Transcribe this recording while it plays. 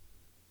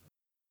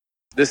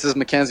This is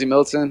Mackenzie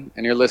Milton,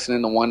 and you're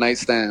listening to One Night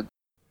Stand.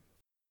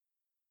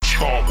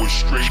 Start with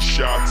straight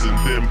shots and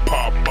then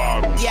pop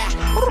bottles. Yeah.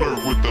 Flirt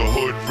with the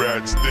hood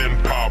rats, then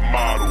pop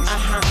models.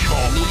 Start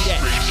with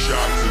straight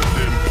shots and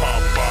then pop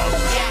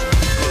bottles. Yeah.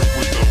 Flirt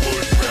with the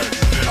hood rats,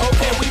 then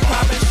Okay, we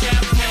pop poppin'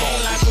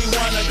 champagne like we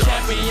won a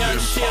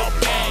championship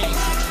game.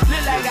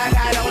 Look like I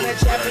got on a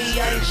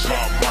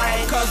championship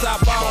ring. Cause I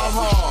ball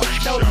hard,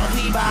 don't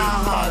we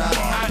ball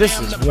harder.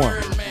 This is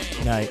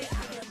One Night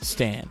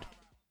Stand.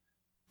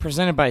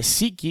 Presented by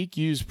SeatGeek.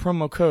 Use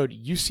promo code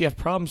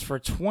UCFProblems for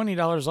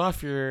 $20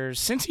 off your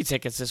Cincy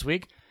tickets this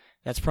week.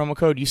 That's promo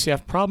code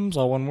UCFProblems,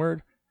 all one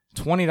word.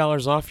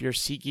 $20 off your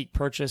SeatGeek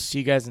purchase. See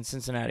you guys in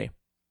Cincinnati.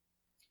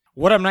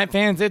 What up, Night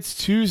fans? It's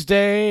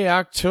Tuesday,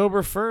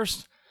 October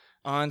 1st.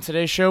 On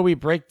today's show, we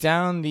break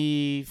down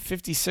the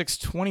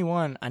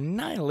 56-21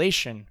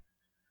 annihilation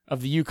of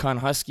the UConn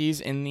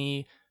Huskies in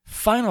the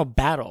final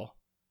battle,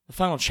 the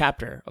final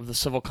chapter of the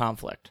civil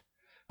conflict.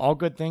 All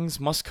good things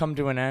must come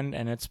to an end,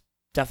 and it's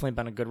definitely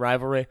been a good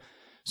rivalry.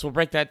 So we'll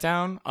break that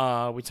down.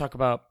 We talk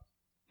about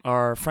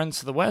our friends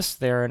to the west.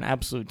 They're an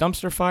absolute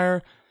dumpster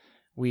fire.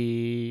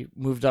 We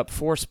moved up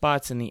 4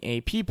 spots in the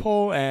AP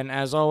poll, and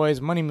as always,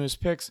 Money Moves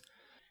picks.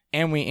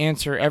 And we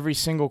answer every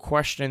single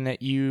question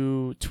that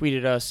you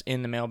tweeted us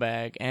in the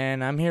mailbag.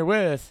 And I'm here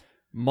with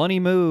Money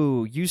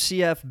Moo.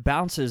 UCF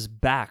bounces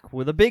back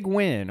with a big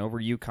win over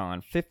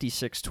UConn,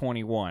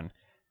 56-21.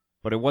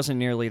 But it wasn't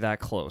nearly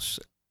that close.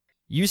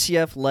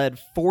 UCF led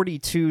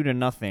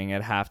 42-0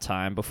 at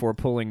halftime before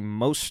pulling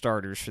most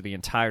starters for the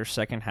entire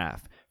second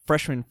half.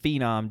 Freshman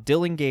phenom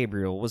Dillon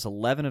Gabriel was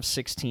 11 of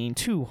 16,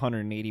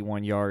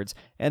 281 yards,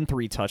 and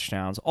 3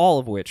 touchdowns, all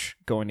of which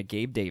going to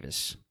Gabe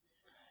Davis.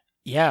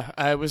 Yeah,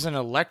 it was an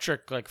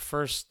electric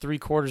first 3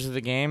 quarters of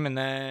the game, and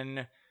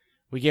then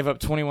we gave up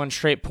 21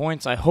 straight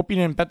points. I hope you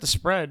didn't bet the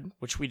spread,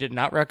 which we did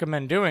not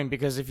recommend doing,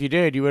 because if you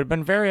did, you would have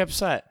been very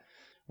upset.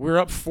 We were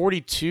up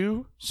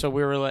 42, so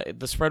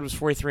the spread was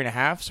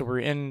 43.5, so we were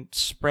in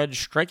spread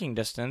striking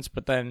distance,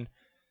 but then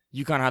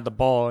UConn had the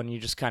ball, and you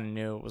just kind of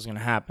knew it was going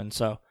to happen.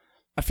 So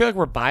I feel like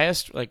we're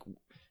biased.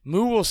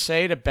 Moo will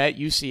say to bet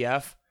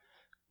UCF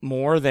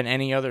more than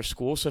any other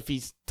school, so if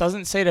he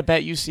doesn't say to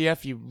bet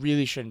UCF, you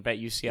really shouldn't bet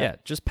UCF. Yeah,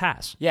 just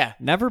pass. Yeah.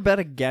 Never bet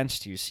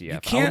against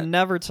UCF. I'll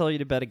never tell you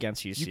to bet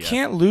against UCF. You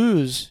can't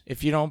lose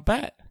if you don't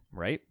bet.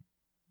 Right?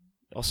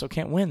 Also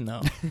can't win,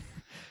 though.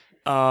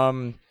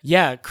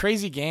 Yeah,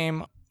 crazy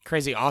game,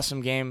 crazy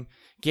awesome game.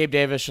 Gabe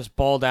Davis just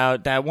balled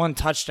out. That one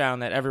touchdown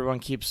that everyone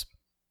keeps,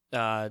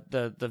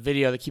 the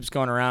video that keeps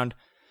going around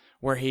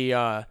where he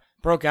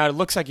broke out. It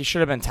looks like he should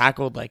have been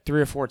tackled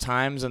 3 or 4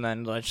 times and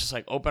then just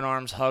open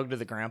arms hug to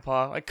the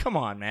grandpa. Come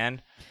on,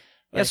 man.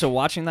 Yeah, so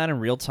watching that in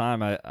real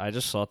time, I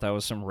just thought that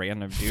was some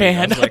random dude.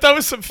 Fan. I thought that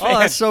was some fan. Oh,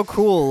 that's so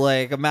cool.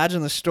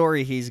 Imagine the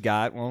story he's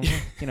got. Well,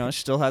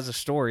 still has a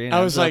story. And I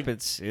was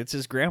it's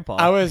his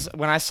grandpa.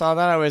 When I saw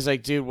that, I was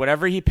like, dude,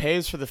 whatever he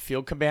pays for the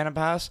Field Cabana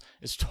pass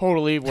is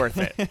totally worth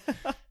it.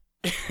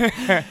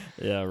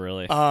 Yeah,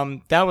 really.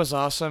 That was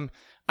awesome.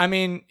 I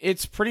mean,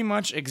 it's pretty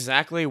much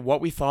exactly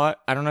what we thought.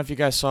 I don't know if you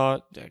guys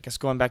saw, I guess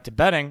going back to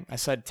betting, I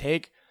said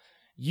take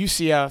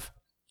UCF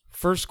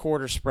first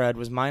quarter spread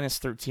was minus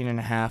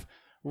 13.5.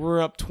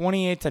 We're up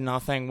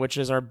 28-0, which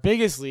is our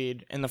biggest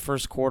lead in the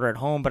first quarter at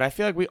home. But I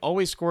feel like we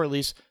always score at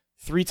least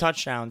 3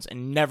 touchdowns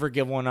and never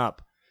give one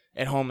up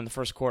at home in the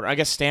first quarter. I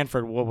guess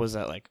Stanford, what was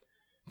that,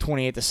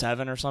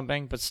 28-7 or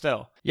something? But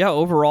still. Yeah,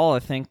 overall, I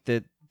think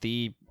that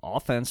the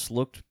offense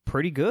looked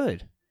pretty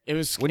good.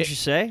 Wouldn't you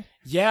say?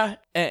 Yeah.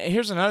 And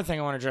here's another thing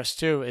I want to address,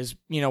 too, is,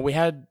 we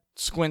had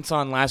Squints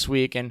on last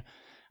week, and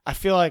I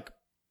feel like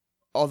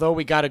although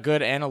we got a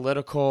good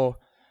analytical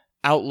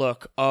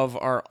outlook of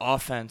our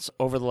offense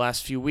over the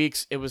last few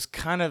weeks, it was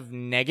kind of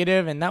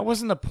negative, and that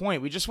wasn't the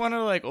point. We just wanted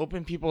to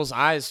open people's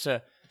eyes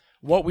to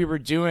what we were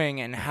doing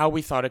and how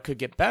we thought it could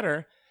get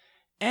better.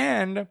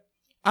 And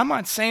I'm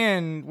not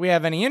saying we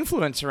have any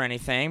influence or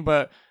anything,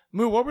 but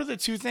Moo, what were the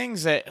 2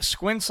 things that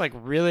Squints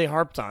really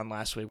harped on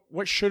last week?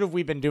 What should have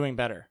we been doing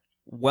better?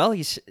 Well,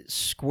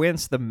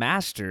 Squints, the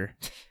master,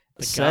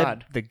 the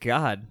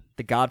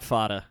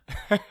Godfather.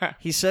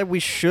 He said we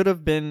should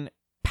have been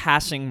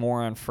passing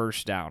more on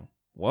first down.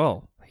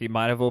 Whoa, he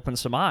might have opened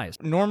some eyes.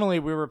 Normally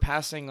we were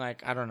passing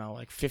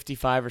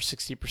 55 or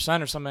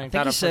 60% or something like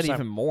that. I think he said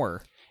even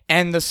more.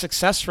 And the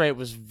success rate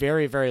was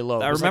very, very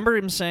low. I remember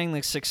him saying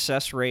the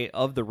success rate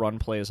of the run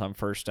plays on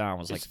first down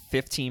was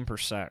 15%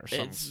 or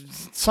something.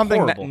 It's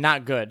something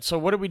not good. So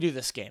what did we do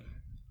this game?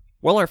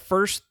 Well, our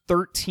first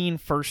 13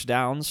 first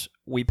downs,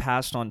 we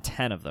passed on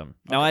 10 of them.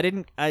 Now, I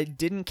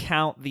didn't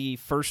count the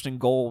first and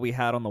goal we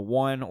had on the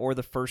 1 or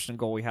the first and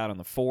goal we had on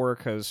the 4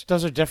 because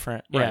those are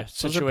different. Right, yeah,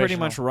 those are pretty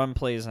much run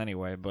plays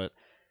anyway. But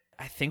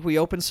I think we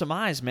opened some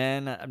eyes,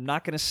 man. I'm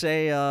not gonna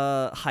say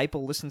Hypo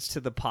listens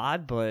to the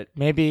pod, but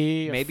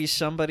maybe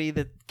somebody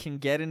that can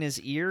get in his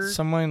ear,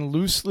 someone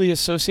loosely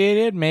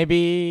associated.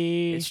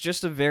 Maybe it's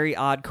just a very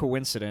odd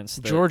coincidence.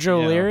 That, George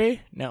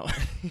O'Leary? No.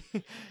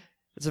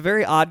 It's a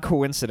very odd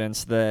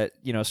coincidence that,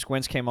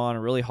 Squints came on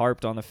and really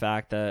harped on the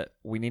fact that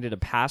we needed to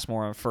pass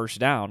more on first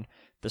down.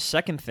 The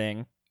second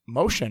thing,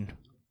 Motion.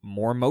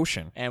 more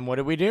motion. And what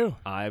did we do?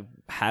 I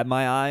had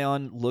my eye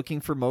on looking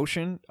for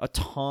motion, a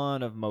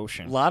ton of A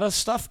motion. lot of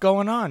stuff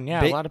going on.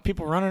 Yeah, Big- a lot of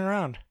people running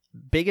around.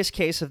 Biggest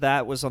case of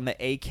that was on the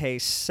AK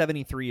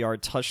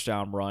 73-yard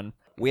touchdown run.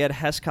 We had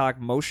Hescock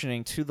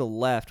motioning to the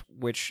left,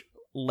 which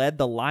led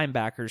the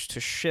linebackers to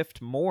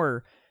shift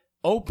more.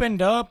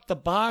 Opened up the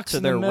box To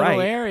in the their middle right.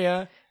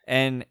 area.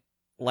 And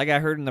like I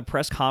heard in the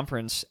press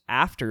conference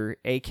after,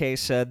 AK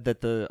said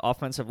that the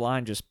offensive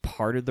line just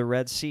parted the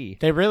Red Sea.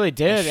 They really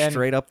did. And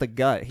Straight up the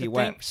gut. He the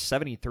went thing-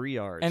 73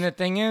 yards. And the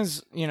thing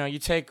is, you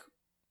take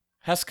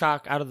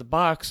Hescock out of the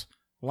box,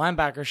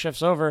 linebacker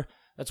shifts over.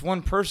 That's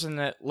one person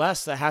that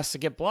has to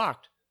get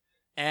blocked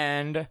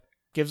and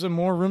gives him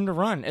more room to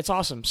run. It's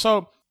awesome.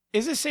 So,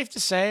 is it safe to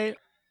say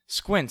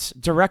Squints,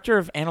 director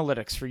of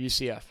analytics for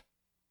UCF?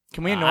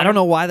 Can we? I don't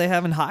know why they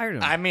haven't hired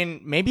him. I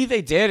mean, maybe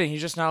they did, and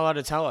he's just not allowed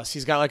to tell us.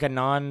 He's got like a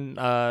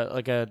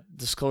like a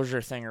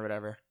disclosure thing or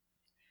whatever.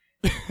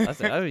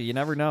 You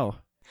never know.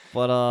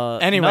 But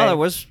Anyway.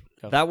 no,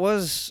 that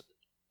was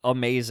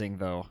amazing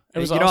though. It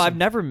was I've awesome.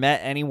 never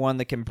met anyone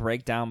that can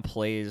break down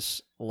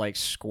plays like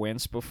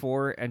Squints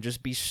before and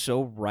just be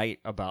so right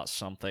about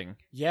something.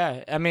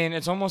 Yeah, I mean,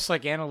 it's almost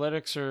like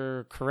analytics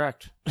are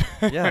correct.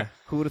 Yeah,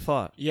 who would have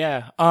thought?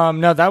 Yeah.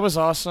 No, that was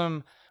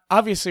awesome.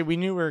 Obviously, we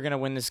knew we were going to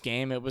win this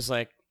game. It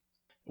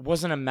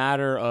wasn't a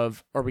matter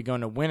of are we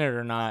going to win it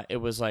or not. It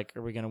was like,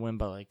 are we going to win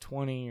by like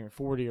 20 or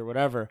 40 or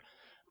whatever?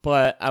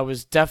 But I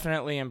was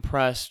definitely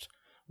impressed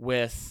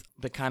with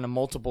the kind of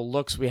multiple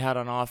looks we had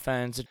on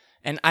offense.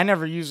 And I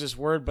never use this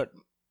word, but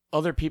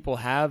other people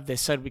have. They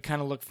said we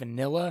kind of look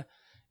vanilla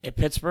at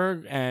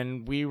Pittsburgh,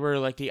 and we were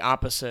like the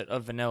opposite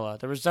of vanilla.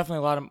 There was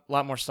definitely a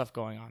lot more stuff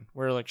going on.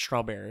 We're like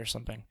strawberry or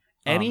something.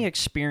 Any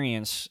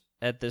experience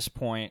at this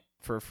point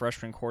for a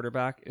freshman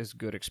quarterback is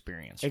good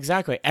experience.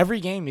 Exactly. Every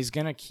game he's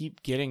going to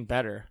keep getting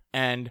better.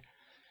 And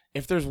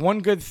if there's one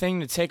good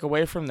thing to take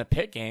away from the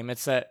Pitt game,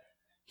 it's that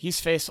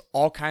he's faced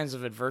all kinds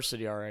of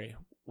adversity already.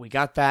 We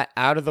got that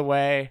out of the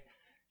way.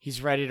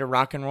 He's ready to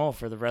rock and roll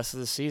for the rest of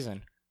the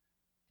season.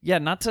 Yeah,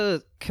 not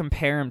to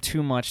compare him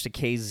too much to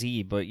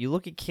KZ, but you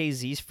look at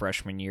KZ's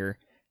freshman year.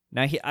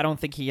 Now, I don't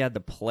think he had the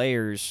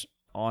players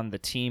on the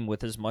team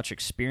with as much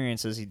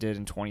experience as he did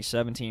in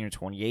 2017 or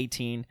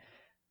 2018,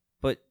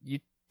 but you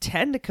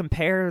tend to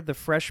compare the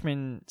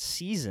freshman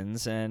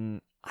seasons,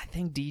 and I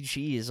think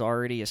DG is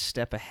already a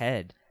step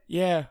ahead.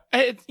 Yeah.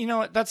 You know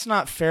what? That's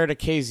not fair to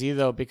KZ,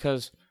 though,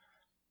 because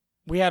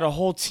we had a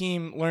whole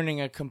team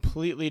learning a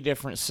completely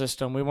different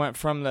system. We went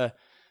from the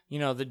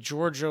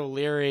George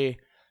O'Leary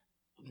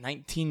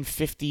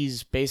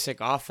 1950s basic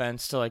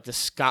offense to like the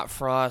Scott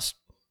Frost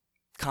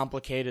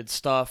complicated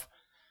stuff.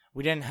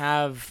 We didn't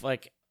have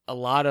like a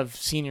lot of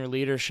senior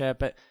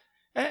leadership.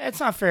 It's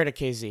not fair to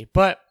KZ,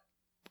 but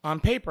on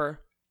paper,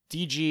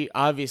 DG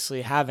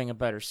obviously having a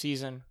better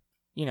season.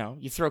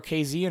 You throw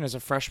KZ in as a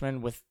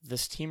freshman with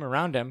this team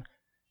around him,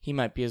 he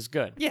might be as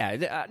good.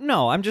 Yeah,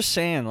 no, I'm just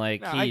saying,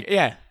 like, No, I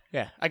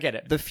get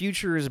it. the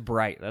future is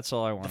bright. That's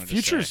all I wanted The to say.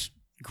 future's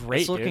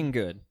great, It's looking dude.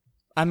 good.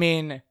 I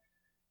mean,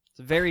 It's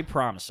very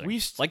promising.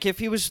 Like, if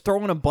he was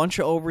throwing a bunch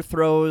of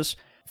overthrows,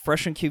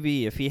 freshman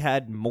QB, if he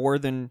had more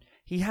than...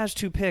 He has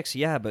 2 picks,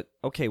 yeah, but,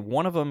 okay,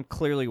 one of them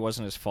clearly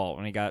wasn't his fault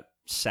when he got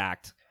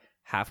sacked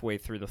halfway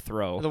through the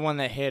throw. the one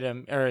that hit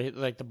him, or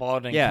like the ball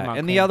didn't come Yeah, out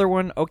and clean. the other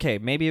one, okay,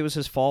 maybe it was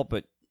his fault,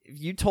 but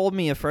if you told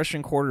me a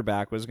freshman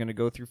quarterback was going to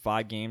go through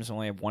 5 games and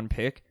only have 1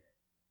 pick,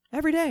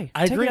 every day.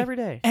 I Take agree. it every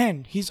day.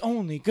 And he's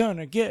only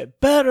gonna get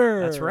better.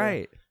 That's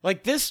right.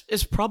 Like, this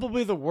is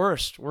probably the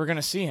worst we're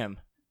gonna see him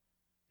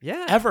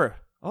Yeah. ever.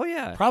 Oh,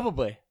 yeah.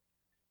 Probably.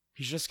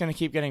 He's just gonna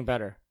keep getting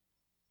better.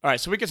 All right,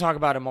 so we could talk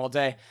about him all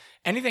day.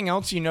 Anything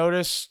else you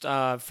noticed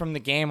from the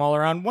game all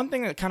around? One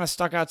thing that kind of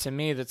stuck out to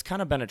me that's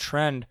kind of been a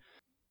trend,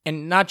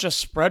 and not just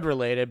spread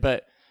related, but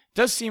it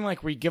does seem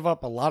like we give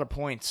up a lot of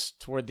points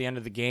toward the end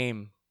of the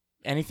game.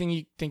 Anything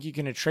you think you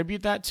can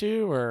attribute that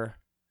to, or?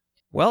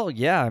 Well,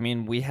 yeah, I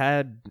mean, we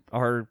had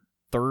our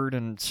 3rd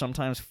and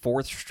sometimes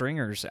 4th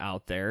stringers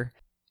out there.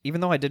 Even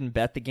though I didn't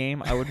bet the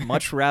game, I would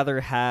much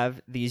rather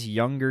have these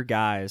younger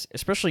guys,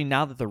 especially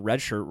now that the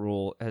redshirt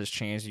rule has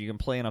changed. You can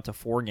play in up to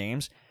 4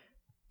 games.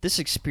 This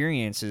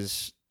experience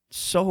is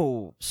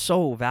so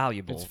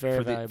valuable, It's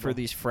very valuable. for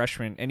these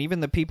freshmen and even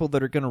the people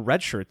that are going to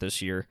redshirt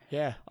this year.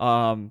 Yeah.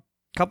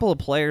 Couple of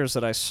players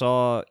that I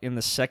saw in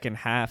the second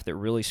half that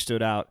really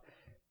stood out.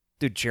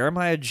 Dude,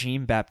 Jeremiah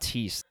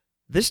Jean-Baptiste.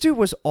 This dude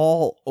was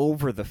all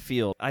over the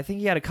field. I think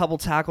he had a couple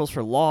tackles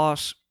for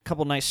loss, a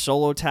couple nice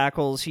solo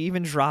tackles. He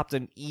even dropped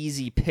an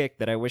easy pick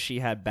that I wish he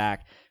had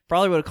back.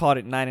 Probably would have caught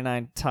it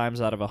 99 times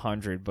out of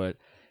 100, but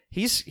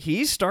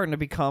he's starting to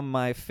become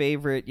my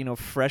favorite,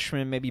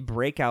 freshman, maybe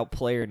breakout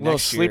player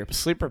next year.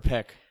 Sleeper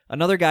pick.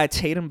 Another guy,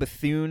 Tatum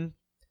Bethune,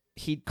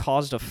 he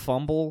caused a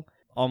fumble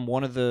on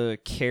one of the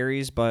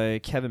carries by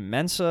Kevin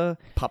Mensah.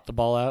 Pop the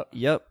ball out.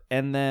 Yep.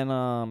 And then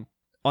on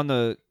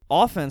the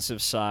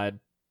offensive side,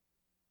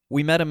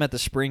 we met him at the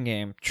spring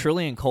game,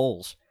 Trillian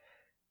Coles.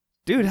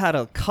 Dude had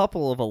a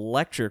couple of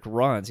electric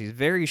runs. He's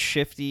very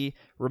shifty.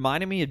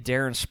 Reminded me of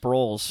Darren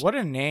Sproles. What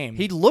a name.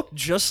 He looked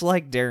just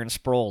like Darren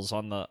Sproles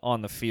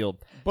on the field.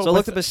 But So I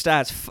looked up his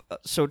stats.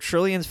 So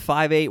Trillian's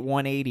 5'8",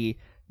 180.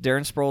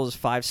 Darren Sproles is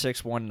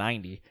 5'6",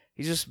 190.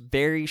 He's just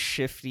very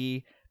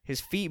shifty. His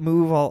feet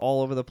move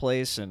all over the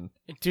place. And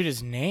Dude,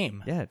 his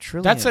name. yeah,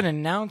 Trillian. That's an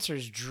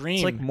announcer's dream.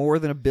 It's like more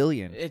than $1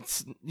 billion.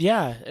 It's,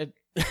 yeah.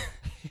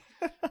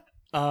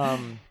 I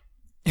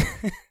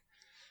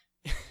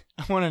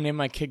want to name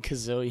my kid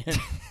Kazillion.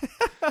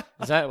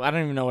 Is that? I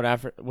don't even know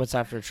what's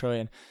after a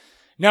trillion.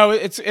 No,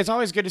 it's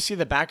always good to see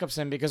the backups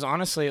in because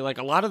honestly, like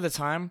a lot of the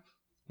time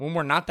when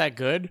we're not that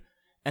good,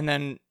 and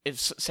then if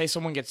say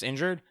someone gets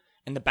injured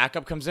and the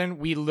backup comes in,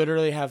 we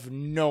literally have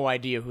no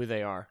idea who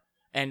they are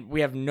and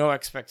we have no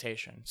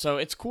expectation. So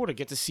it's cool to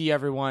get to see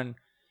everyone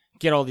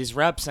get all these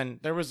reps.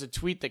 And there was a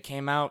tweet that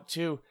came out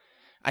too.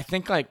 I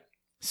think like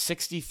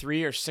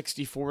 63 or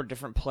 64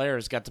 different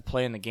players got to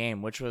play in the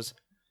game, which was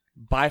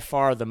by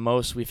far the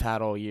most we've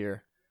had all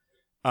year,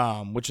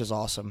 which is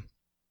awesome.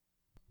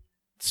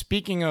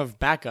 Speaking of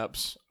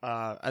backups,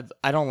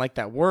 I don't like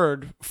that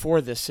word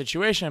for this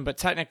situation, but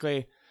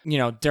technically,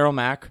 Daryl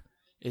Mack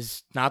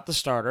is not the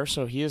starter,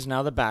 so he is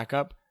now the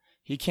backup.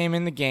 He came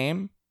in the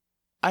game.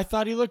 I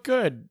thought he looked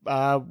good.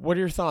 What are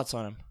your thoughts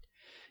on him?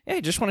 Yeah,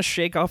 I just want to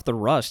shake off the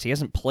rust. He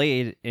hasn't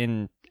played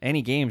in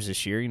any games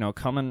this year,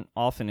 coming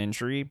off an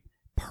injury.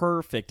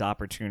 Perfect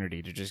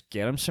opportunity to just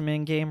get him some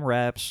in-game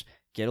reps,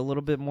 get a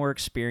little bit more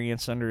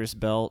experience under his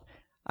belt.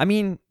 I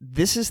mean,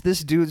 this is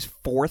this dude's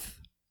 4th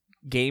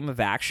game of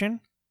action.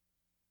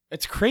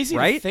 It's crazy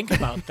right? to think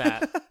about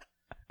that.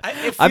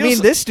 I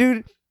mean, this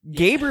dude,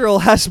 Gabriel,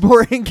 has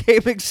more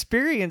in-game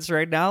experience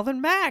right now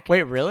than Mac.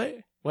 Wait,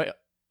 really? Wait,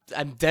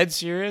 I'm dead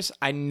serious.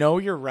 I know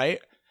you're right,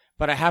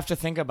 but I have to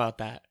think about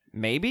that.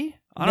 Maybe?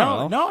 I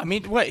don't know. No, I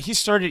mean, what? He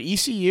started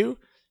ECU,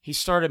 he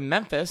started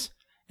Memphis,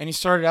 and he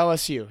started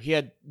LSU.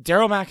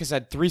 Daryl Mack has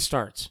had 3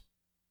 starts.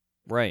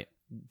 Right.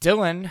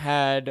 Dylan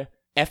had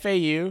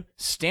FAU,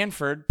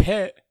 Stanford,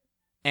 Pitt,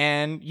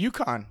 and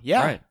UConn.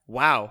 Yeah. Right.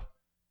 Wow.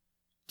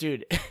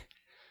 Dude.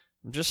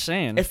 I'm just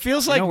saying. It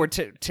feels like we're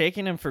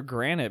taking him for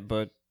granted,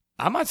 but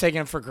I'm not taking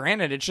him for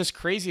granted. It's just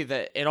crazy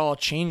that it all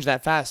changed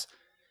that fast.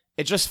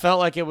 It just felt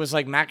like it was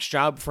like Mac's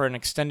job for an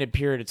extended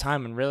period of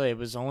time, and really it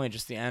was only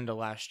just the end of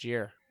last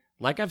year.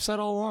 Like I've said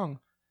all along,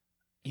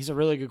 he's a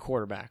really good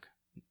quarterback.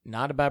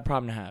 Not a bad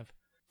problem to have.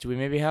 Do we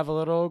maybe have a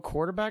little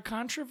quarterback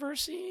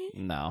controversy?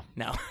 No.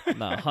 No.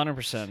 No,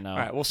 100% no. All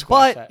right, we'll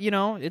squash that.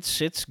 But,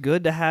 it's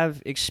good to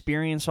have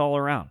experience all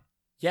around.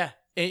 Yeah.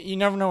 You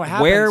never know what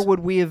happens. Where would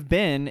we have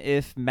been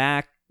if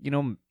Mac,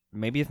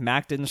 maybe if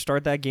Mac didn't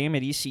start that game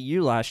at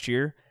ECU last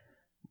year?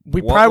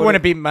 We probably wouldn't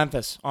have beat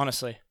Memphis,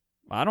 honestly.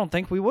 I don't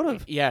think we would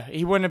have. Yeah,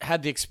 he wouldn't have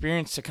had the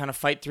experience to kind of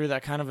fight through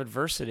that kind of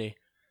adversity.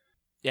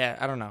 Yeah,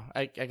 I don't know.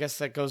 I guess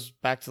that goes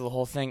back to the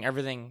whole thing.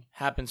 Everything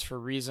happens for a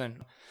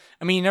reason.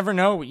 I mean, you never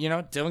know.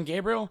 Dylan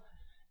Gabriel,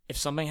 if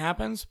something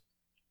happens,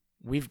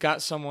 we've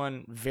got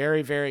someone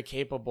very, very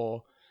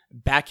capable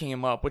backing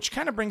him up, which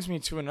kind of brings me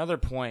to another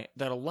point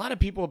that a lot of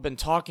people have been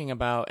talking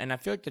about, and I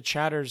feel like the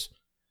chatter's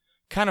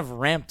kind of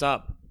ramped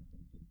up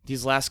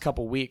these last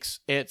couple weeks.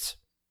 It's,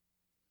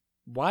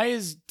 why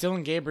is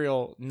Dylan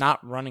Gabriel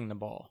not running the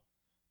ball?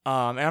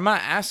 And I'm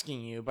not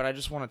asking you, but I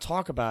just want to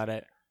talk about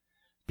it.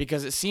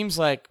 Because it seems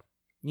like,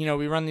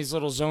 we run these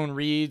little zone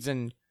reads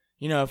and,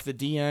 if the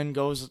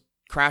DN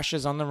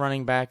crashes on the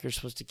running back, you're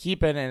supposed to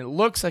keep it. And it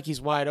looks like he's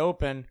wide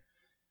open,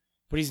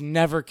 but he's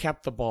never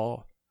kept the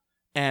ball.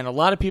 And a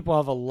lot of people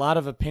have a lot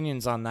of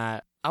opinions on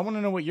that. I want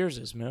to know what yours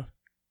is, Moo.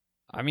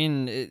 I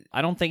mean,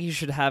 I don't think he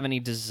should have any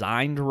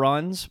designed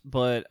runs,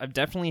 but I've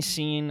definitely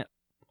seen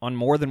on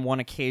more than one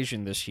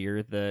occasion this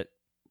year that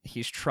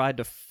he's tried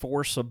to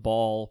force a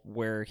ball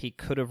where he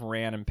could have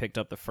ran and picked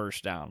up the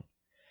first down.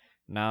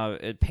 Now,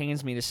 it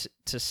pains me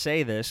to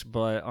say this,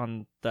 but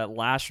on that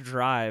last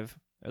drive,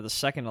 or the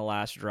second to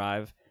last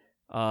drive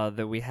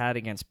that we had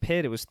against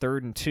Pitt, it was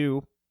 3rd and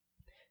 2,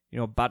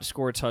 about to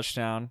score a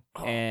touchdown.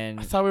 And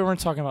I thought we weren't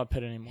talking about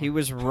Pitt anymore. He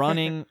was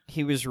running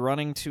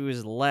to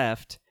his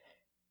left.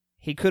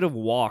 He could have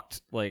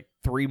walked like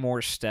 3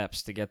 more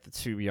steps to get the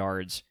 2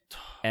 yards,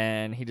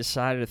 and he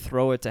decided to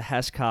throw it to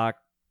Hescock.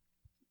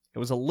 It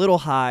was a little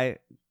high,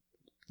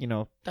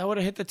 That would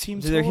have hit the team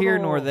total. Neither here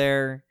nor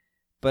there.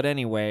 But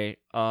anyway,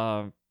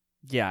 I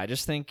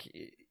just think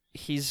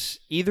he's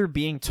either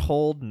being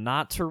told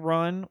not to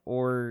run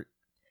or...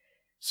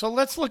 So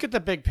let's look at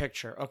the big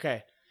picture.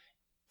 Okay.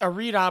 A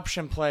read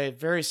option play,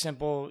 very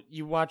simple.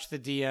 You watch the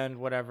D end,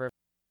 whatever.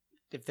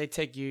 If they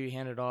take you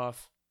hand it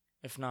off.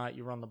 If not,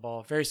 you run the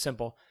ball. Very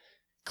simple.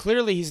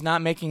 Clearly, he's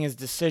not making his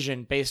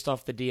decision based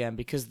off the DN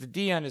because the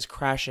DN is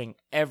crashing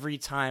every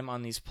time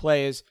on these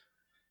plays,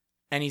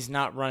 and he's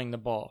not running the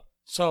ball.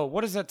 So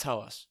what does that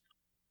tell us?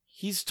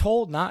 He's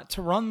told not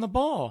to run the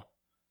ball.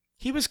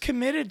 He was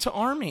committed to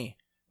Army,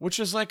 which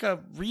is like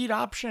a read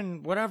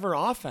option, whatever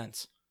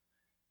offense.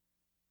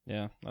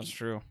 Yeah, that's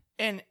true.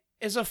 And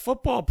as a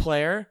football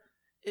player,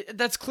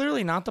 that's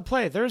clearly not the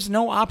play. There's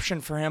no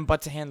option for him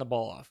but to hand the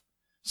ball off.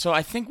 So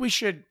I think we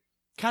should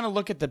kind of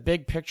look at the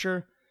big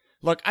picture,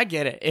 look, I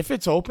get it. If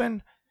it's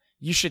open,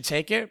 you should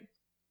take it.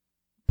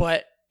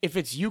 But if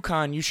it's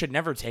UConn, you should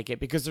never take it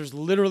because there's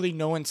literally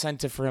no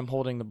incentive for him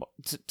holding the ball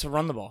to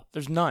run the ball.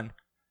 There's none.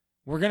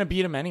 We're going to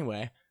beat him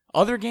anyway.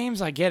 Other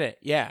games, I get it.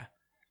 Yeah.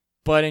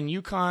 But in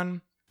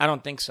UConn, I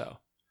don't think so.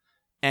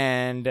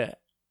 And,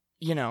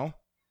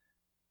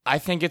 I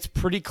think it's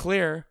pretty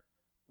clear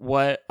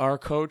what our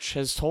coach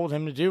has told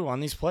him to do on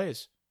these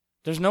plays.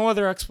 There's no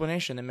other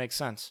explanation that makes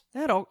sense.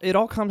 It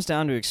all comes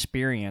down to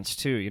experience,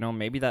 too.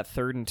 Maybe that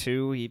 3rd and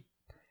 2,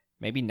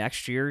 maybe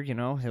next year,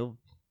 he'll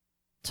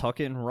tuck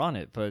it and run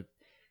it. But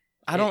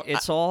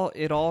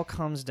it all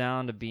comes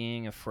down to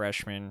being a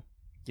freshman.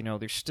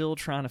 They're still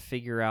trying to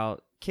figure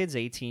out, kid's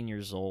 18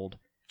 years old,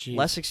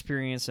 less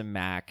experience than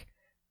Mac.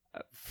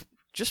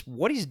 Just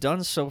what he's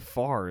done so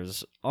far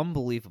is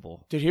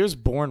unbelievable. Dude, he was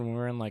born when we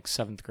were in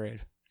 7th grade.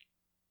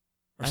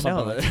 Or I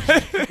know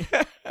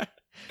that.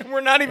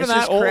 We're not even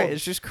that old.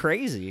 It's just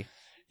crazy.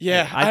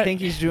 Yeah. I think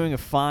he's doing a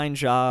fine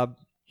job.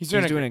 He's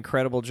doing an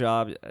incredible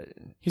job.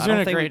 He's I doing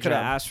don't a think great we could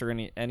have job. asked for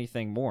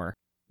anything more.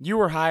 You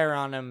were higher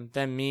on him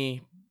than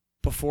me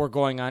before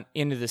going on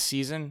into the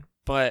season,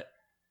 but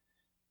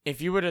if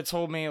you would have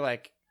told me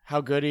how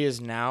good he is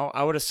now,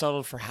 I would have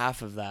settled for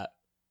half of that.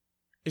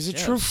 He's a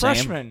true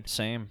freshman.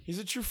 Same. He's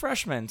a true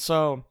freshman,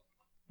 so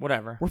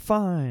whatever. We're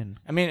fine.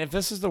 I mean, if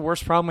this is the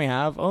worst problem we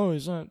have,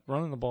 he's not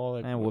running the ball.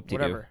 Whoop-de-doo.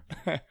 Whatever.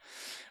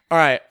 All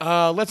right,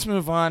 let's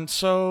move on.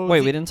 So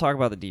wait, we didn't talk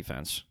about the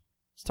defense.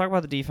 Let's talk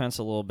about the defense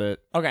a little bit.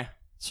 Okay.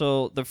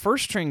 So the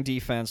first string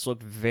defense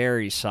looked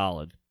very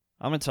solid.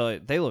 I'm going to tell you,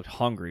 they looked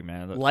hungry,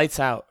 man. Lights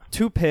out.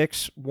 2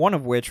 picks, one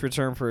of which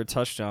returned for a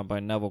touchdown by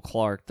Neville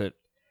Clark that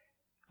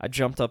I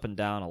jumped up and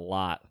down a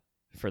lot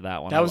for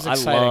that one. That was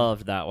exciting. I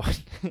loved that one.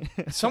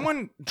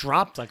 Someone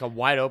dropped a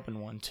wide open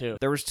one, too.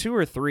 There was 2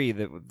 or 3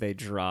 that they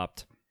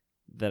dropped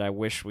that I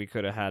wish we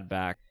could have had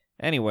back.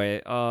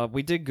 Anyway,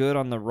 we did good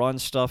on the run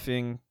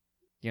stuffing.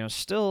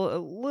 Still a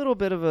little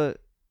bit of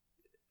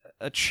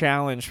a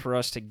challenge for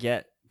us to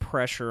get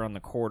pressure on the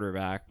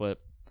quarterback, but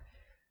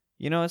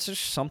it's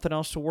just something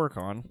else to work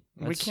on.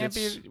 We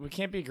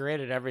can't be great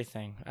at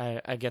everything.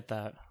 I get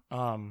that.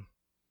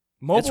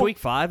 It's week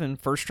 5 and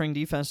first string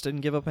defense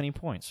didn't give up any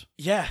points.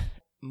 Yeah,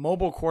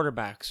 mobile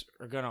quarterbacks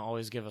are gonna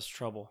always give us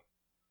trouble.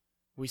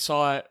 We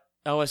saw it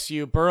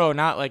LSU. Burrow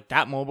not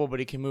that mobile, but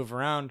he can move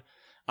around.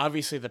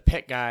 Obviously, the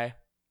Pitt guy,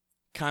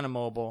 kind of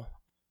mobile.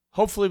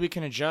 Hopefully, we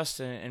can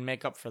adjust and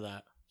make up for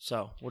that.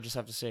 So we'll just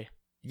have to see.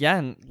 Yeah,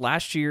 and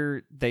last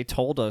year they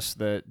told us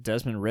that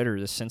Desmond Ridder,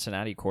 the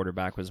Cincinnati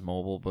quarterback, was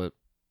mobile, but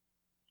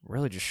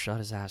really just shut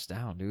his ass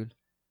down, dude.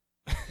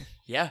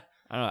 Yeah.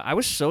 I don't know. I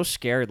was so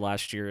scared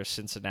last year of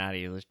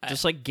Cincinnati.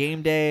 Just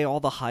game day,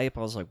 all the hype.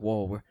 I was like,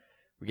 whoa,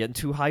 we're getting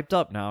too hyped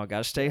up now. Got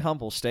to stay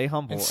humble, stay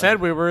humble.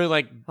 Instead, we were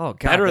oh god,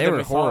 better they than were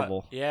we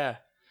horrible. Thought. Yeah.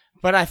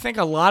 But I think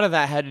a lot of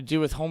that had to do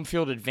with home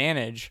field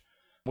advantage,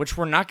 which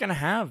we're not going to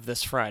have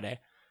this Friday.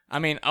 I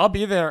mean, I'll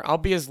be there. I'll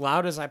be as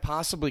loud as I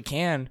possibly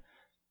can,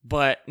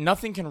 but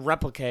nothing can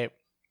replicate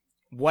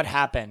what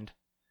happened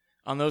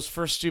on those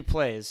first 2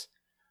 plays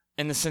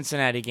in the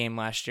Cincinnati game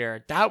last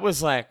year. That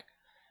was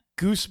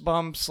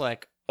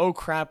goosebumps, oh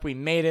crap, we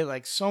made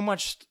it, so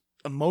much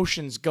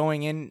emotions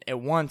going in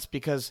at once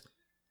because,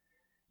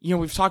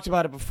 we've talked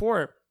about it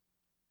before.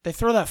 They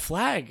throw that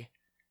flag,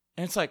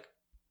 and it's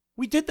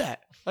we did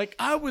that.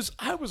 I was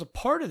a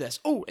part of this.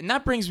 Oh, and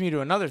that brings me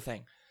to another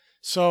thing.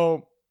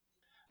 So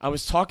I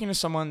was talking to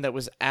someone that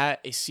was at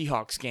a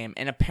Seahawks game,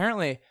 and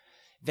apparently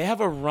they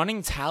have a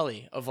running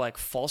tally of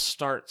false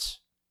starts.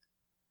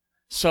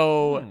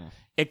 So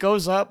it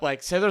goes up,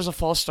 say there's a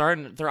false start,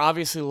 and they're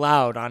obviously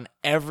loud on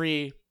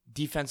every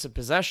defensive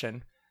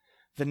possession.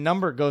 The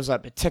number goes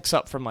up. It ticks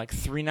up from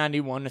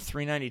 391 to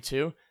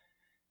 392,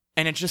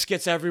 and it just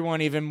gets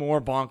everyone even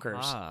more bonkers.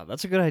 Ah,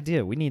 that's a good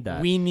idea. We need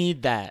that. We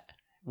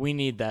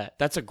need that.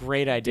 That's a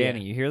great idea.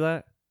 Danny, you hear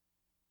that?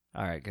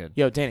 All right, good.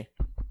 Yo, Danny,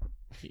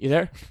 you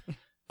there?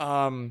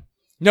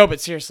 No,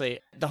 but seriously,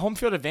 the home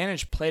field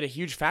advantage played a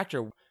huge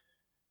factor.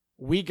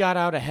 We got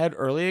out ahead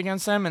early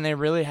against them, and they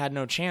really had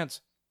no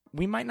chance.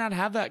 We might not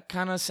have that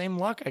kind of same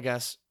luck, I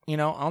guess.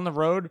 On the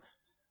road,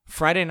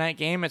 Friday night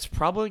game, it's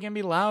probably going to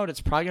be loud. It's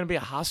probably going to be a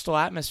hostile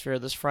atmosphere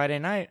this Friday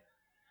night.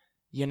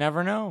 You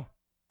never know.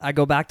 I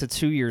go back to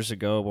 2 years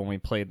ago when we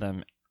played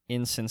them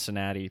in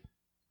Cincinnati.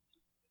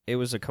 It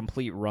was a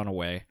complete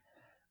runaway.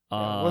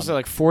 Was it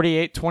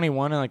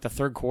 48-21 in the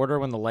third quarter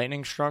when the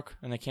lightning struck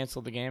and they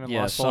canceled the game and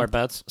lost all our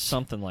bets?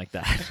 Something like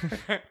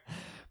that.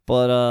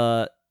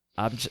 But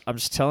I'm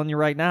just telling you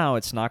right now,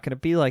 it's not going to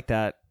be like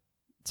that.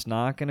 It's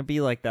not going to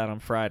be like that on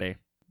Friday.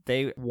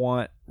 They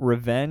want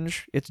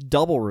revenge. It's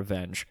double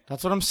revenge.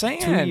 That's what I'm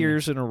saying. 2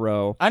 years in a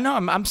row. I know.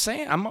 I'm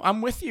saying.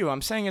 I'm with you.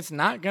 I'm saying it's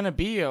not going to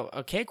be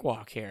a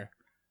cakewalk here.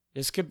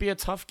 This could be a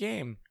tough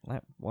game.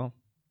 Well,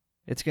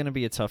 it's going to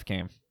be a tough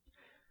game.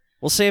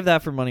 We'll save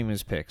that for Money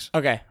Moves picks.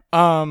 Okay.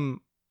 What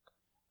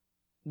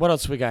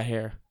else we got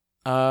here?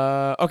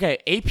 Okay,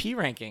 AP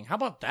ranking. How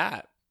about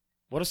that?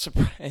 What a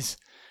surprise.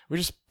 We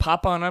just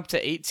pop on up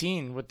to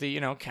 18 with the,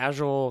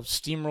 casual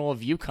steamroll of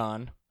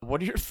UConn.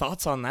 What are your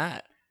thoughts on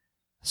that?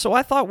 So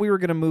I thought we were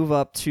going to move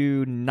up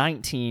to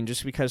 19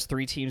 just because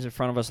 3 teams in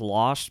front of us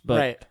lost, but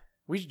Right.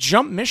 We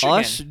jumped Michigan.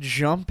 us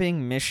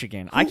jumping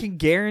Michigan, I can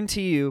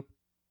guarantee you,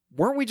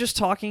 weren't we just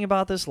talking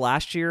about this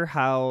last year,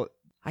 how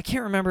I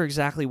can't remember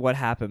exactly what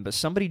happened, but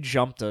somebody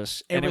jumped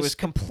us, and it was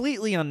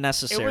completely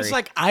unnecessary. It was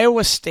like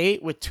Iowa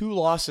State with 2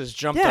 losses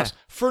jumped us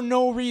for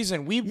no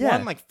reason. We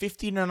won like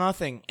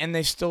 50-0, and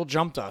they still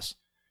jumped us.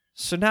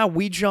 So now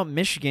we jump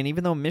Michigan,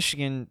 even though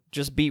Michigan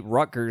just beat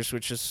Rutgers,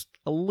 which is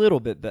a little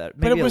bit better.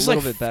 Maybe But it was a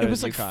little bit better. It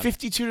was than like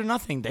UConn.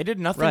 52-0. They did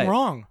nothing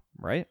wrong.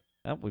 Right?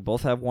 Yeah, we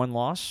both have 1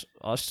 loss,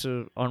 us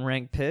to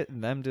unranked Pitt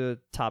and them to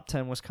top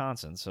 10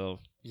 Wisconsin. So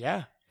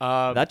Yeah.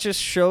 that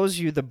just shows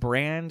you the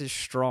brand is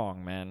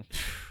strong, man.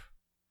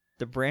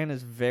 The brand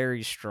is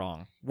very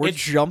strong. We're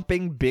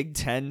jumping Big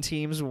Ten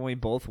teams when we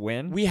both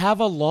win. We have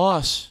a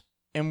loss,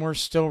 and we're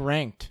still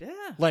ranked.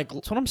 Yeah, Like,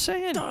 that's what I'm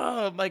saying.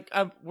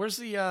 where's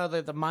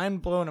the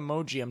mind blown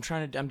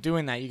emoji? I'm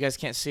doing that. You guys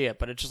can't see it,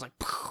 but it's just like.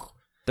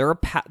 There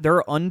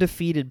are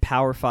undefeated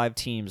Power 5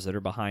 teams that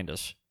are behind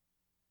us.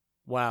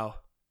 Wow.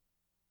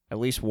 At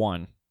least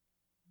one.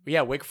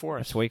 Yeah, Wake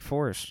Forest. It's Wake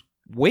Forest.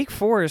 Wake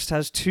Forest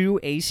has 2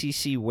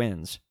 ACC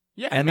wins.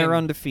 Yeah, and they're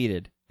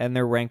undefeated, and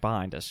they're ranked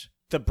behind us.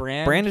 The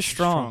brand is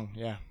strong.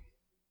 Yeah.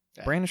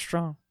 Brand is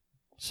strong.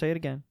 Say it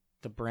again.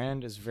 The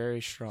brand is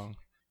very strong.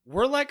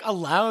 We're like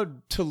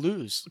allowed to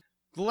lose.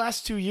 The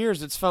last 2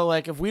 years, it's felt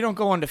like if we don't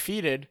go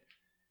undefeated,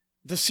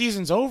 the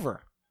season's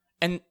over.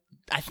 And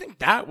I think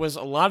that was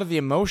a lot of the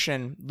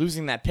emotion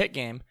losing that Pitt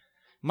game.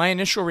 My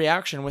initial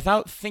reaction,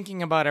 without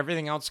thinking about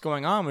everything else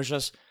going on, was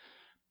just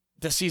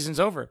the season's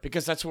over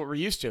because that's what we're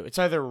used to. It's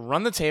either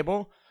run the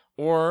table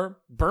or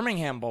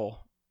Birmingham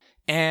Bowl.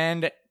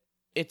 And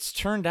it's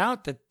turned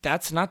out that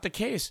that's not the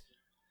case.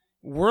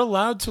 We're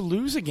allowed to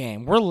lose a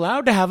game. We're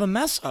allowed to have a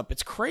mess up.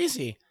 It's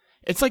crazy.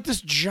 It's like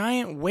this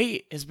giant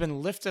weight has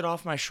been lifted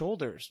off my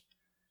shoulders.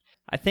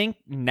 I think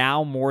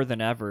now more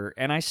than ever,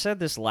 and I said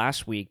this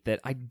last week, that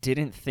I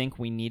didn't think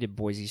we needed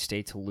Boise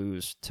State to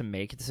lose to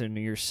make it to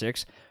New Year's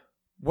 6.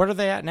 What are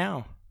they at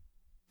now?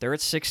 They're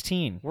at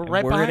 16. We're and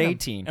right we're behind at them.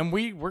 18. And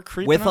we're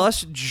creeping With up.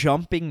 us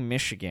jumping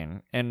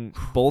Michigan and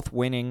both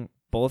winning,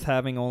 both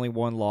having only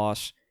 1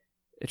 loss,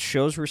 it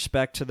shows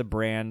respect to the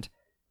brand.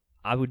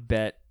 I would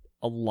bet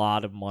a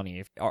lot of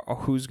money.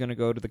 Who's going to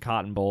go to the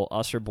Cotton Bowl,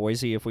 us or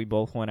Boise, if we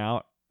both went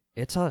out?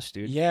 It's us,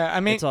 dude. Yeah, I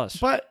mean, it's us.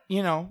 But,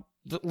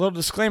 the little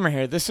disclaimer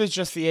here. This is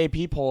just the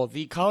AP poll.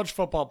 The college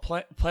football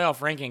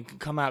playoff ranking can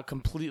come out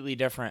completely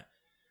different.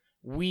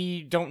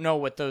 We don't know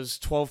what those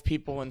 12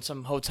 people in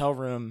some hotel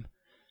room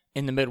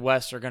in the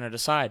Midwest are going to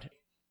decide.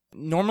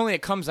 Normally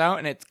it comes out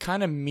and it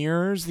kind of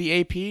mirrors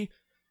the AP,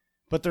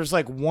 but there's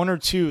like 1 or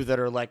 2 that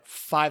are like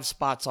 5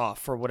 spots off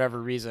for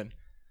whatever reason.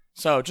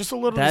 So just a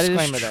little disclaimer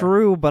there. That is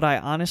true, but I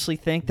honestly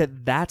think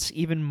that that's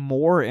even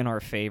more in our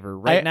favor.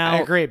 Now, I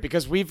agree,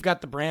 because we've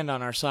got the brand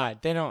on our side.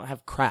 They don't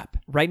have crap.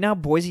 Right now,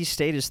 Boise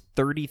State is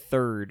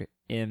 33rd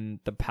in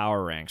the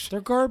power ranks.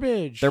 They're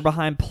garbage. They're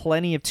behind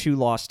plenty of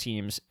 2-loss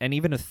teams and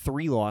even a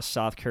 3-loss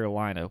South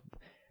Carolina.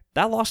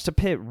 That loss to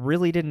Pitt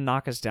really didn't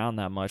knock us down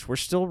that much. We're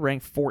still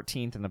ranked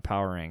 14th in the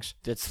power ranks.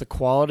 It's the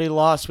quality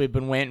loss we've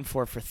been waiting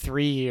for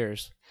 3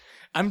 years.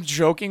 I'm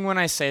joking when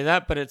I say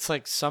that, but it's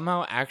like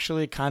somehow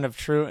actually kind of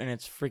true, and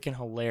it's freaking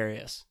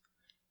hilarious.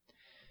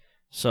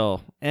 So,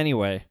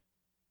 anyway,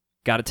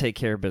 got to take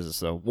care of business,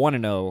 though.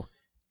 1-0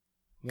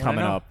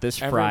 coming up this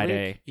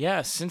Friday. Week.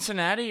 Yeah,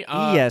 Cincinnati.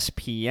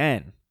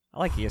 ESPN. I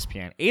like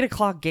ESPN. 8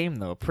 o'clock game,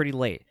 though, pretty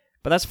late.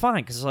 But that's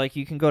fine, because like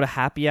you can go to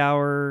happy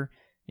hour,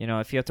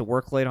 if you have to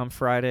work late on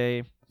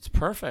Friday. It's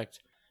perfect.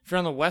 If you're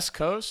on the West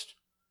Coast,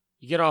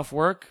 you get off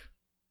work,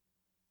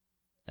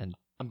 and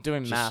I'm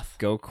doing just math.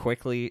 Go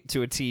quickly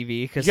to a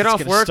TV because get it's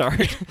off work.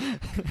 Start.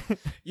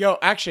 Yo,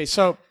 actually,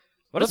 so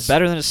what is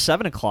better than a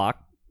 7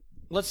 o'clock?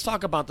 Let's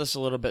talk about this a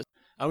little bit.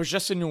 I was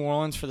just in New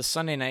Orleans for the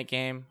Sunday night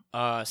game,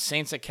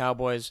 Saints at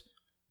Cowboys.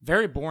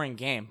 Very boring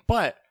game,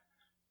 but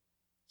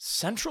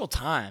Central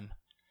Time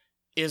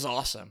is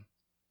awesome.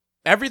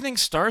 Everything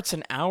starts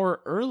an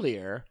hour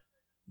earlier,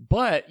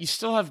 but you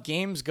still have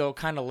games go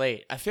kind of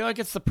late. I feel like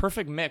it's the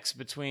perfect mix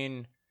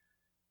between,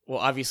 well,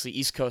 obviously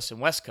East Coast and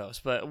West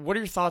Coast. But what are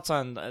your thoughts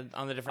on the different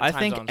time zones? I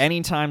think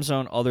any time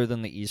zone other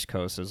than the East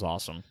Coast is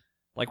awesome.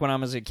 Like when I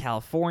was in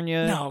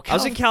California. No, I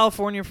was in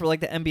California for like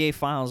the NBA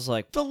Finals.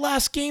 Like the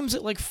last game's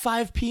at like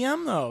 5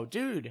 p.m. though,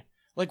 dude.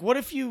 Like, what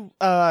if you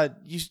have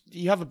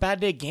a bad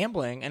day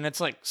gambling and it's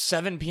like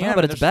 7 p.m.? No,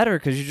 but it's better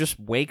because you just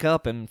wake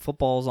up and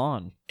football's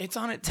on. It's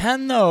on at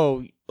 10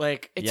 though.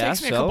 Like, it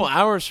takes me a couple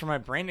hours for my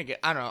brain to get.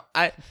 I don't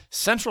know.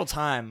 Central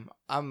Time.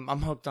 I'm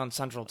hooked on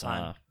Central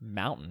Time.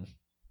 Mountain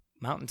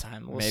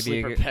Time. Maybe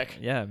sleeper pick.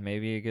 Yeah,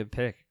 maybe a good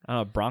pick. I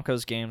don't know.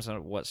 Broncos games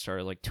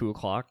started like 2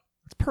 o'clock.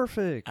 It's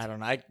perfect. I don't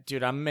know.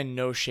 Dude, I'm in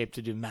no shape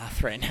to do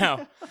math right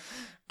now.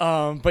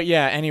 But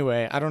yeah,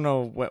 anyway, I don't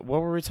know. What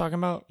were we talking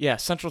about? Yeah,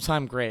 Central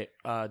Time, great.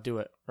 Do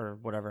it, or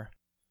whatever.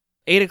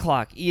 8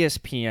 o'clock,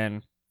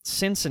 ESPN,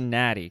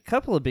 Cincinnati.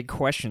 Couple of big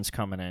questions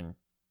coming in.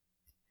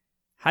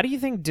 How do you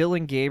think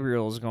Dylan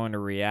Gabriel is going to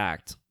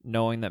react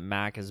knowing that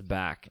Mac is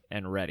back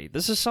and ready.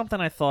 This is something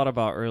I thought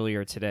about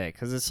earlier today,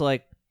 because it's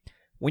like,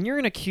 when you're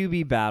in a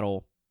QB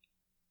battle,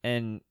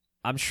 and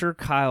I'm sure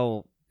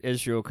Kyle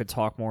Israel could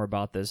talk more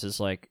about this, is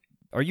like,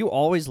 are you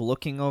always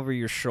looking over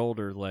your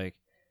shoulder like,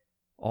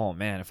 oh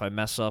man, if I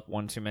mess up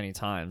one too many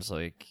times,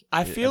 like,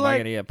 I feel am like I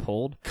gonna get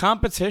pulled?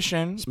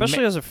 competition,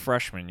 Especially as a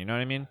freshman, you know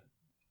what I mean?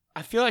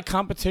 I feel like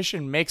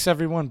competition makes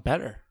everyone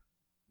better.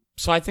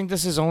 So I think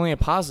this is only a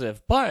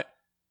positive. But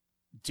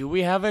do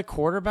we have a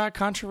quarterback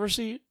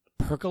controversy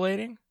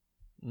percolating?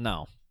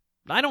 No.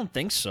 I don't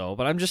think so,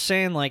 but I'm just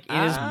saying, like,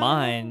 in his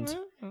mind.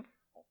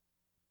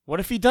 What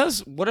if he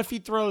does? What if he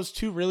throws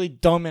 2 really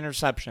dumb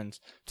interceptions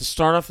to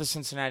start off the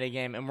Cincinnati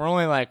game, and we're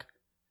only like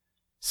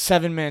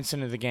 7 minutes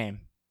into the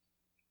game?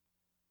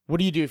 What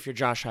do you do if you're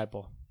Josh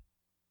Heupel?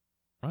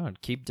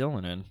 I'd keep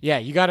Dylan in. Yeah,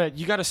 you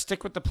gotta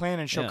stick with the plan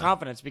and show Yeah.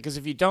 confidence, because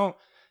if you don't,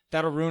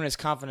 that'll ruin his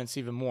confidence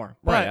even more.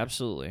 Right, But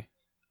absolutely.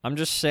 I'm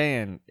just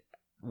saying,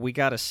 we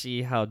got to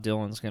see how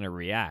Dylan's going to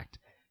react.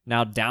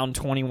 Now, down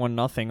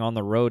 21-0 on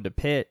the road to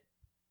Pitt,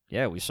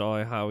 yeah, we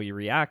saw how he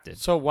reacted.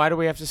 so why do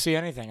we have to see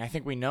anything? I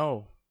think we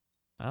know.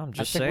 I'm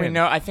just I think saying. we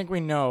know. I think we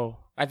know.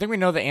 I think we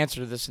know the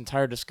answer to this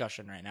entire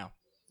discussion right now.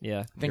 Yeah,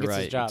 I think you're it's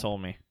right. his job. You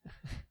told me.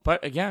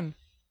 But again,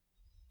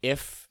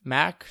 if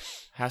Mac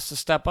has to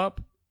step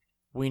up,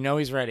 we know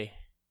he's ready.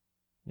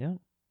 Yeah,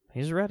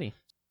 he's ready.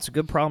 It's a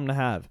good problem to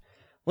have.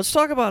 Let's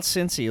talk about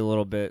Cincy a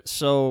little bit.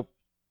 So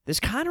this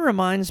kind of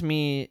reminds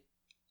me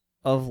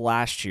of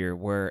last year,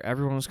 where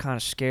everyone was kind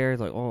of scared,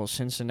 like, oh,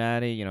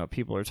 Cincinnati, you know,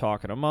 people are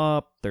talking them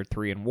up. They're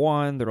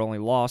 3-1. Their only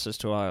losses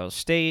to Ohio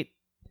State.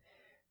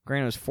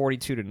 Granted, it was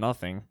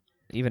 42-0.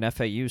 Even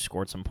FAU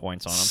scored some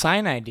points on them.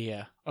 Sign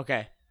idea.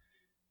 Okay.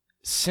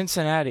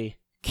 Cincinnati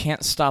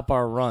can't stop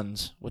our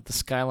runs with the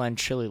Skyline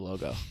Chili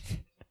logo.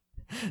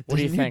 What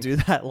do you think? Do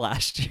that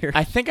last year?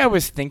 I think I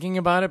was thinking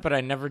about it, but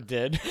I never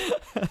did.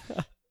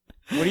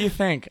 What do you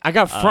think? I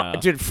got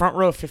front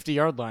row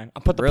 50-yard line.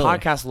 I'll put the Really?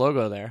 podcast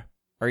logo there.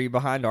 Are you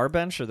behind our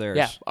bench or theirs?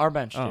 Yeah, our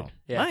bench, dude. Oh,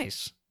 Yeah.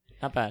 nice.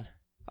 Not bad.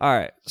 All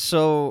right.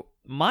 So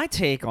my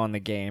take on the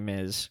game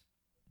is,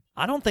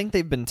 I don't think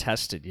they've been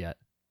tested yet.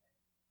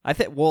 I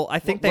think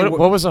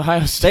What was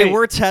Ohio State? they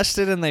were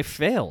tested and they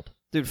failed.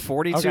 Dude,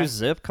 42 Okay.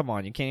 zip. Come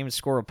on, you can't even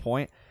score a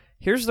point.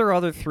 Here's their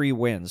other 3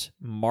 wins: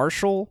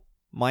 Marshall,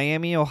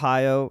 Miami,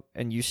 Ohio,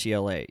 and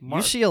UCLA.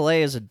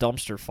 UCLA is a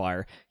dumpster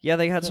fire. Yeah,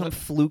 they had some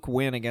fluke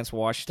win against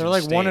Washington They're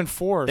like State.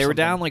 1-4. Or They were something.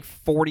 down like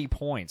 40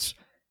 points.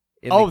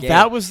 in Oh, the game.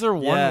 that was their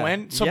one Yeah.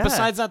 win. So Yeah.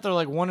 besides that, they're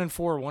like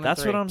 1-4, 1-3.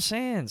 That's what I'm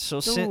saying. So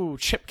Ooh,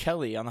 Chip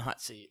Kelly on the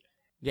hot seat.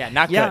 Yeah,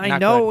 not yeah, good. I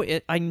not know good.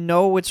 it. I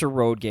know it's a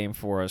road game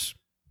for us.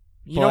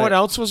 You know but- what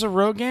else was a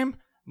road game?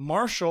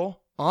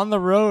 Marshall on the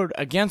road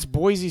against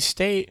Boise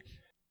State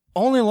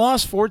only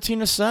lost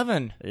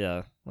 14-7.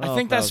 Yeah, I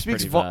think that was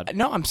speaks. pretty bad.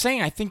 No, I'm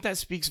saying I think that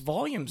speaks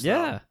volumes.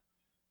 Yeah.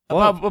 though.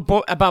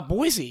 About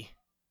Boise.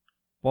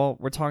 Well,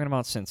 we're talking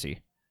about Cincy.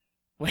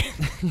 Wait.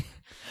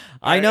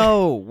 I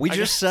know. We I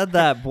just said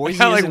that Boise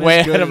got, like, isn't way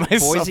as good. ahead of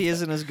myself. Boise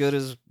isn't as good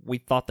as we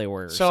thought they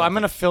were. or So I'm something.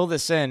 going to fill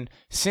this in.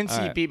 Cincy All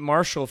right. beat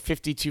Marshall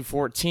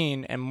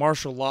 52-14, and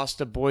Marshall lost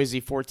to Boise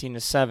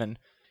 14-7.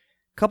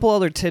 Couple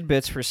other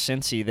tidbits for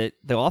Cincy. That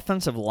the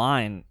offensive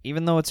line,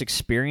 even though it's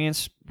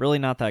experienced, really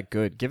not that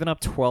good. Giving up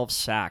 12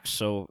 sacks.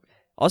 So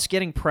us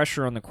getting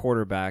pressure on the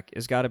quarterback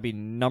has got to be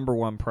number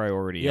one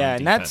priority. Yeah, on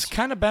and that's defense.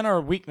 kind of been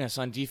our weakness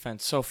on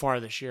defense so far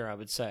this year, I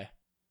would say.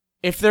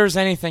 If there's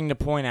anything to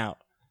point out.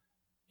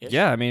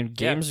 Yeah, I mean,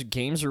 Yeah.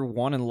 games are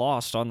won and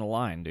lost on the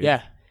line, dude.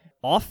 Yeah.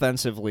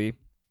 Offensively,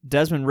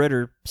 Desmond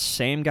Ridder,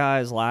 same guy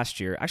as last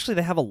year. Actually,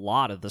 they have a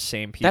lot of the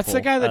same people. That's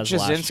the guy that as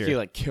last Jasinski year.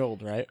 like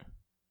killed, right?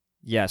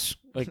 Yes.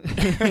 Like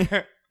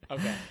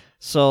okay.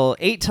 So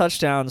 8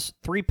 touchdowns,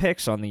 3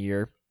 picks on the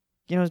year.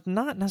 You know,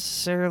 not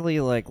necessarily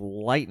like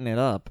lighting it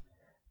up.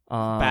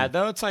 Bad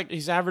though. It's like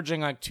he's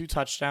averaging like 2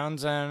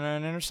 touchdowns and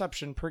an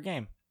interception per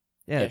game.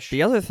 Yeah. ish.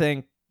 The other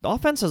thing, the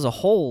offense as a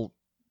whole,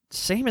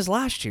 same as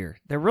last year.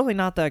 They're really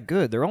not that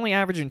good. They're only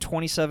averaging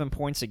 27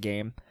 points a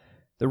game.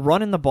 They're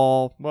running the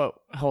ball. Whoa,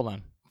 hold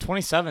on.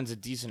 27 is a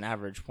decent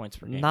average points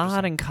per game.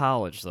 Not in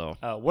college though.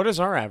 What is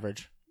our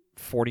average?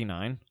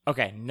 49.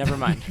 Okay, never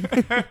mind.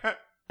 I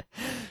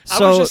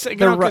So was just saying,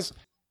 the because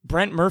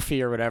Brent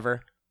Murphy or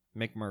whatever.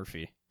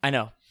 McMurphy. I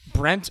know.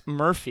 Brent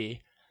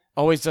Murphy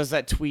always does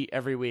that tweet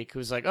every week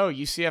who's like, oh,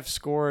 UCF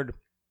scored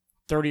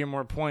 30 or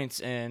more points,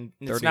 and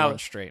it's 31 now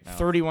straight now.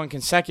 31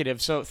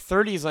 consecutive. So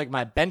 30 is like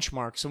my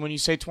benchmark. So when you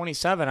say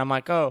 27, I'm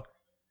like, oh,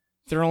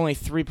 they're only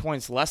 3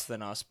 points less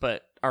than us,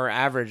 but our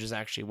average is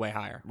actually way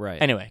higher.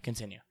 Right. Anyway,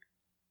 continue.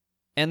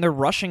 And their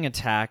rushing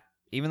attack,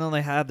 even though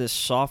they had this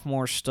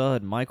sophomore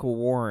stud, Michael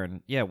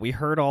Warren, yeah, we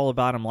heard all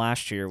about him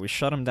last year. We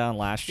shut him down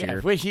last Yeah,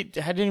 year. wait, I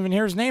didn't even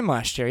hear his name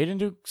last year. He didn't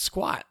do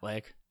squat.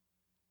 Like,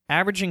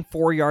 Averaging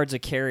 4 yards a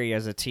carry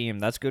as a team,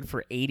 that's good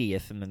for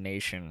 80th in the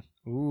nation.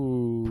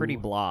 ooh, Pretty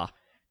blah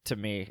to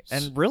me.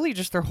 And really,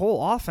 just their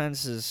whole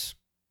offense is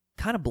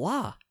kind of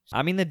blah.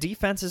 I mean, the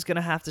defense is going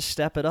to have to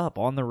step it up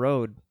on the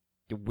road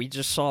we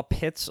just saw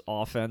Pitt's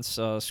offense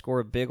score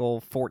a big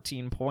old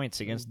 14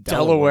 points against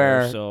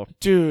Delaware. So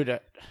Dude,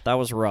 that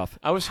was rough.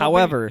 I was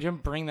However, hoping you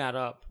didn't bring that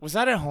up. Was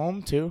that at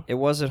home too? it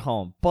was at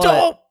home, but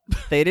Dope!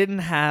 they didn't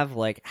have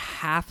like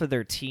half of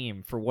their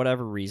team for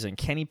whatever reason.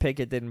 Kenny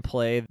Pickett didn't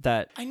play.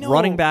 That I know.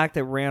 running back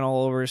that ran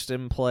all over us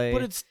didn't play.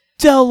 But it's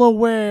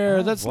Delaware.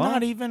 Oh, That's what?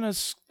 not even a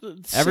city.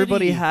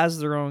 Everybody has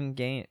their own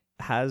game,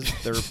 has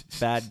their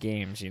bad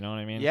games. You know what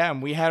I mean? Yeah,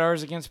 and we had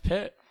ours against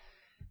Pitt.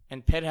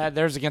 And Pitt had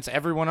theirs against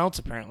everyone else,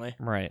 apparently.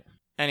 Right.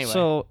 Anyway.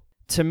 So,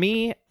 to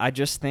me, I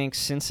just think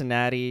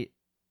Cincinnati,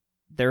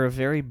 they're a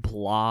very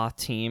blah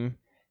team,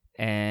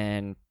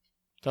 and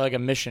they're like a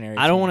missionary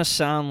I don't team. want to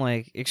sound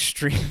like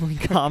extremely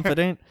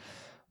confident,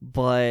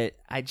 but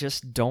I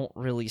just don't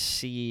really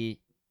see...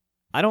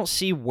 I don't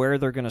see where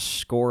they're going to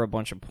score a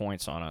bunch of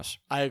points on us.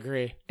 I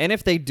agree. And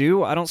if they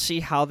do, I don't see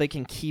how they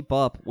can keep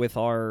up with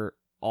our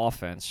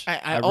offense.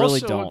 I really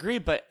also don't. agree,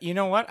 but you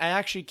know what? I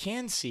actually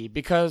can see,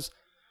 because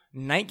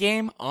night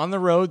game on the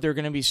road, they're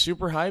going to be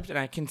super hyped, and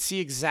I can see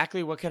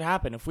exactly what could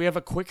happen. If we have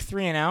a quick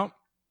 3 and out,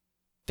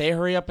 they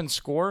hurry up and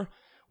score.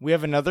 We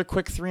have another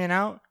quick 3 and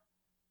out.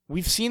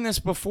 We've seen this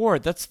before.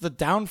 That's the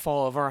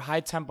downfall of our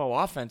high-tempo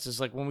offense, is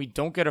like when we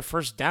don't get a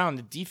first down,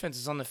 the defense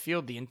is on the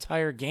field the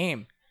entire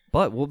game.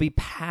 But we'll be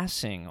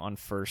passing on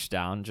first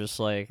down, just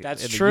like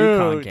That's in the true.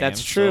 UConn game,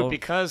 That's true, so-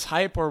 because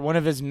Hype or one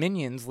of his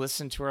minions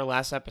listened to our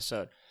last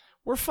episode.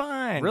 We're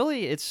fine.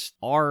 Really, it's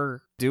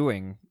our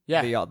doing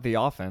Yeah. the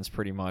offense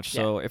pretty much.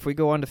 So if we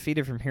go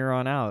undefeated from here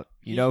on out,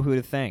 you know who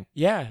to thank.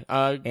 Yeah.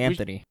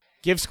 Anthony.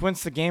 Give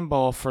Squints the game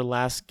ball for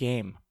last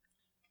game.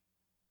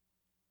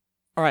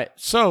 All right,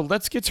 so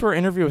let's get to our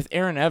interview with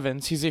Aaron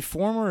Evans. He's a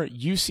former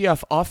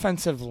UCF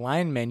offensive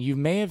lineman. You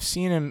may have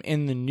seen him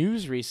in the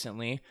news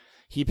recently.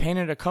 He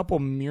painted a couple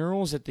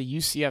murals at the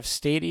UCF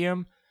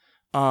stadium.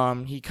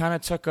 He kind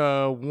of took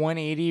a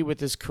 180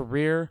 with his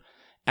career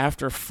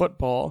after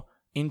football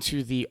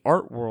into the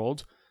art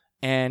world,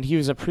 and he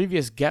was a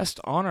previous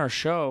guest on our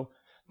show.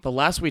 The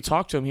last we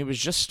talked to him, he was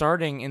just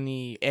starting in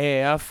the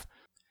AAF.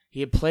 He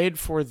had played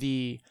for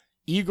the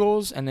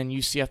Eagles and then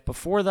UCF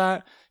before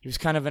that. He was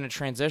kind of in a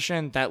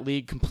transition. That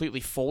league completely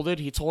folded.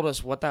 He told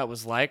us what that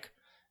was like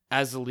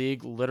as the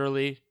league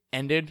literally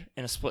ended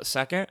in a split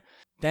second.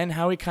 Then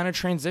how he kind of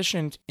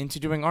transitioned into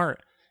doing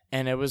art.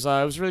 And it was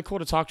really cool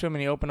to talk to him,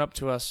 and he opened up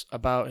to us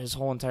about his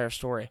whole entire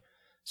story.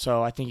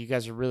 So I think you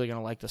guys are really going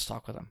to like this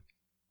talk with him.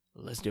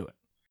 Let's do it.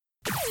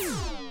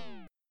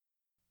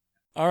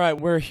 All right,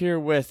 we're here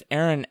with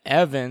Aaron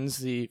Evans,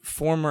 the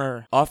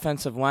former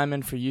offensive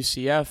lineman for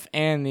UCF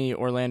and the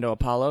Orlando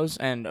Apollos,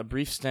 and a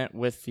brief stint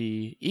with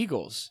the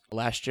Eagles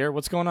last year.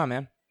 What's going on,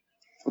 man?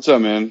 What's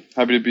up, man?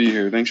 Happy to be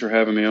here. Thanks for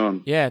having me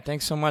on. Yeah,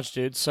 thanks so much,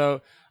 dude.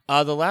 So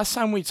the last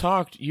time we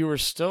talked, you were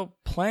still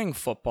playing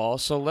football,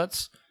 so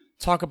let's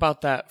talk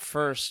about that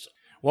first.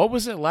 What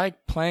was it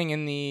like playing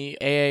in the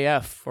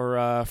AAF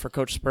for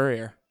Coach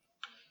Spurrier?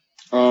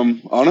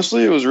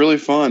 Honestly, it was really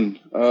fun.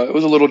 It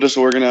was a little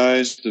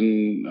disorganized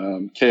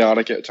and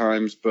chaotic at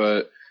times,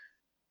 but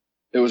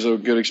it was a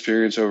good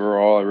experience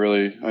overall.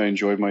 I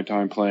enjoyed my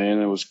time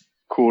playing. It was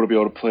cool to be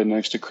able to play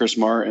next to Chris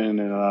Martin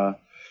and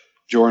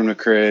Jordan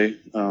McRae.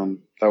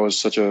 That was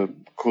such a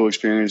cool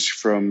experience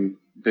from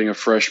being a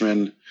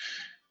freshman,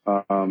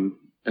 and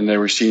they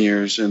were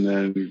seniors, and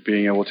then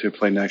being able to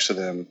play next to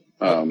them.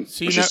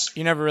 So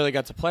you never really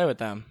got to play with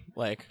them,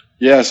 like?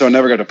 Yeah, so I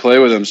never got to play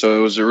with him. So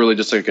it was really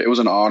just like, it was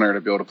an honor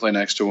to be able to play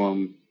next to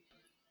him.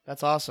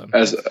 That's awesome.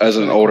 As That's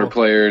an really older cool.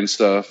 player and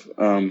stuff.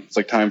 It's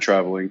like time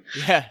traveling.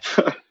 Yeah,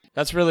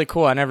 that's really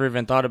cool. I never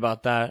even thought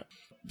about that.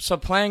 So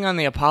playing on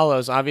the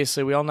Apollos,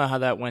 obviously we all know how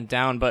that went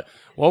down, but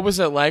what was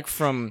it like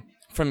from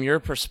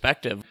your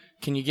perspective?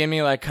 Can you give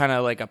me like kind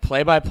of like a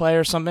play-by-play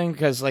or something?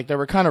 Because like there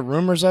were kind of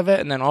rumors of it,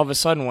 and then all of a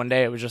sudden one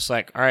day it was just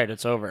like, all right,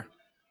 it's over.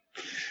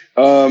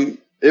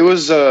 It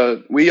was,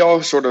 we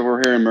all sort of were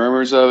hearing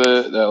murmurs of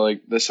it, that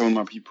like that someone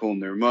might be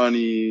pulling their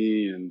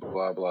money and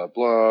blah, blah,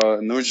 blah.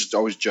 And they were just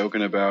always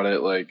joking about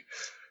it, like,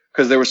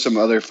 because there were some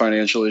other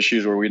financial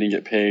issues where we didn't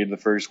get paid the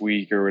first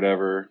week or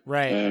whatever.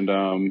 Right.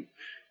 And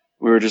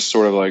we were just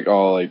sort of like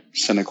all like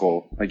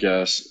cynical, I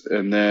guess.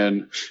 And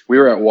then we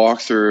were at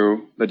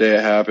walkthrough the day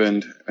it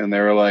happened, and they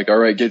were like, all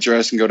right, get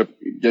dressed and go to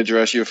get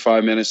dressed. You have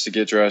 5 minutes to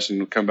get dressed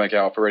and come back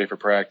out ready for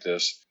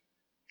practice.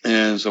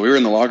 And so we were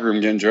in the locker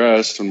room getting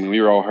dressed, and we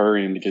were all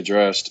hurrying to get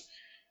dressed.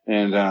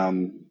 And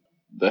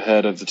the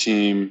head of the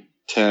team,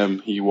 Tim,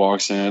 he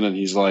walks in and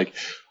he's like,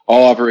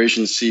 all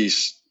operations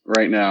cease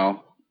right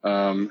now.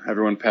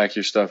 Everyone pack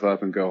your stuff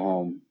up and go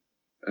home.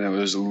 And it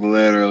was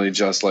literally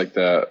just like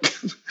that.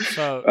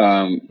 So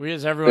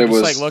was it everyone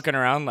just was- like looking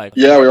around like,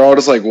 Yeah, we were all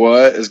just like,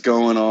 what is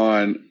going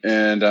on?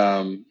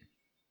 And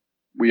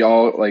we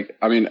all like,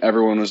 I mean,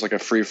 everyone was like a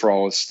free for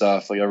all with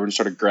stuff. Like everyone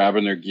started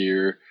grabbing their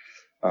gear,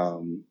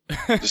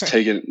 just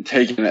taking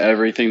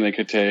everything they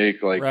could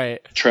take, like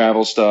right,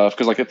 travel stuff.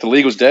 Because like if the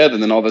league was dead,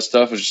 and then all this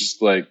stuff was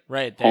just like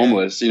right, there.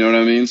 homeless. You know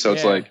what I mean? So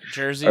it's Yeah, like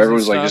jerseys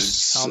everyone's and like stuff,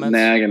 just helmets.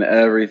 snagging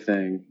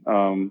everything.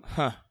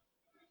 Huh.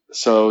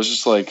 So it was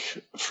just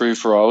like free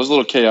for all. It was a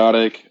little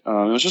chaotic. It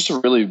was just a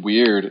really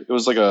weird. It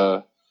was like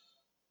a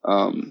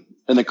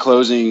in the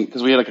closing,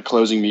 because we had like a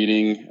closing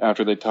meeting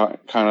after they kind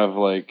of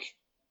like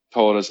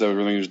told us that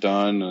everything was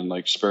done, and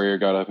like Spurrier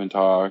got up and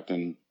talked,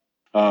 and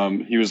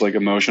he was like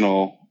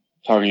emotional,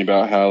 talking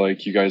about how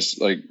like you guys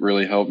like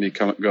really helped me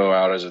go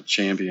out as a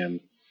champion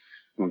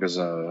because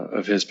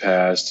of his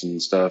past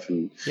and stuff,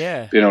 and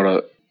Yeah. being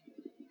able to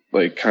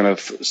like kind of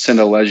send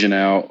a legend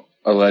out,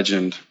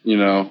 you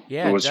know.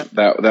 Yeah, It was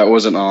that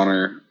was an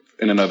honor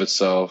in and of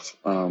itself.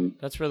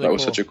 That's really That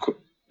was cool. such a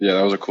yeah,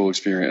 that was a cool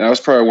experience. That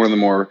was probably one of the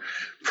more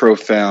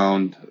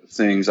profound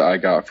things I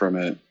got from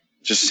it.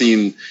 Just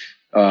seeing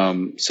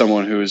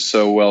someone who is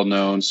so well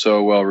known,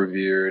 so well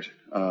revered,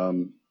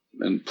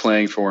 and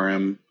playing for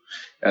him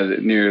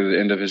near the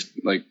end of his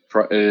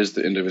it is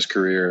the end of his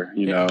career,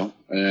 you know,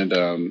 and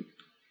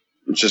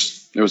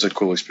it was a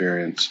cool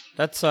experience.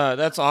 That's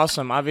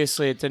awesome.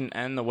 Obviously, it didn't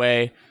end the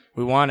way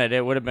we wanted.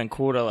 It would have been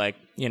cool to like,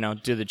 you know,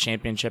 do the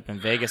championship in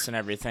Vegas and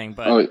everything.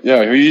 But Oh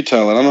yeah, who are you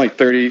telling? I'm like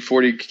 30,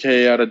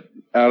 40K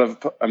out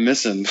of I'm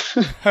missing.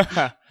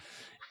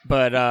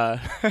 but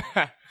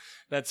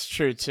that's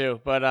true too.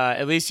 But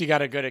at least you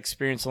got a good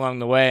experience along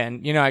the way,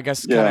 and you know, I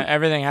guess kind of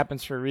everything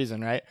happens for a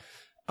reason, right?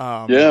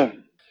 Yeah.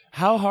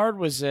 How hard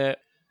was it?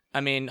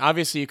 I mean,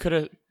 obviously you could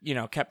have, you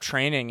know, kept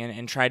training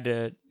and tried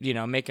to, you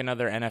know, make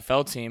another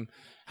NFL team.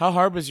 How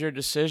hard was your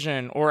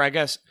decision, or I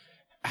guess,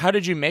 how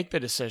did you make the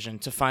decision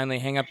to finally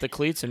hang up the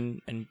cleats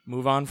and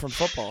move on from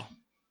football?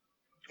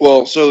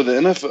 Well, so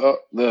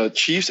the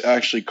Chiefs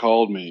actually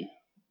called me.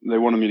 They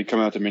wanted me to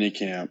come out to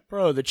minicamp.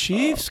 Bro, the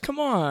Chiefs? Come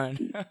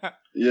on.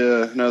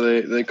 Yeah,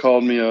 no, they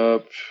called me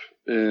up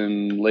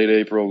in late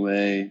April,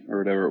 May, or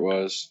whatever it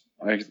was.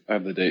 I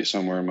have the date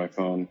somewhere on my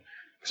phone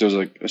because it was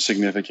like a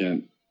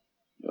significant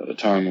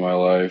time in my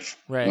life.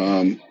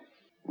 Right.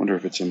 Wonder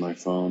if it's in my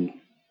phone.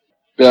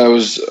 Yeah, it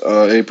was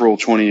April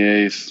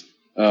 28th.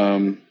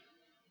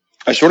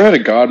 I sort of had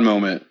a God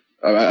moment.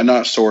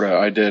 Not sort of.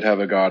 I did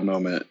have a God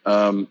moment.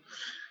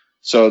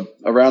 So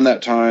around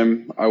that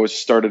time, I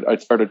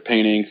started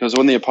painting, because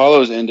when the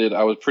Apollos ended,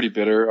 I was pretty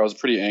bitter. I was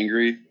pretty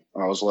angry.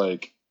 I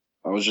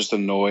was just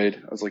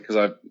annoyed. I was like,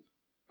 because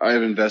I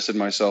have invested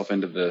myself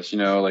into this, you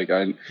know, like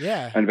I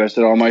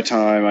invested all my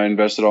time, I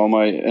invested all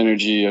my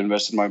energy, I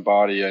invested my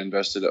body, I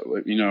invested,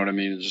 you know what I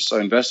mean? I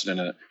invested in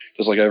it,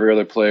 just like every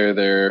other player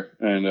there.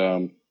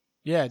 And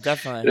yeah,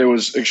 definitely. it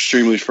was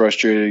extremely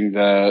frustrating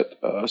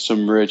that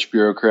some rich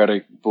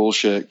bureaucratic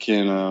bullshit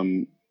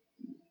can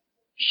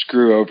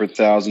screw over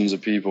thousands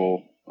of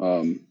people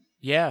in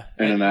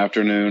an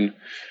afternoon.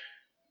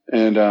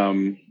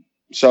 And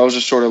so I was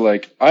just sort of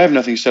like, I have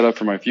nothing set up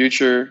for my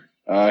future.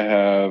 I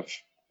have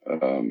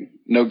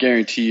no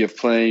guarantee of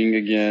playing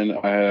again.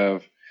 I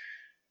have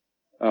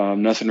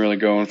nothing really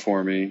going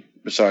for me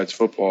besides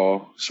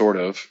football, sort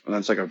of. And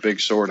that's like a big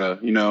sort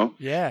of, you know?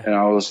 Yeah. And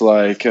I was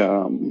like,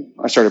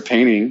 I started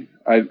painting.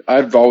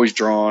 I've always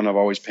drawn, I've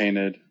always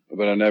painted,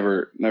 but I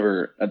never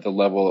at the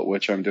level at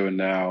which I'm doing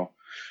now.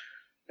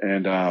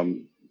 And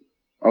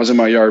I was in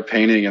my yard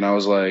painting, and I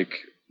was like,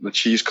 the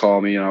Chiefs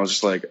called me, and I was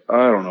just like,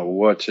 I don't know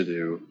what to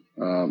do.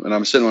 And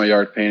I'm sitting in my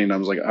yard painting, and I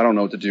was like, I don't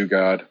know what to do,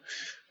 God.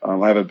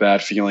 I have a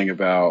bad feeling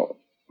about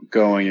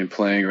going and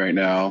playing right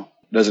now.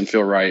 It doesn't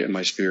feel right in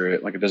my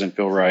spirit. Like, it doesn't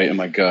feel right in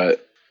my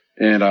gut.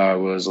 And I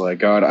was like,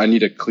 God, I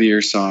need a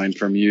clear sign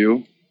from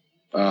you.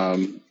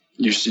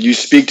 You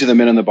speak to the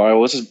men in the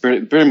Bible. This is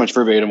very much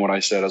verbatim what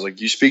I said. I was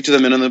like, you speak to the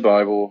men in the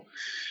Bible,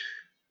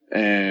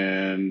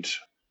 and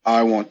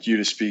I want you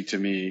to speak to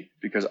me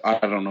because I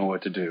don't know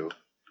what to do.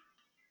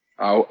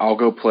 I'll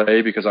go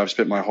play because I've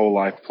spent my whole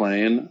life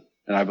playing,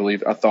 and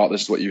I thought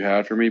this is what you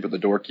had for me, but the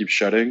door keeps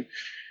shutting.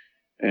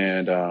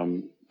 And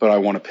but I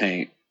want to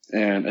paint.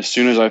 And as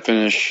soon as I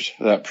finished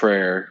that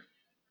prayer,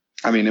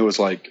 as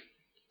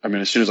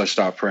soon as I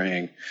stopped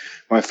praying,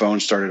 my phone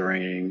started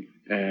ringing,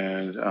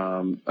 and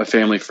a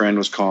family friend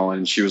was calling,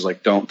 and she was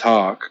like, don't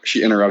talk.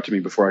 She interrupted me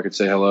before I could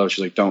say hello.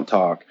 She's like, don't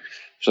talk.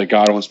 She's like,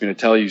 God wants me to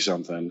tell you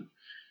something.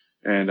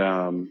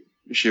 And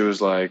she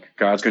was like,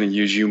 God's going to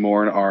use you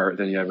more in art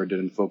than he ever did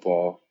in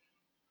football.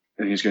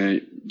 And he's going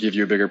to give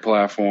you a bigger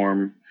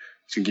platform.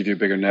 He's going to give you a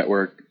bigger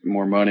network,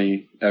 more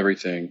money,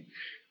 everything.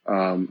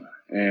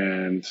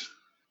 And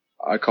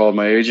I called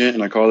my agent,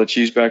 and I called the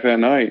Chiefs back that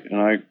night, and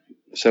I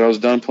said I was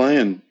done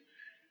playing.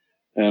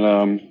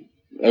 And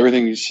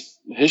everything's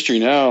history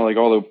now, like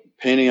all the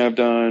painting I've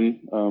done,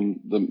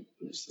 the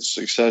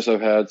success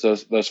I've had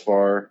thus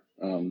far.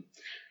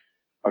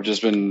 I've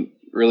just been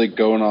really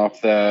going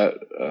off that,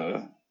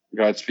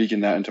 God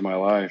speaking that into my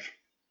life.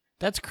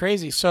 That's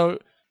crazy. So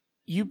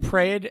you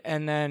prayed,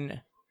 and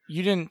then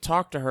you didn't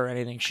talk to her or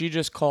anything. She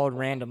just called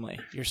randomly,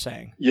 you're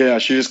saying? Yeah,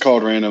 she just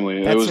called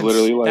randomly. It was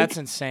literally like... That's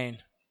insane.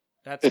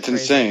 It's crazy.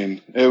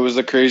 Insane. It was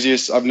the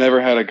craziest. I've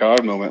never had a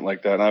God moment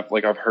like that. And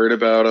I've heard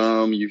about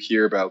them. You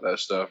hear about that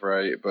stuff,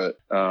 right? But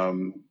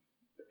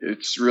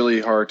it's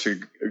really hard to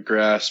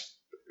grasp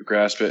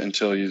it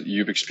until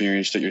you've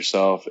experienced it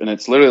yourself. And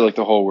it's literally like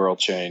the whole world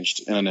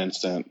changed in an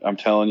instant. I'm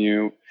telling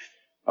you,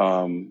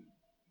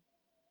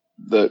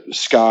 the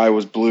sky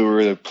was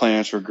bluer, the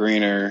plants were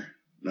greener.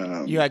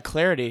 You had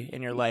clarity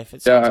in your life.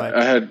 It sounds like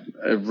I had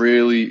a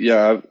really,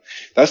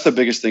 that's the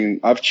biggest thing.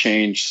 I've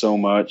changed so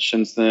much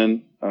since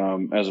then,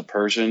 as a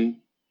person,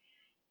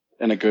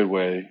 in a good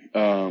way.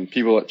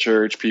 People at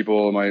church,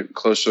 people in my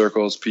close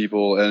circles,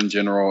 people in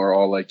general are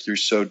all like, you're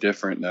so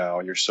different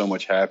now. You're so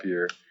much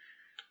happier.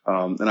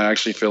 And I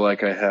actually feel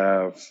like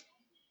I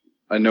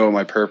know what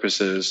my purpose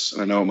is.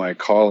 And I know what my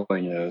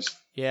calling is.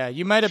 Yeah,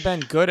 you might have been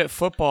good at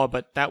football,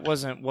 but that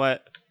wasn't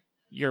what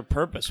your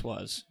purpose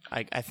was.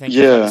 I think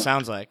that's what it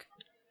sounds like.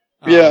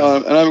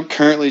 And I'm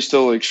currently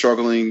still like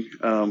struggling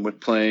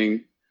with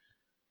playing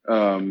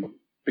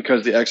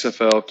because the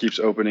XFL keeps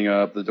opening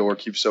up, the door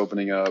keeps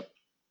opening up,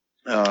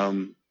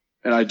 and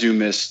I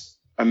miss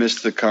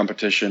the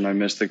competition, I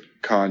miss the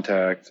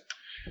contact.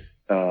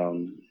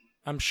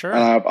 I'm sure.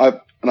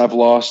 And I've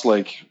lost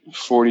like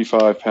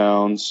 45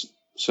 pounds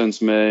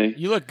since May.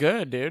 You look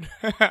good, dude.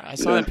 I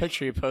saw that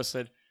picture you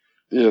posted.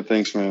 Yeah,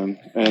 thanks, man.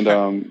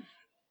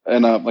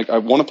 And like I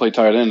want to play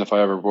tight end if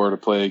I ever were to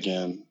play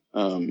again.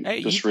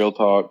 Real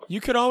talk.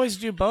 You could always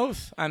do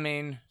both. I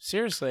mean,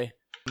 seriously.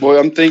 Well,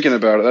 I'm thinking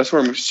about it. That's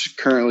where I'm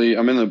currently.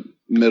 I'm in the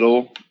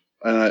middle,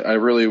 and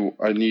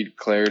I need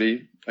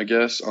clarity, I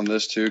guess, on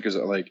this too. Because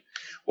like,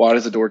 why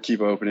does the door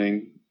keep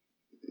opening?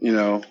 You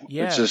know,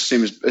 it just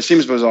seems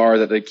bizarre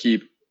that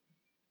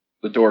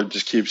the door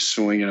just keeps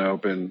swinging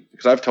open.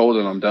 Because I've told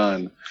them I'm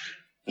done.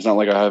 It's not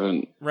like I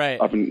haven't. Right.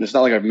 It's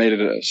not like I've made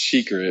it a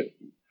secret,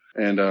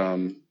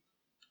 and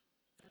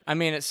I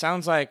mean, it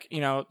sounds like,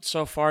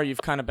 so far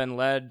you've kind of been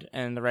led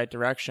in the right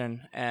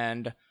direction,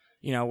 and,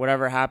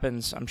 whatever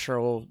happens, I'm sure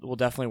will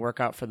definitely work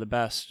out for the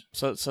best.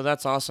 So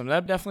that's awesome.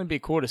 That'd definitely be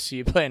cool to see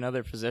you play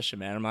another position,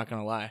 man. I'm not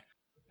going to lie.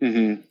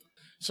 Mm-hmm.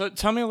 So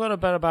tell me a little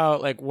bit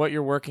about like what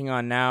you're working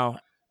on now,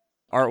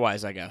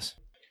 art-wise, I guess.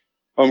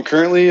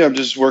 Currently I'm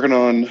just working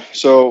on,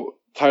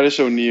 Titus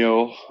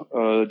O'Neil,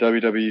 the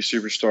WWE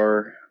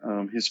superstar,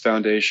 his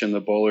foundation, the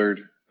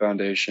Bullard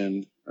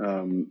Foundation,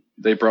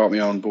 they brought me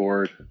on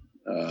board.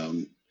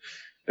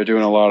 They're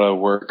doing a lot of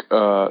work.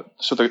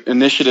 So the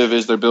initiative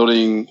is they're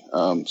building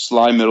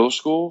Sly Middle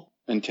School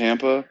in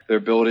Tampa. They're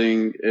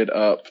building it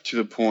up to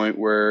the point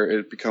where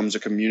it becomes a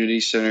community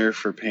center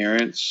for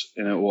parents,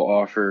 and it will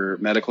offer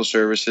medical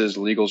services,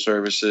 legal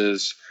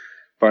services,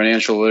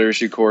 financial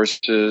literacy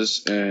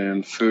courses,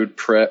 and food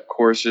prep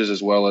courses,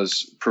 as well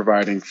as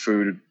providing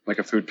food, like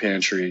a food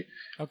pantry,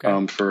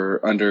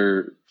 for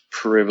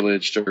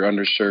underprivileged or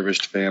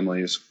underserviced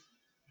families.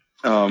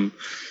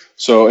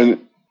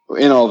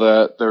 In all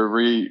that, they're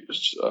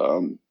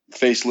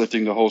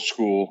facelifting the whole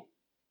school,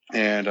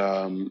 and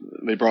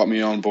they brought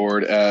me on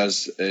board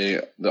as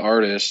the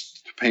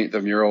artist to paint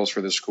the murals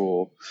for the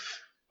school.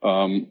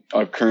 I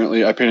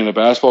painted a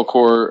basketball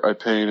court. I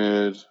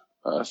painted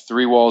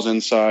 3 walls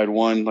inside,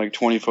 one like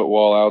 20-foot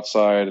wall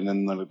outside, and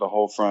then the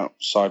whole front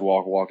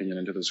sidewalk walking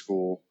into the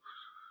school.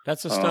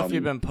 That's the stuff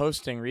you've been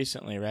posting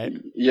recently, right?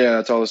 Yeah,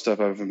 that's all the stuff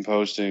I've been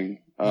posting.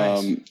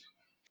 Nice.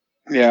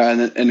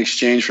 And in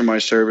exchange for my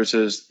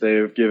services,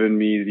 they've given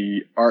me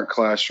the art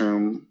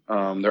classroom.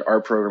 Their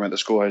art program at the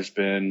school has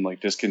been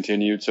like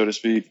discontinued, so to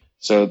speak.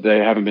 So they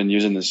haven't been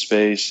using the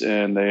space,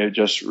 and they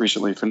just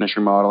recently finished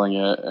remodeling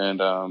it.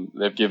 And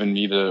they've given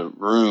me the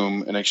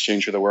room in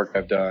exchange for the work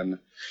I've done.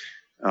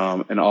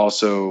 And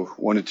also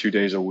 1 to 2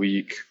 days a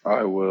week,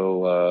 I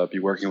will be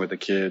working with the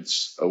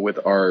kids with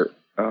art,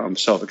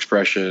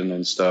 self-expression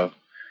and stuff.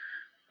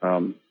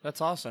 That's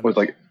awesome. With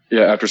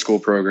after school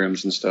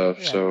programs and stuff.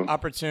 Yeah, so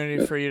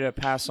opportunity for you to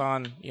pass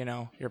on,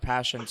 your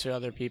passion to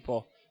other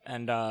people.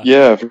 And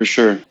yeah, for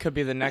sure. Could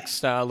be the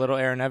next little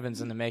Aaron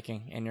Evans in the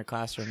making in your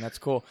classroom. That's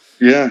cool.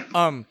 Yeah.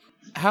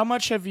 How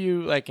much have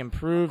you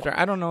improved? Or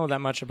I don't know that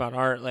much about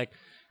art.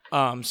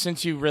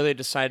 Since you really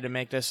decided to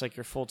make this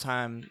your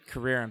full-time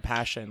career and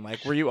passion,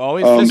 were you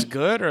always this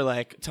good,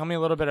 or tell me a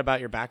little bit about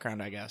your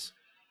background, I guess.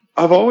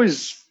 I've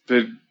always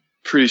been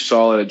pretty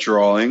solid at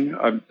drawing.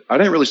 I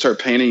didn't really start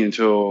painting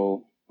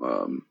until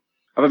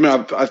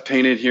I've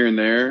painted here and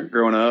there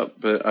growing up,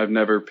 but I've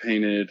never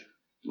painted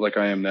like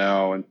I am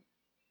now. And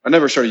I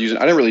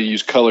didn't really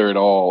use color at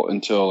all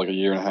until a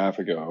year and a half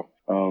ago.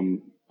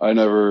 I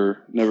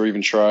never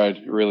even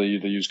tried really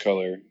to use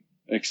color,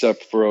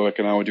 except for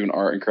and I would do an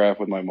art and craft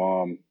with my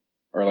mom,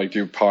 or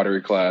do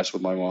pottery class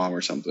with my mom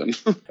or something.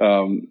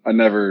 All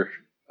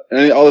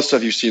the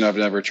stuff you've seen, I've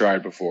never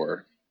tried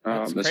before.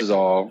 This is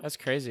all. That's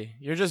crazy.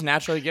 You're just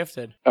naturally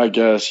gifted. I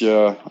guess,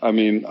 yeah. I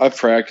mean, I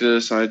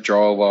practice. I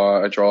draw a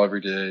lot. I draw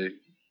every day.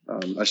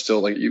 I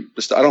still I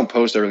don't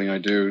post everything I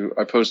do.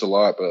 I post a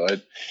lot,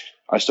 but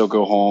I still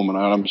go home and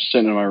I'm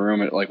sitting in my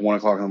room at 1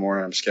 o'clock in the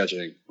morning. I'm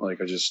sketching.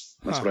 That's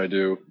what I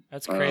do.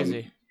 That's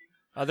crazy.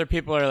 Other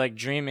people are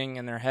dreaming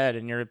in their head,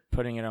 and you're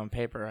putting it on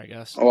paper, I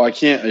guess. Oh, I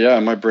can't. Yeah,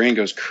 my brain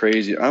goes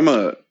crazy. I'm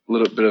a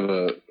little bit of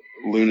a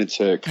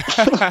lunatic.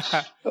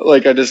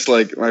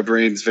 My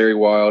brain's very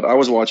wild. I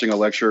was watching a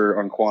lecture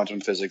on quantum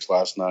physics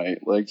last night.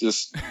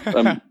 It's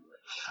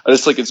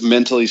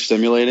mentally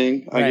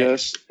stimulating, I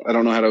guess. I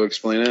don't know how to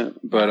explain it,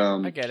 but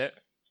I get it.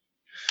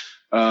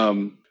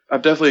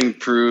 I've definitely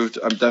improved.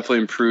 I'm definitely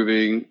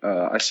improving.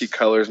 I see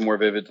colors more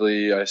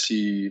vividly. I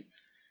see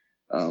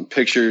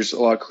pictures a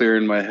lot clearer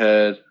in my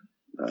head.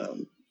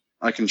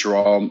 I can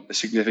draw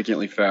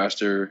significantly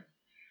faster.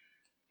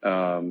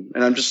 And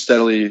I'm just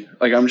steadily,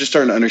 like, I'm just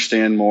starting to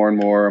understand more and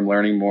more. I'm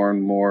learning more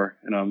and more.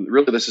 And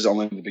really, this is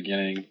only the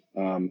beginning.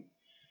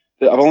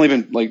 I've only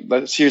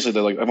been seriously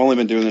though, like I've only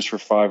been doing this for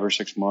 5 or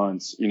 6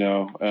 months. You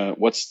know,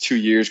 what's 2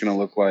 years going to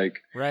look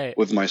like Right.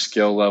 with my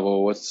skill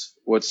level? What's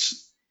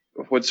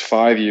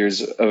 5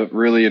 years of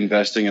really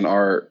investing in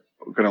art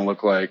going to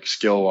look like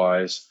skill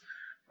wise?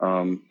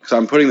 Because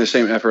I'm putting the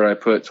same effort I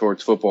put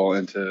towards football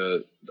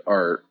into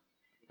art,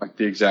 like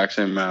the exact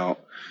same amount.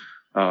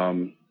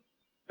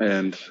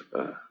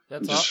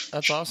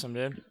 That's awesome,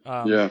 dude.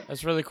 Yeah.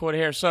 That's really cool to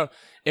hear. So,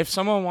 if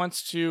someone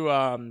wants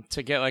to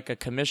get like a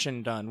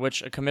commission done,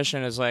 which a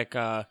commission is like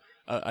I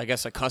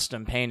guess a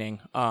custom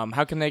painting,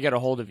 how can they get a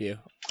hold of you?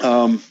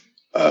 On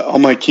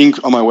my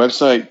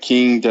website,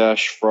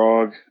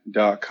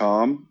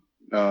 king-frog.com.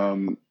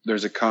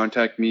 There's a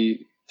contact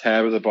me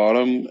tab at the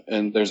bottom,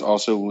 and there's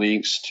also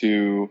links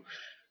to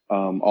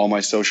all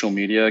my social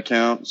media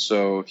accounts.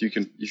 So if you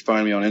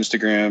find me on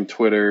Instagram,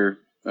 Twitter,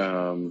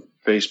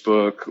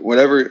 Facebook,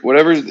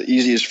 whatever is the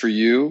easiest for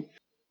you,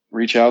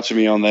 reach out to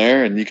me on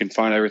there, and you can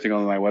find everything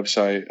on my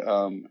website.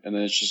 And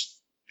then it's just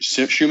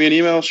shoot me an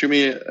email, shoot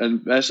me a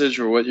message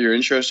or what you're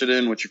interested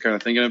in, what you're kind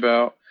of thinking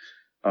about.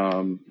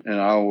 And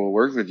I will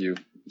work with you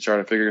and try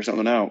to figure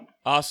something out.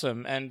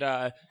 Awesome. And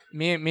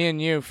me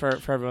and you, for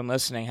everyone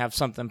listening, have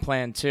something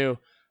planned too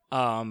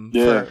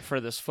for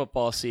this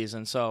football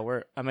season.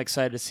 So I'm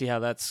excited to see how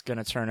that's going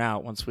to turn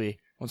out once we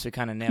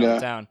kind of nail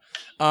it down.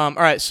 All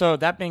right. So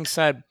that being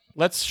said,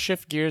 let's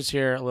shift gears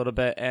here a little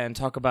bit and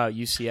talk about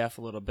UCF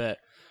a little bit.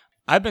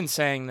 I've been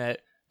saying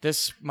that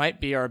this might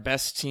be our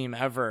best team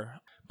ever,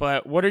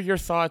 but what are your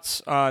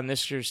thoughts on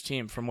this year's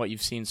team from what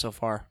you've seen so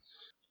far?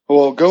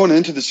 Well, going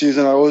into the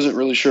season, I wasn't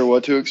really sure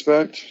what to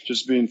expect,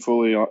 just being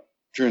fully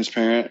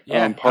transparent.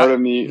 Yeah, part of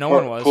me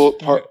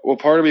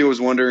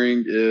was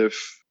wondering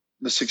if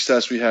the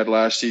success we had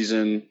last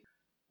season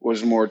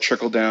was more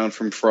trickle down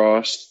from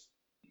Frost.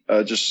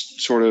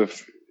 Just sort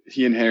of,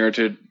 he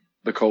inherited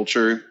the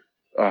culture.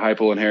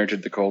 Heupel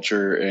inherited the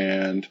culture,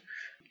 and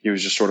he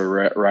was just sort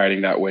of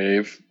riding that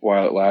wave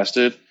while it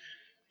lasted.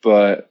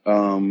 But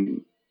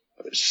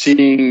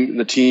seeing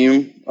the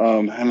team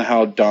and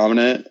how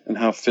dominant and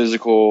how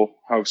physical,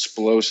 how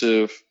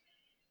explosive,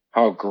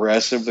 how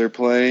aggressive they're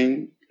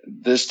playing,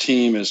 this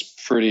team is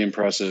pretty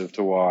impressive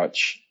to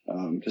watch,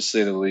 to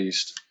say the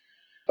least.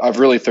 I've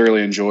really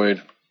thoroughly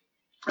enjoyed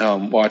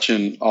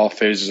watching all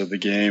phases of the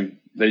game.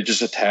 They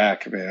just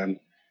attack, man.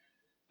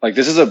 Like,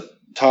 this is a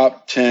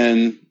top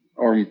 10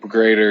 or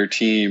greater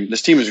team.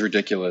 This team is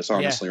ridiculous,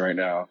 honestly, right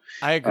now.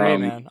 I agree,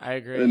 man. I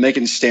agree.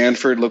 Making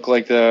Stanford look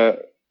like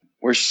that.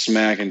 We're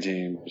smacking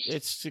teams.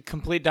 It's a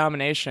complete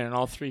domination in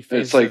all three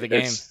phases of the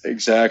game.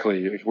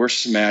 Exactly. We're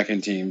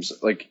smacking teams.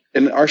 Like,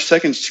 and our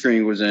second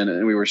screen was in,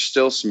 and we were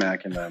still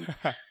smacking them.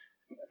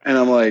 And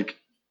I'm like,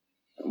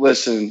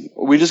 listen,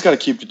 we just got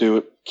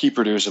to keep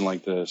producing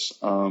like this.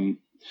 The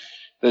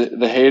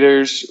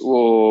haters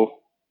will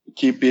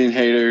keep being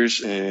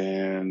haters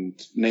and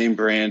name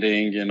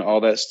branding and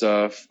all that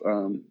stuff.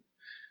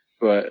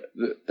 But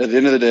at the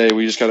end of the day,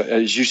 we just got to,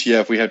 as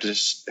UCF, we have to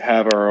just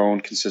have our own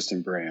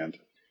consistent brand.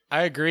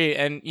 I agree.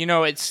 And,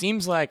 it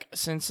seems like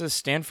since the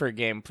Stanford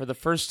game, for the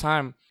first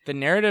time, the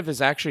narrative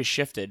has actually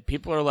shifted.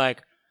 People are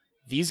like,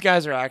 these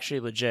guys are actually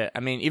legit.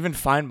 I mean, even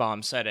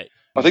Feinbaum said it.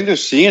 I think they're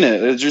seeing it.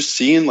 They're just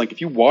seeing, like, if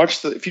you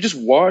just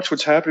watch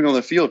what's happening on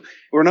the field,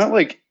 they're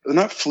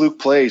not fluke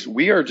plays.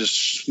 We are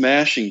just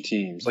smashing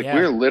teams. Like,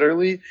 we're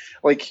literally,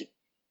 like,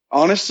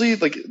 honestly,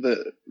 like,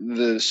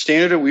 the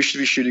standard that we should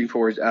be shooting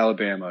for is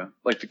Alabama.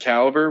 Like, the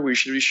caliber we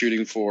should be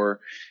shooting for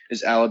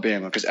is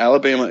Alabama, because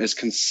Alabama is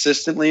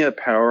consistently a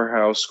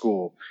powerhouse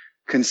school.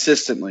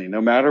 Consistently.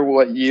 No matter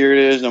what year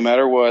it is, no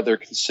matter what, they're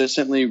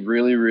consistently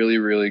really, really,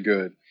 really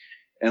good.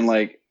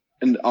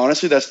 And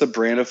honestly, that's the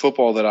brand of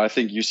football that I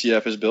think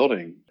UCF is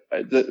building.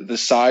 The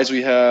size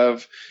we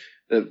have,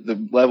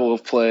 the level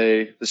of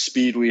play, the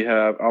speed we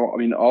have. I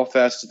mean, all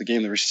facets of the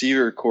game. The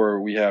receiver core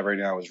we have right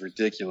now is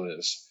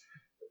ridiculous.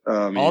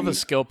 All the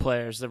skill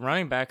players, the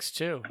running backs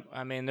too.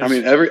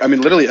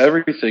 Literally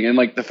everything. And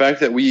like the fact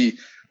that we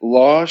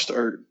lost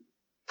our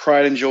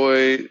pride and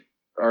joy,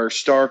 our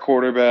star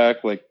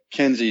quarterback, like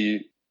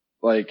Kenzie,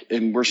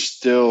 and we're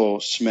still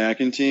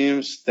smacking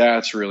teams.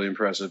 That's really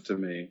impressive to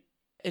me.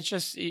 It's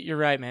just, you're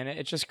right, man.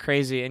 It's just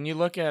crazy. And you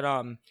look at,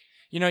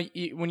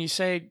 when you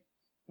say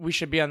we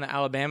should be on the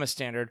Alabama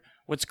standard,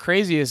 what's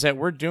crazy is that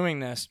we're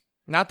doing this.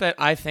 Not that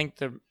I think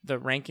the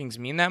rankings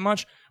mean that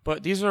much,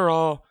 but these are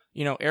all,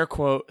 air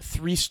quote,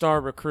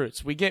 3-star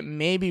recruits. We get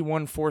maybe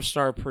 1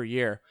 4-star per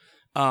year.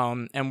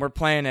 And we're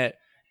playing at,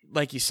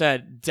 like you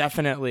said,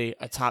 definitely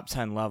a top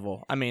 10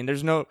 level. I mean,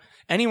 there's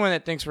anyone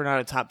that thinks we're not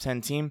a top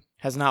 10 team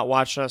has not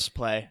watched us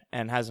play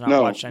and has not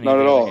watched any. Not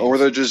at all. Games. Or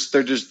they're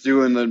just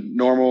doing the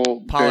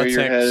normal politics,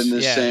 bury your head in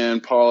the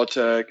sand,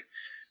 politic.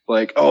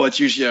 Like, oh, it's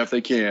UCF,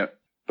 they can't.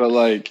 But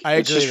like, I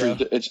it's agree, just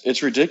though.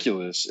 it's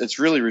ridiculous. It's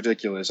really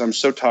ridiculous. I'm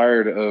so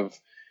tired of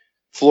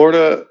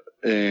Florida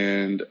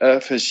and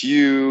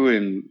FSU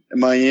and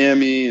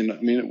Miami and I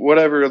mean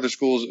whatever other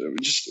schools.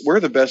 Just we're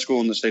the best school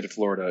in the state of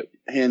Florida,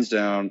 hands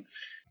down.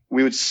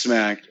 We would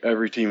smack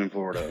every team in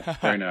Florida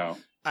right now.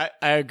 I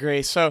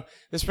agree. So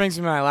this brings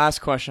me to my last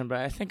question, but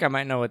I think I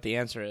might know what the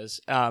answer is.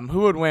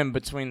 Who would win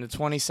between the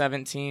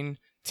 2017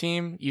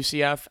 team,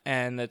 UCF,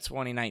 and the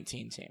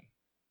 2019 team?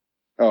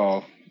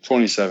 Oh,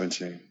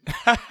 2017.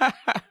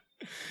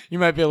 You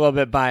might be a little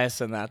bit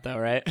biased in that, though,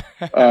 right?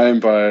 I'm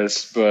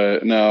biased,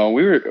 but no,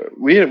 we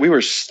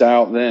were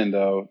stout then,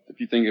 though. If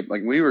you think of,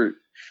 like we were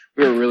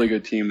a really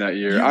good team that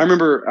year. I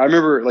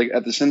remember like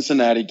at the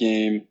Cincinnati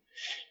game,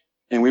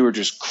 and we were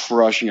just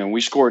crushing them.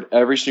 We scored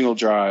every single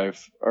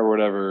drive or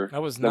whatever.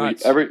 That was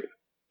nuts.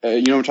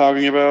 You know what I'm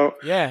talking about?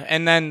 Yeah,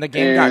 and then the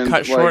game got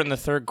cut short in the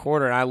third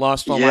quarter, and I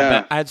lost all my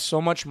bet. I had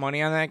so much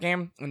money on that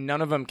game, and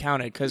none of them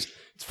counted because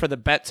for the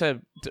bet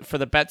to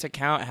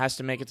count, it has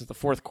to make it to the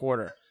fourth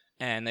quarter,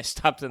 and they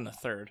stopped in the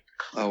third.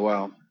 Oh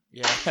wow.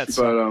 Yeah, that's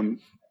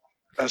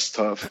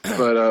tough.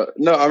 But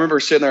no, I remember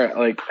sitting there at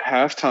like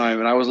halftime,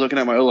 and I was looking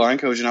at my O-line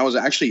coach, and I was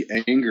actually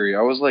angry.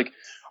 I was like,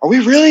 "Are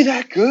we really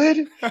that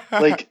good?"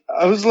 Like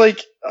I was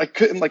like, I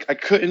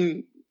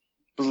couldn't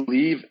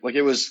believe, like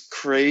it was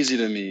crazy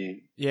to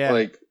me. Yeah,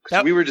 like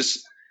we were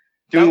just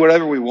doing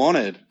whatever we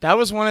wanted. That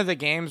was one of the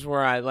games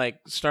where I like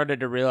started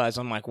to realize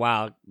I'm like,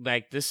 wow,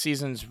 like this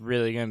season's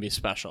really gonna be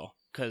special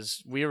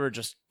because we were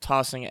just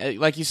tossing it.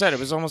 Like you said, it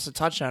was almost a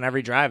touchdown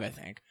every drive. I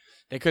think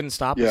they couldn't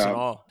stop us at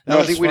all. No,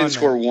 I think we didn't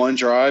score one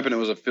drive, and it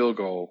was a field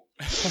goal.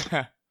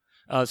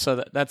 Oh,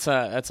 so that's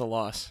a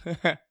loss.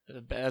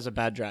 That's a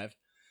bad drive.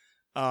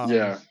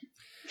 Yeah.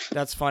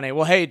 That's funny.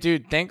 Well, hey,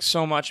 dude, thanks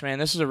so much, man.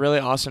 This is a really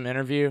awesome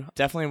interview.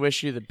 Definitely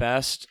wish you the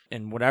best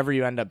in whatever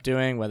you end up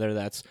doing, whether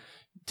that's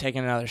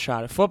taking another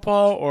shot at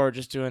football or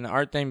just doing the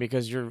art thing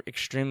because you're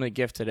extremely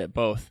gifted at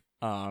both.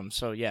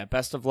 So, yeah,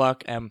 best of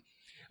luck. And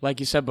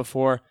like you said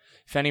before,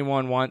 if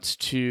anyone wants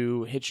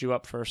to hit you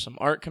up for some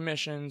art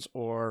commissions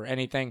or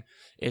anything,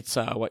 it's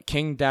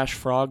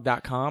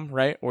king-frog.com,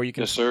 right? Or you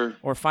can, yes, sir.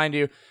 Or find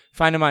him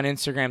on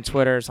Instagram,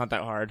 Twitter. It's not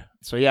that hard.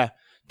 So, yeah,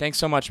 thanks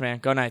so much, man.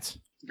 Go Knights.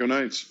 Go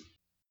Knights.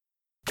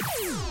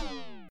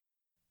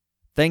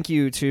 Thank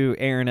you to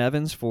Aaron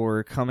Evans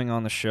for coming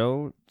on the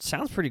show.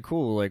 Sounds pretty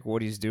cool, like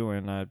what he's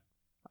doing.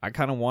 I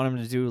kind of want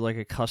him to do like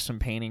a custom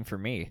painting for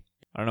me.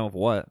 I don't know of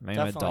what, maybe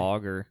Definitely. a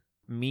dog or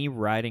me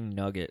riding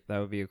Nugget. That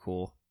would be a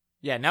cool.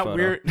 Yeah, not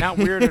photo. Not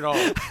weird at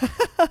all.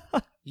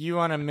 You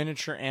on a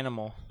miniature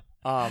animal.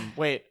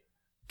 Wait,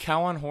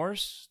 cow on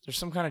horse? There's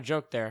some kind of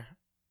joke there.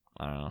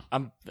 I don't know.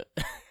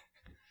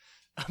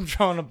 I'm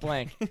drawing a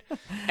blank.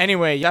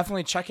 Anyway,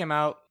 definitely check him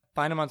out.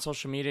 Find him on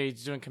social media.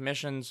 He's doing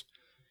commissions.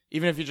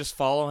 Even if you just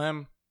follow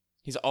him,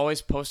 he's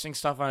always posting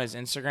stuff on his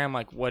Instagram,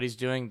 like what he's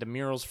doing, the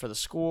murals for the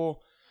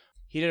school.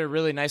 He did a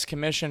really nice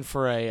commission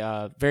for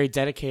a very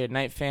dedicated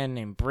Knight fan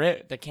named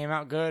Britt that came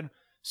out good.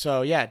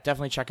 So, yeah,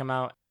 definitely check him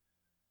out.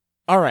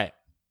 All right.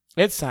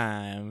 It's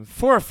time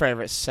for our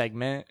favorite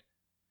segment,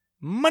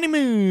 Money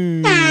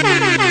Moon.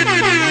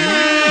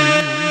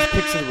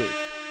 Picks of the week.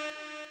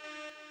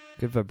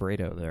 Good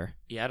vibrato there.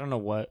 Yeah, I don't know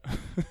what.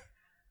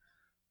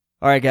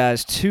 All right,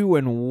 guys,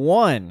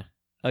 2-1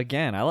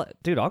 again. I'll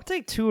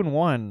take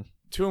 2-1.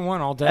 2-1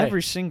 all day.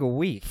 Every single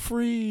week.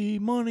 Free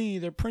money.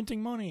 They're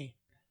printing money.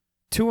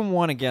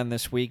 2-1 again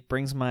this week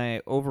brings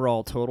my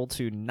overall total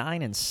to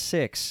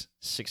 9-6,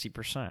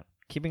 60%,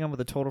 keeping on with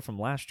the total from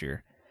last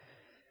year.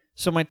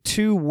 So my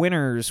two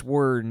winners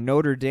were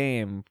Notre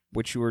Dame,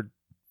 which you were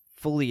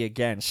fully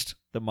against,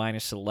 the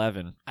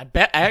 -11. I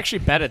actually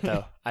bet it,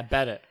 though. I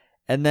bet it.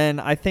 And then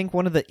I think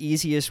one of the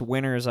easiest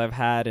winners I've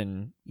had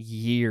in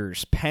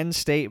years, Penn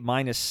State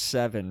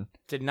 -7.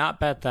 Did not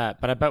bet that,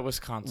 but I bet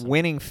Wisconsin.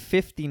 Winning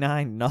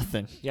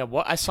 59-0. Yeah,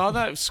 what I saw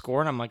that score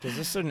and I'm like, is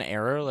this an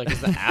error? Like,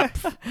 is the app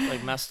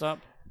like messed up?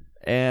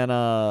 And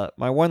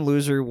my one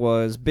loser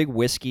was Big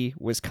Whiskey,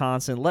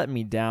 Wisconsin, letting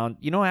me down.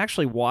 You know, I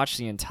actually watched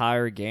the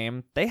entire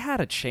game. They had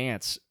a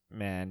chance,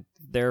 man,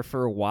 there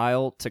for a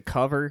while to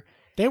cover.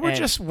 They were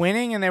just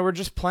winning, and they were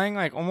just playing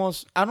like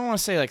almost, I don't want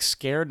to say like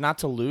scared not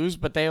to lose,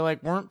 but they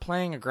like weren't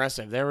playing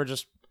aggressive. They're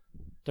just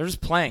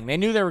playing. They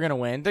knew they were going to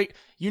win.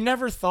 You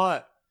never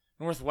thought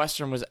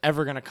Northwestern was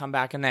ever going to come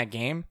back in that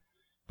game,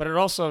 but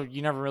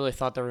you never really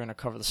thought they were going to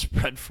cover the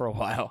spread for a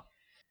while.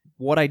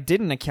 What I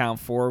didn't account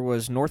for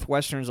was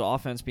Northwestern's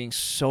offense being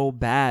so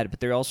bad, but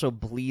they also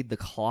bleed the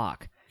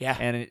clock. Yeah.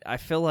 And I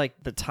feel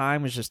like the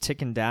time was just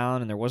ticking down,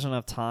 and there wasn't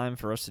enough time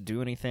for us to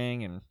do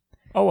anything. And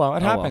oh, well,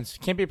 it happens.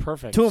 Can't be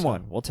perfect.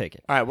 2-1. We'll take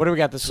it. All right, what do we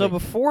got this week? So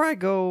before I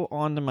go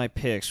on to my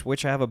picks,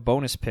 which I have a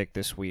bonus pick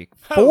this week,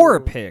 4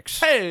 picks.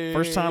 Hey,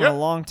 first time in a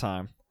long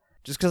time.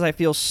 Just because I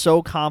feel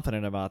so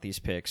confident about these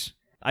picks.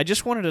 I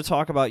just wanted to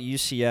talk about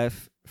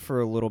UCF for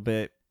a little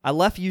bit. I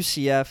left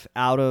UCF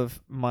out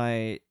of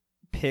my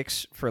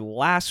picks for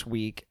last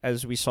week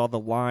as we saw the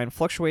line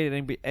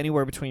fluctuated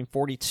anywhere between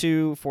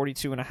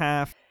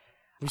 42.5.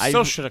 We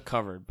still should have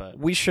covered, but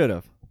we should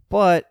have.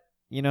 But,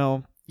 you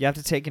know, you have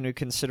to take into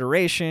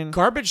consideration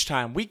Garbage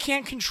time. We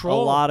can't a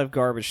control lot of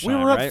garbage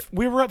time, right?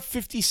 We were up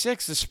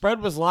 56. The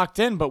spread was locked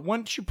in, but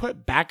once you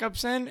put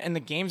backups in and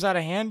the game's out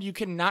of hand, you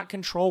cannot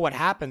control what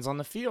happens on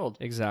the field.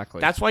 Exactly.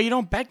 That's why you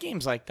don't bet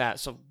games like that.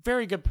 So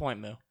very good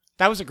point, Moo.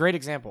 That was a great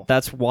example.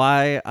 That's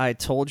why I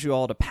told you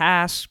all to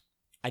pass.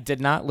 I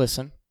did not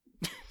listen.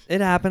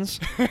 It happens.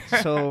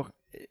 So,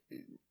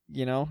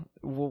 you know,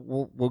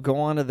 we'll go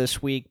on to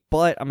this week,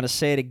 but I'm going to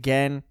say it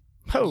again.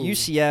 Oh.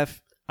 UCF,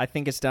 I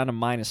think it's down to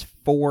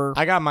 -4.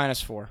 I got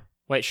 -4.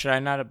 Wait, should I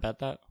not have bet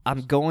that?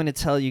 I'm going to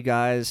tell you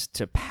guys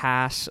to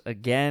pass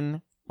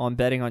again on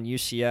betting on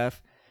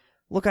UCF.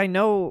 Look, I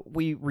know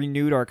we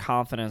renewed our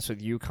confidence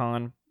with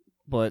UConn,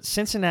 but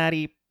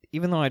Cincinnati,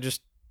 even though I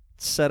just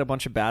said a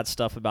bunch of bad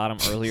stuff about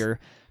them earlier,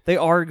 they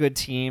are a good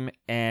team,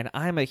 and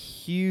I'm a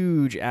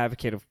huge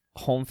advocate of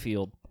home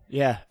field.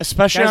 Yeah,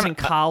 especially Guys in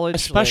college,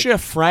 especially a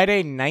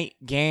Friday night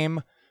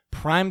game,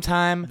 prime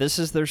time. This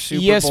is their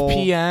Super Bowl.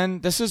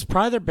 ESPN. This is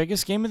probably their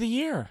biggest game of the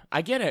year.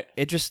 I get it.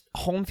 It just,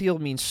 home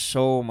field means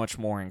so much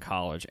more in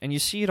college, and you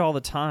see it all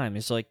the time.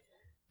 It's like,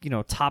 you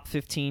know, top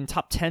 15,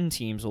 top 10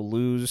 teams will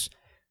lose.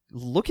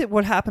 Look at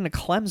what happened to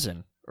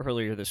Clemson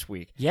earlier this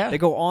week. Yeah. They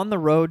go on the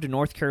road to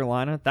North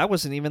Carolina. That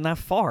wasn't even that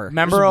far.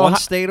 Remember It was one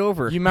state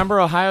over. You remember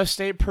Ohio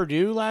State,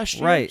 Purdue last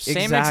year? Right, Same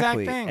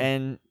exactly. exact thing.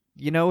 And,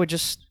 you know, it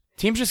just...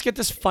 Teams just get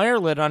this fire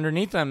lit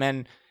underneath them,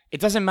 and it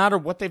doesn't matter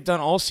what they've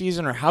done all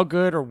season or how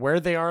good or where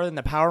they are in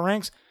the power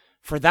ranks.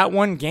 For that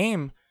one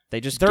game, They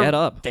just get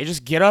up. They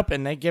just get up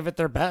and they give it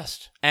their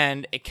best,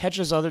 and it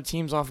catches other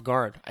teams off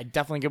guard. I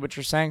definitely get what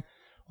you're saying.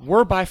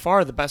 We're by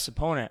far the best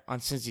opponent on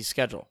Cincy's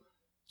schedule,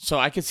 so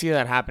I could see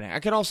that happening. I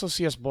could also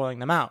see us blowing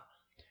them out,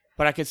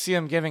 but I could see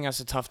them giving us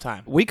a tough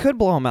time. We could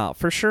blow them out,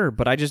 for sure,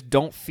 but I just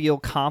don't feel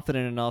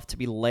confident enough to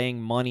be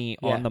laying money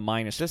on the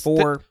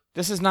 -4.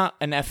 This is not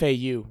an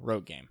FAU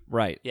road game.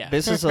 Right. Yeah.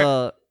 This is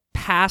a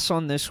pass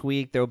on this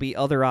week. There'll be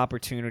other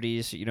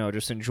opportunities. You know,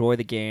 just enjoy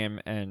the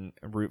game and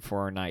root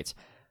for our Knights.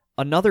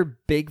 Another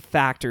big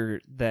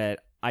factor that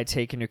I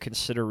take into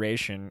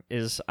consideration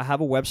is I have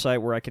a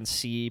website where I can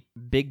see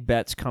big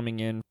bets coming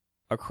in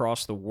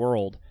across the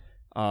world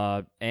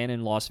and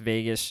in Las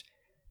Vegas.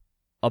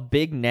 A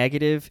big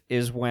negative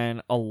is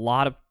when a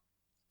lot of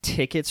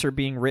tickets are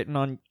being written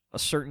on a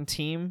certain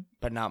team,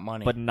 But not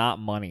money. but not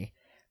money.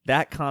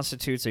 That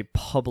constitutes a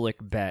public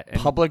bet. And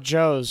Public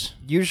Joes.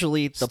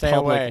 usually the Stay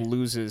public away.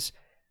 loses.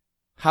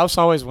 House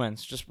always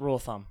wins. Just rule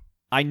of thumb.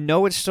 I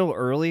know it's still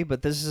early,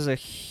 but this is a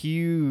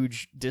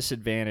huge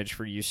disadvantage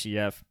for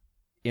UCF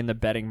in the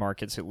betting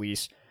markets, at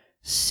least.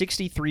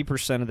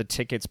 63% of the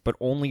tickets, but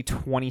only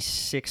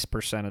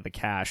 26% of the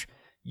cash.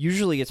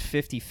 Usually it's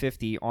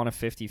 50-50 on a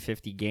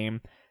 50-50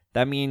 game.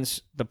 That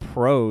means the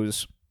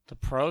pros The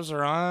pros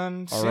are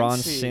on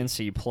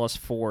Cincy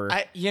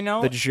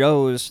 +4. The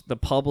Joes, the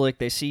public,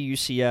 they see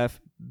UCF,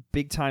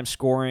 big-time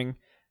scoring.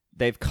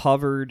 They've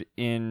covered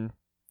in,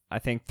 I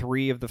think,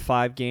 3 of the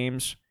 5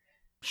 games.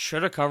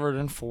 Should have covered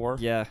in 4.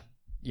 Yeah,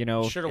 you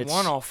know. Should have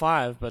won all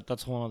 5, but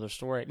that's a whole other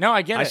story. No,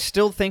 I get I it.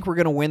 still think we're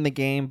going to win the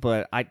game,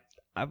 but I'm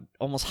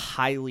almost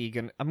highly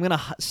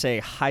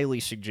highly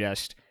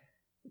suggest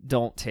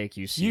don't take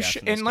UCF. You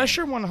should, unless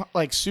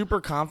you're super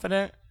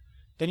confident,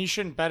 then you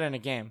shouldn't bet in a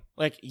game.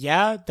 Like,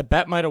 yeah, the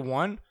bet might have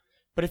won,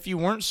 but if you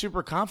weren't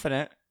super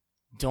confident,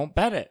 don't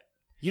bet it.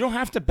 You don't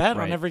have to bet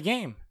on Right. every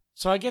game.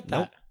 So I get that.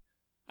 Nope.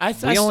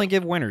 We only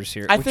give winners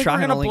here. I We're think we're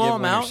trying going to to only blow give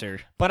them winners out,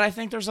 here. but I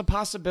think there's a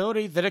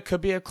possibility that it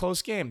could be a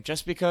close game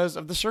just because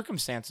of the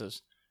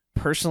circumstances.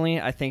 Personally,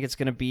 I think it's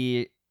going to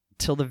be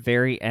till the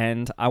very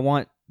end. I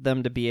want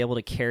them to be able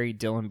to carry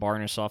Dylan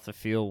Barnes off the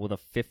field with a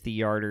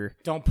 50-yarder.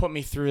 Don't put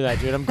me through that,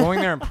 dude. I'm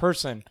going there in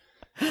person.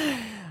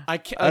 I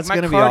can't, That's my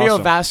going to be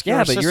awesome. cardiovascular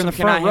Yeah, but you're in the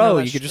system cannot front handle row.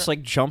 that You could just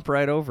jump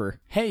right over.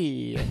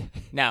 Hey.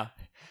 No.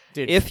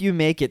 Dude. If you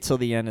make it till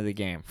the end of the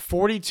game.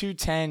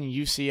 42-10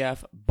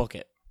 UCF, book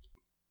it.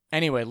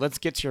 Anyway, let's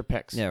get to your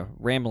picks. Yeah,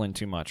 rambling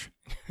too much.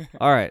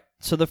 All right,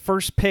 so the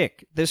first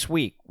pick this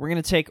week, we're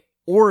going to take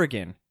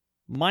Oregon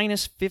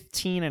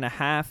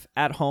 -15.5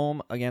 at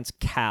home against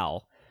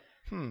Cal.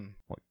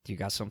 What, do you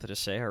got something to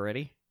say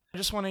already? I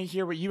just want to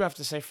hear what you have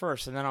to say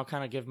first, and then I'll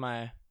kind of give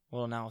my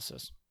little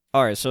analysis.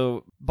 All right,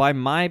 so by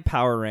my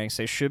power ranks,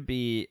 they should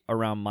be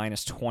around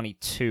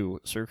 -22,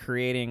 so we're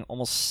creating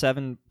almost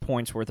 7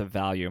 points worth of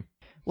value.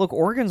 Look,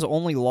 Oregon's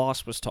only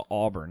loss was to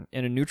Auburn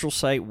in a neutral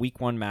site Week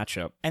 1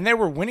 matchup. And they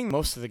were winning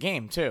most of the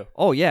game, too.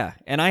 Oh, yeah,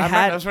 and I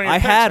that was one of your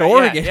had picks,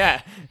 right? Oregon.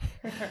 Yeah.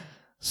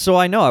 So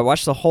I know, I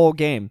watched the whole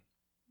game.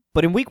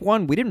 But in Week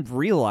 1, we didn't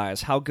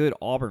realize how good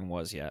Auburn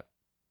was yet.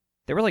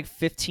 They were like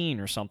 15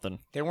 or something.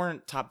 They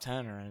weren't top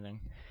 10 or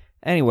anything.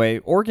 Anyway,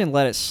 Oregon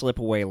let it slip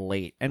away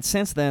late, and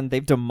since then,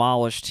 they've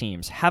demolished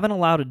teams, haven't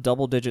allowed a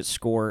double-digit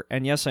score,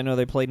 and yes, I know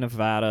they played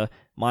Nevada,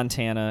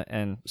 Montana,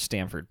 and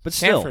Stanford, but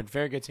Stanford,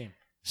 very good team.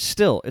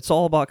 Still, it's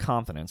all about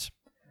confidence.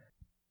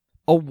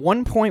 A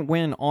 1-point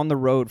win on the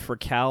road for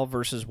Cal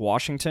versus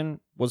Washington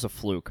was a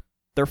fluke.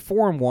 They're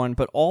 4-1,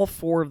 but all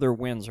 4 of their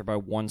wins are by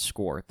 1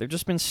 score. They've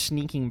just been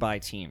sneaking by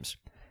teams.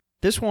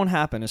 This won't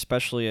happen,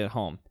 especially at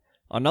home.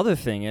 Another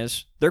thing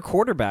is their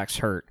quarterback's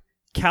hurt.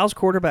 Cal's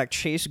quarterback,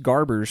 Chase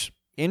Garbers,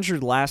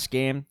 injured last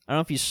game. I don't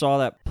know if you saw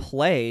that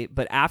play,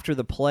 but after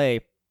the play,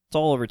 it's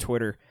all over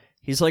Twitter.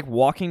 He's like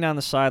walking down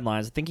the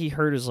sidelines. I think he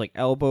hurt his like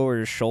elbow or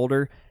his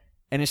shoulder,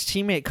 and his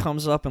teammate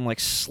comes up and like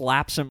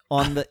slaps him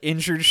on the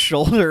injured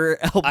shoulder or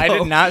elbow. I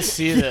did not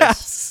see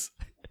this.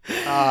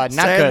 Yes. Not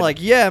Saying good.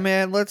 like, yeah,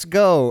 man, let's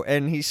go.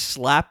 And he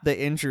slapped the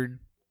injured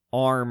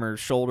arm or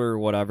shoulder or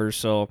whatever.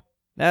 So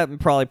that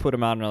probably put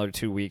him out another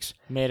 2 weeks.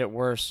 Made it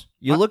worse.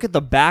 You look at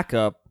the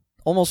backup,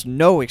 almost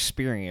no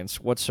experience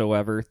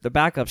whatsoever. The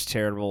backup's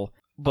terrible.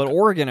 But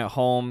Oregon at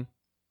home,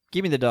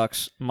 give me the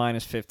Ducks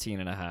minus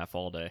 15.5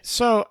 all day.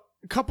 So,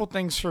 a couple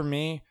things for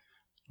me.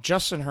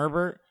 Justin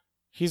Herbert,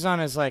 he's on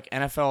his like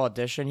NFL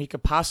audition. He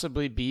could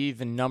possibly be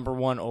the number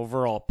 1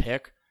 overall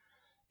pick.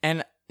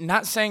 And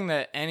not saying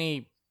that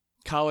any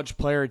college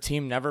player or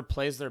team never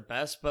plays their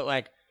best, but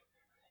like,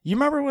 you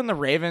remember when the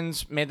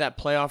Ravens made that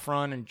playoff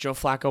run and Joe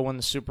Flacco won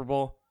the Super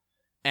Bowl?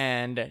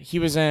 And he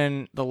was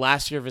in the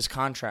last year of his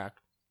contract.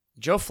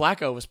 Joe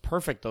Flacco was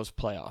perfect those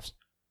playoffs.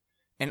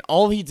 And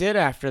all he did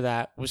after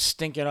that was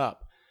stink it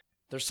up.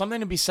 There's something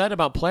to be said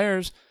about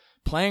players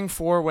playing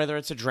for, whether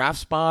it's a draft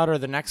spot or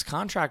the next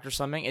contract or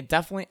something, it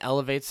definitely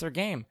elevates their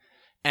game.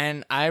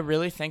 And I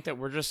really think that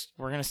we're going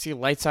to see a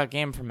lights out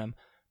game from him.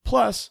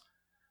 Plus,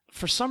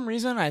 for some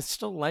reason, I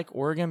still like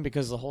Oregon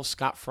because of the whole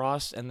Scott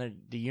Frost and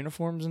the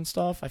uniforms and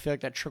stuff. I feel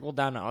like that trickled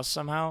down to us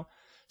somehow.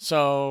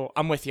 So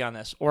I'm with you on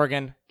this.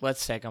 Oregon,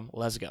 let's take them.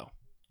 Let's go.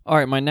 All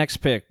right, my next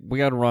pick. We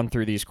got to run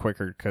through these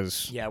quicker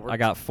because I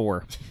got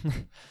 4.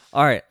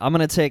 All right, I'm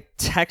going to take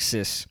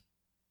Texas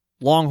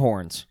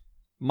Longhorns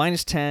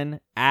minus 10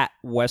 at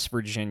West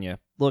Virginia.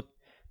 Look,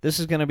 this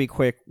is going to be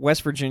quick.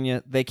 West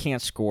Virginia, they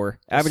can't score.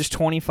 Average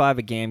 25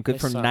 a game, good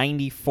for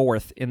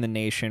 94th in the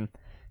nation.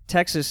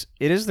 Texas,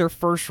 it is their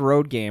first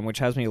road game, which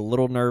has me a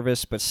little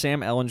nervous, but Sam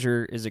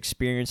Ehlinger is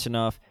experienced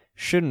enough.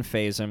 Shouldn't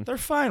phase him. They're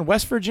fine.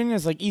 West Virginia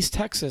is like East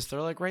Texas.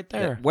 They're like right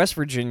there. Yeah, West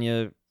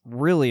Virginia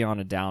really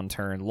on a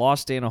downturn.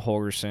 Lost Dana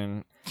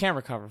Holgerson. Can't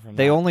recover from that.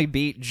 They only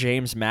beat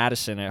James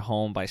Madison at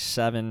home by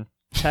 7.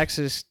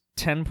 Texas,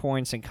 10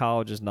 points in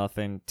college is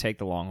nothing. Take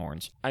the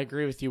Longhorns. I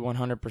agree with you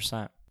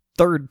 100%.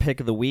 Third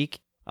pick of the week.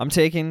 I'm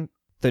taking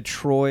the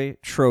Troy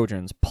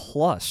Trojans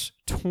plus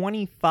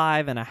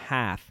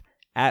 25.5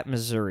 at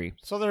Missouri.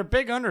 So they're a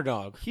big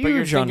underdog. Huge but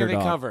you're thinking underdog.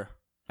 they cover.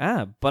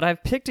 But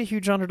I've picked a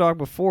huge underdog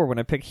before when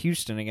I picked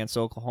Houston against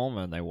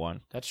Oklahoma and they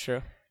won. That's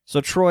true. So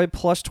Troy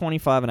plus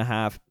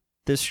 25.5.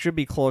 This should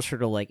be closer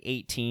to like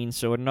 18,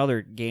 so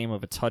another game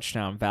of a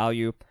touchdown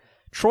value.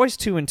 Troy's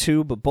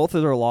 2-2, but both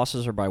of their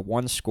losses are by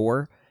 1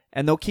 score,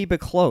 and they'll keep it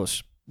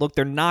close. Look,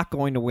 they're not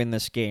going to win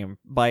this game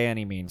by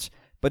any means,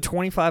 but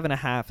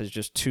 25.5 is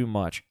just too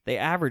much. They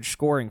average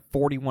scoring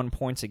 41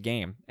 points a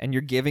game, and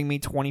you're giving me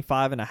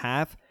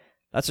 25.5?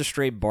 That's a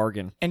straight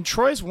bargain. And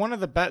Troy's one of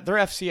the best. They're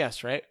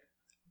FCS, right?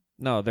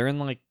 No, they're in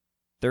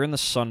the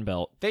Sun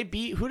Belt. They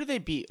beat, who did they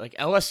beat? Like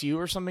LSU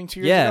or something 2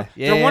 years ago?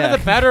 Yeah, They're one of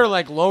the better,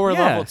 like, lower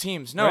Yeah, level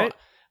teams. No, right?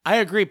 I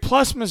agree.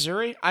 Plus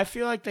Missouri, I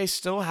feel like they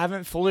still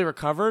haven't fully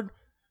recovered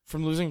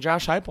from losing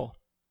Josh Heupel.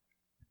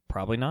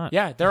 Probably not.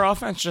 Yeah, their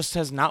offense just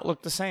has not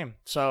looked the same.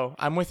 So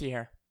I'm with you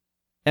here.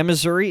 And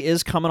Missouri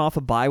is coming off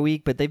a bye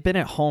week, but they've been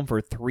at home for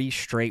 3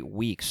 straight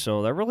weeks.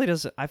 So that really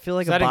doesn't, I feel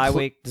like a bye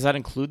week. Does that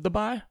include the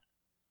bye?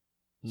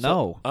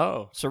 No.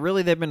 So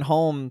really they've been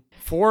home.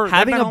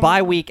 Having a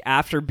bye week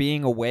after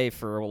being away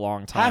for a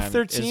long time. Half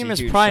their team has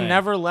huge probably thing.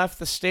 never left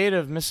the state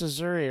of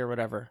Missouri or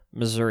whatever.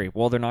 Missouri.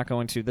 Well, they're not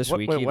going to this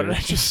week Wait, either. what did I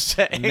just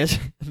say?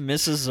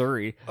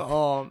 Missouri.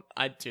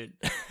 I did.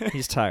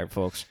 He's tired,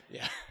 folks.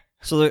 Yeah.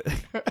 So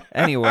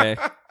anyway,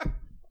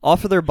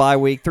 off of their bye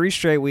week, 3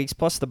 straight weeks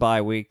plus the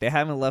bye week. They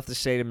haven't left the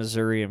state of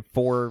Missouri in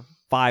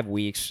 4-5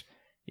 weeks.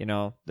 You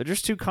know, they're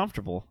just too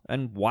comfortable.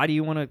 And why do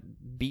you want to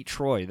beat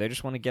Troy? They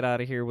just want to get out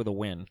of here with a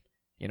win.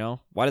 You know,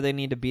 why do they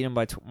need to beat them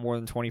by more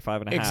than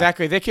 25.5?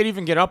 Exactly. They could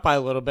even get up by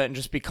a little bit and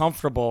just be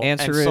comfortable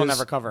Answer and still is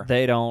never cover.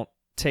 They don't.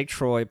 Take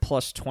Troy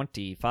plus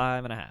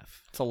 25.5.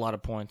 It's a lot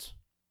of points.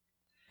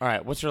 All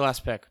right, what's your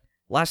last pick?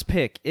 Last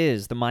pick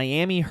is the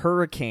Miami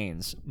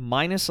Hurricanes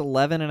minus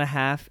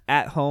 11.5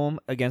 at home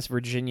against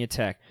Virginia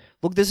Tech.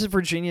 Look, this is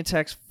Virginia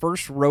Tech's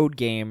first road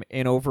game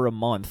in over a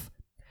month.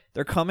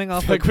 They're coming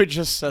off like we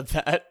just said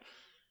that.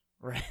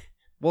 Right.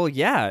 Well,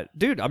 yeah.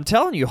 Dude, I'm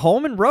telling you,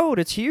 home and road,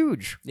 it's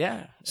huge.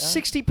 Yeah.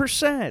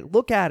 60%.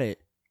 Look at it.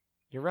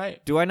 You're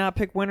right. Do I not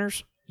pick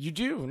winners? You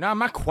do. No, I'm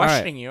not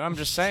questioning you. I'm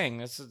just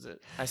saying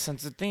I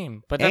sense a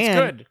theme. But that's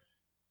good.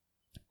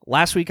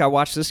 Last week I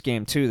watched this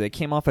game too. They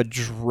came off a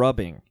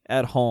drubbing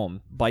at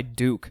home by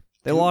Duke.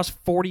 They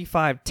lost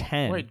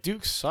 45-10. Wait,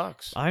 Duke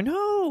sucks. I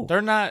know.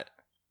 They're not.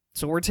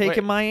 So we're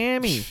taking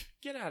Miami.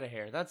 Get out of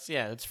here.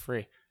 That's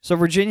free. So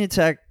Virginia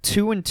Tech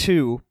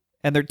 2-2,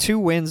 and their 2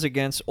 wins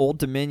against Old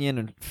Dominion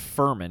and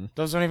Furman.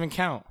 Those don't even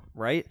count.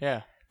 Right?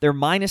 Yeah. They're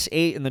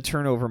 -8 in the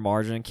turnover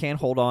margin. Can't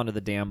hold on to the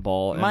damn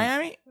ball.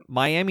 And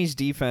Miami's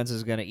defense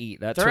is going to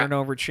eat that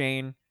turnover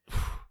chain.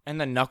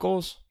 And the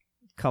knuckles.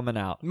 coming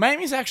out.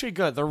 Miami's actually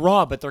good. They're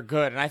raw, but they're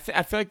good, and I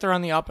feel like they're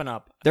on the up and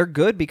up. They're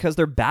good because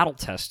they're battle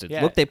tested.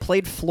 Yeah. Look, they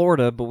played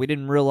Florida, but we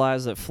didn't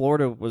realize that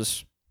Florida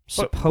was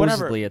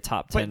supposedly a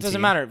top 10 But it doesn't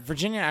team. matter.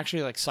 Virginia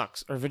actually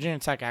sucks, or Virginia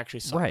Tech actually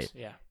sucks. Right.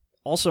 Yeah.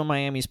 Also,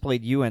 Miami's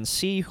played UNC,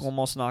 who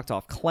almost knocked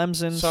off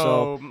Clemson.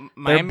 So they're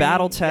Miami,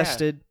 battle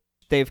tested.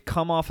 They've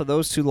come off of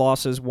those 2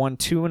 losses, won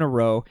 2 in a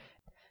row.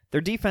 Their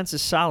defense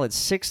is solid,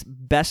 6th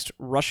best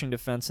rushing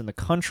defense in the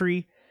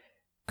country.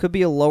 Could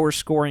be a lower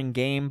scoring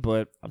game,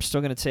 but I'm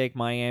still going to take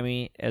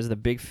Miami as the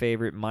big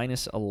favorite,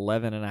 minus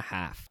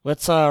 11.5.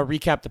 Let's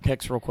recap the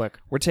picks real quick.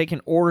 We're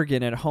taking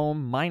Oregon at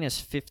home, minus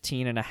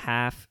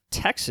 15.5.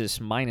 Texas,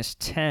 minus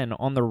 10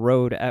 on the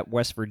road at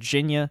West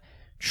Virginia.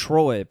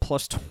 Troy,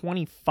 plus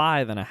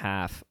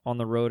 25.5 on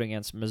the road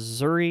against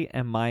Missouri.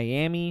 And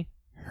Miami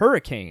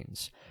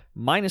Hurricanes,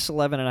 minus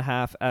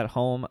 11.5 at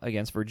home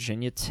against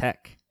Virginia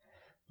Tech.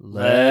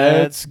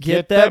 Let's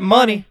get that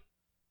money.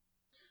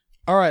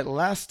 All right,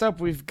 last up,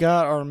 we've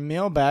got our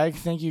mailbag.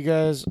 Thank you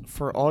guys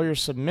for all your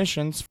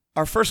submissions.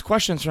 Our first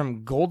question is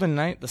from Golden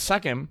Knight, the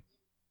second.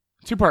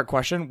 2-part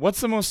question. What's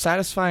the most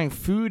satisfying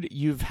food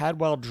you've had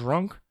while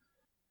drunk?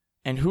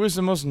 And who is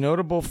the most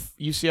notable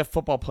UCF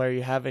football player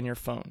you have in your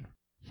phone?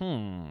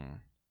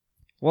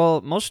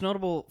 Well, most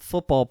notable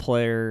football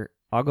player,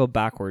 I'll go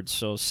backwards.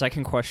 So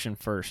second question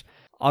first.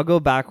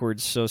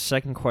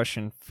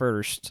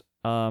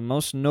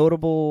 Most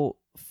notable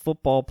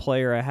football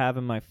player I have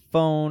in my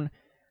phone.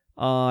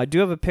 I do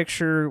have a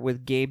picture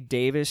with Gabe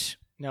Davis.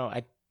 No,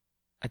 I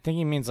think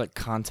he means like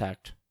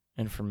contact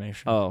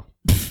information. Oh.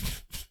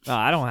 No,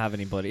 I don't have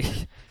anybody.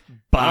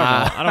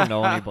 I don't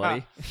know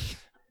anybody.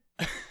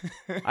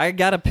 I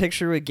got a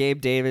picture with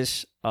Gabe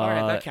Davis All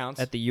right, that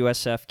counts. at the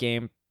USF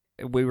game.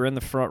 We were in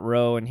the front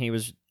row, and he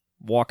was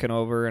walking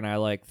over, and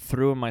I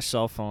threw him my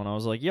cell phone. I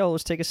was like, "Yo,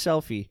 let's take a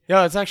selfie."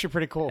 Yeah, it's actually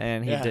pretty cool.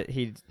 And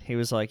he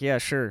was like, "Yeah,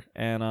 sure."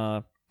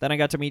 And then I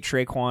got to meet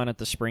Traquan at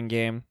the spring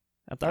game.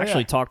 I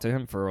actually talked to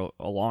him for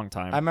a long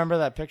time. I remember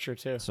that picture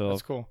too. So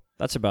that's cool.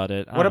 That's about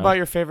it. What about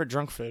your favorite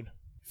drunk food?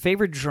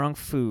 Favorite drunk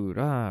food?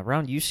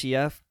 Around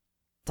UCF?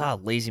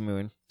 Lazy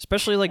Moon.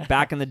 Especially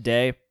back in the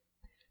day.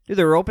 Dude,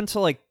 they were open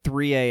till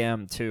 3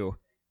 a.m. too.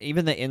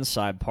 Even the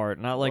inside part,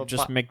 not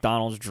just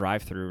McDonald's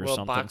drive-thru or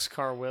something.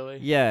 Boxcar Willie.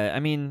 Yeah,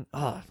 I mean,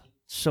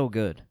 so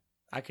good.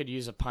 I could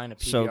use a pint of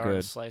PBR So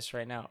good. slice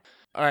right now.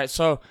 All right,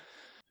 so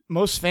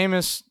most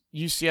famous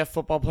UCF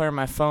football player on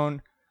my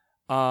phone.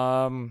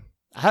 I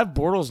have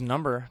Bortles'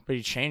 number, but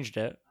he changed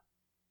it.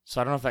 So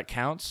I don't know if that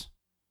counts.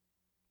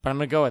 But I'm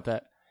going to go with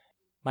that.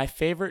 My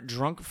favorite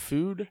drunk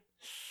food?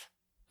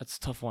 That's a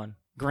tough one.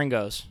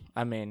 Gringos.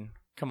 I mean,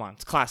 come on.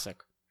 It's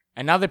classic.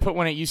 And now they put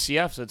one at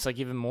UCF, so it's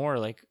even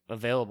more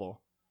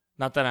available.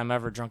 Not that I'm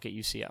ever drunk at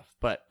UCF.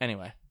 But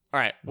anyway. All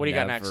right, what do you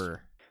got next?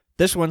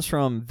 This one's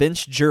from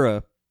Vince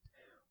Jura.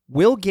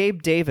 Will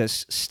Gabe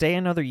Davis stay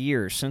another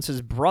year since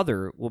his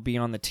brother will be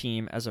on the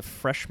team as a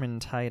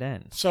freshman tight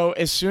end? So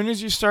as soon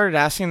as you started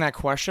asking that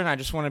question, I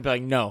just want to be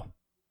like, no.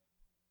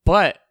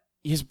 But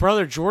his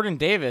brother Jordan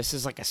Davis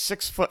is a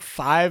 6'5",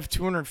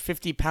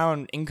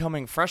 250-pound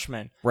incoming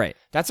freshman. Right.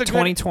 That's a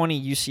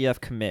 2020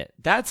 UCF commit.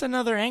 That's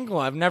another angle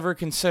I've never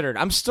considered.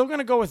 I'm still going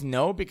to go with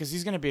no because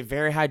he's going to be a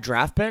very high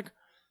draft pick.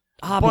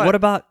 But what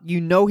about,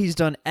 he's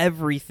done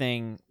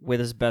everything with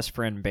his best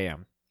friend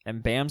Bam.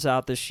 And Bam's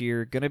out this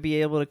year, going to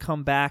be able to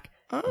come back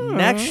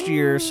next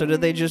year. So do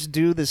they just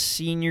do the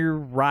senior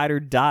ride or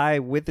die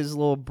with his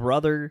little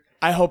brother?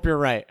 I hope you're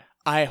right.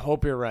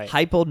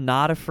 Heupel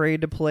not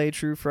afraid to play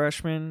true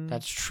freshman.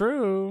 That's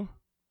true.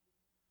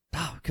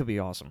 Could be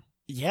awesome.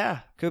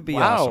 Yeah. Could be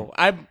awesome.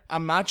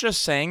 I'm not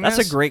just saying That's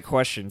this. a great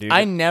question, dude.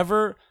 I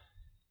never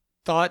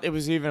thought it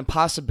was even a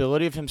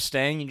possibility of him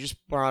staying. You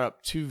just brought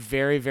up 2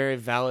 very, very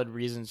valid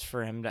reasons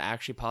for him to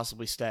actually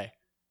possibly stay,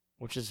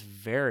 which is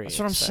very That's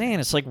what I'm saying.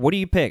 It's what do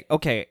you pick?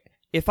 Okay,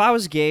 if I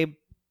was Gabe,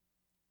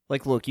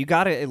 look, you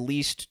got to at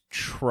least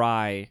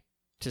try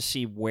to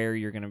see where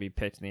you're going to be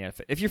picked in the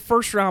NFL. If you're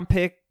first-round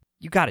pick,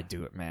 you got to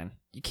do it, man.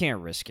 You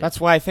can't risk it.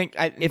 That's why I think...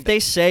 if they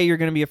say you're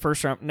going to be a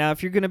first-round... Now,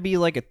 if you're going to be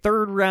a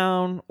third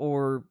round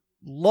or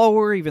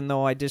lower, even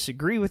though I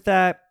disagree with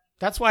that...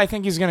 That's why I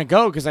think he's going to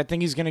go, because I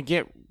think he's going to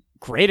get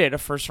graded a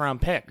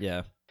first-round pick.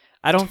 Yeah.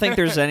 I don't think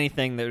there's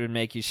anything that would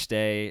make you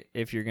stay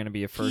if you're going to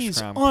be a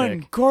first-round pick.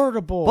 He's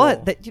unguardable.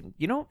 But,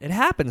 it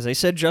happens. They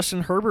said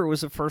Justin Herbert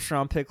was a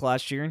first-round pick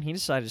last year, and he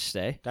decided to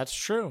stay. That's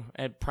true.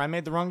 And probably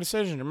made the wrong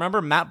decision.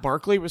 Remember, Matt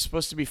Barkley was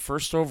supposed to be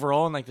first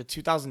overall in the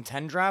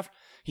 2010 draft?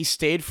 He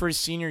stayed for his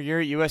senior year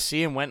at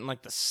USC and went in the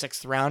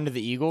 6th round to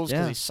the Eagles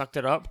because he sucked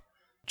it up.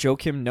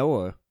 Joakim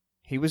Noah,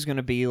 he was going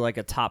to be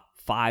a top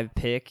 5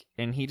 pick,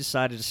 and he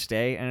decided to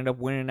stay, ended up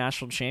winning a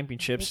national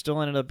championship, still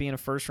ended up being a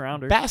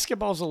first-rounder.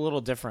 Basketball's a little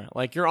different.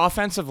 Your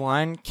offensive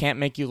line can't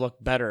make you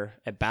look better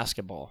at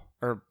basketball.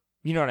 Or,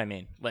 you know what I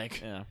mean?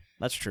 Yeah,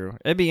 that's true.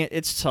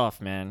 It's tough,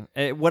 man.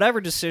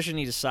 Whatever decision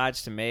he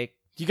decides to make.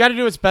 You got to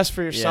do what's best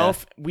for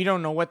yourself. Yeah. We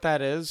don't know what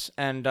that is,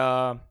 and,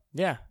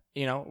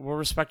 we'll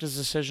respect his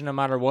decision no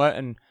matter what,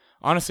 and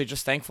honestly,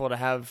 just thankful to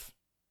have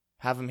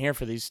him here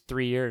for these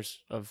 3 years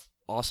of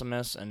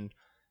awesomeness and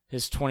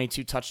his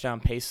 22 touchdown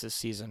pace this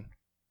season.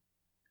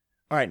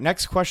 All right,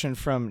 next question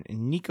from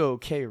Nico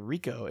K.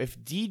 Rico. If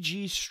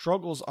DG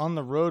struggles on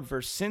the road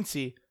versus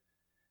Cincy,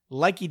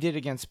 like he did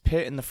against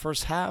Pitt in the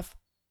first half,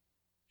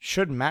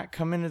 should Matt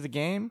come into the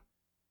game?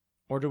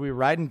 Or do we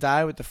ride and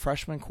die with the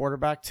freshman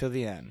quarterback till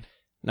the end?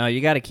 No, you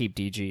got to keep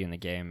DG in the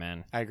game,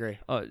 man. I agree.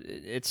 Oh,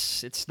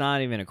 it's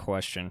not even a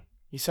question.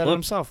 He said it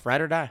himself, ride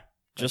or die.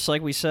 Just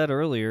like we said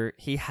earlier,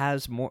 he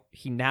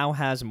now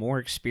has more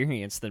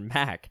experience than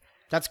Mac.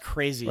 That's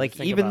crazy. Like,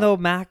 even though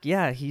Mac,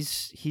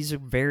 he's a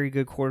very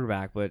good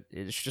quarterback, but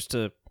it's just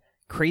a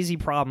crazy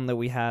problem that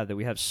we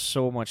have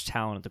so much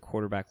talent at the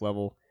quarterback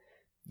level.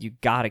 You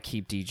got to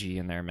keep DG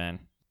in there, man.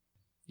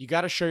 You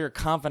got to show your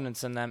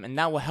confidence in them, and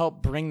that will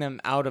help bring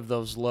them out of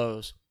those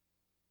lows.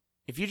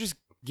 If you just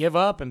give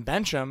up and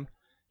bench them,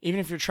 even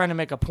if you're trying to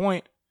make a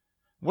point,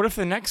 what if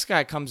the next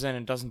guy comes in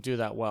and doesn't do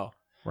that well?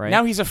 Right.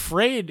 Now he's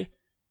afraid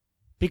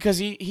because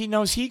he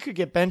knows he could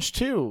get benched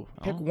too.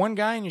 Pick one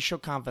guy and you show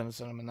confidence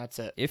in him, and that's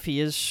it. If he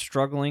is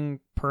struggling,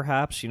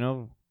 perhaps,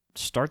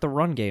 start the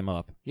run game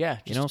up. Yeah.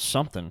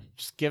 Something.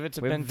 Just give it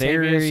to We have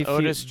Bentavious,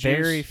 Otis, Juice.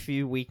 very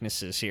few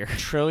weaknesses here.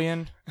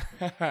 Trillion.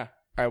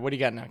 All right, what do you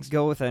got next?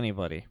 Go with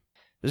anybody.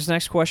 This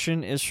next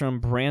question is from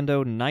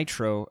Brando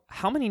Nitro.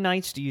 How many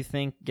Knights do you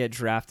think get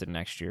drafted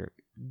next year?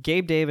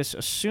 Gabe Davis,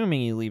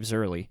 assuming he leaves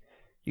early.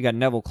 You got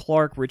Neville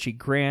Clark, Richie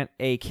Grant,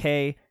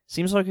 AK.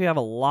 Seems like we have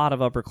a lot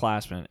of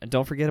upperclassmen. And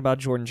don't forget about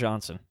Jordan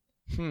Johnson.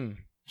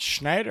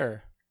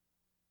 Schneider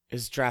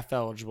is draft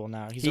eligible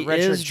now. He's a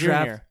redshirt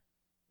junior.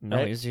 No,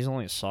 right? he's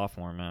only a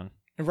sophomore, man.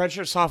 A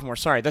redshirt sophomore.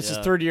 Sorry, that's his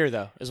third year,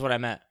 though, is what I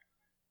meant.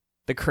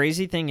 The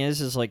crazy thing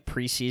is like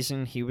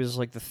preseason, he was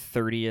like the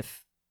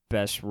 30th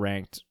best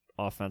ranked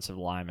offensive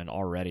lineman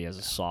already as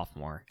a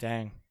sophomore.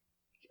 Dang.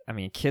 I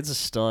mean, kid's a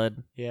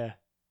stud. Yeah.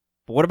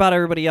 But what about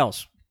everybody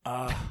else?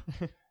 All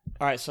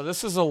right, so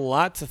this is a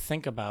lot to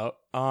think about.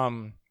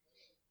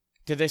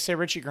 Did they say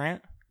Richie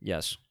Grant?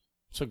 Yes.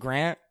 So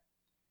Grant,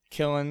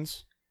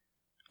 Killens,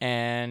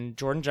 and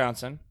Jordan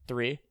Johnson,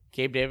 3.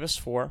 Gabe Davis,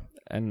 4.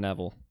 And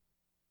Neville.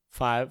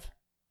 5.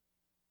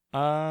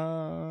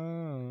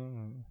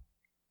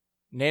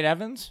 Nate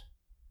Evans?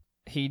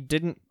 He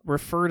didn't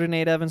refer to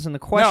Nate Evans in the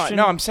question.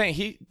 No, I'm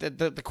saying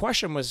the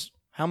question was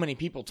how many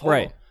people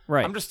total.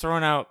 Right. I'm just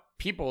throwing out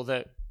people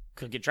that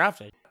could get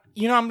drafted.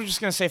 I'm just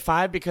going to say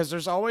 5 because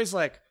there's always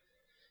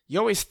you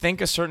always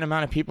think a certain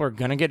amount of people are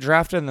going to get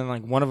drafted and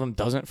then one of them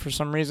doesn't for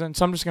some reason.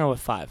 So I'm just going to go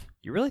with 5.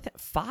 You really think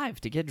 5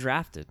 to get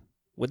drafted?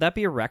 Would that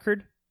be a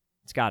record?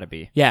 It's got to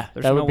be. Yeah,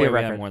 There's that no would be way a we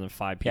record. have more than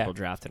 5 people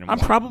drafted. I'm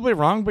probably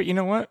wrong, but you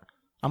know what?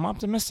 I'm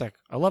optimistic.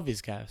 I love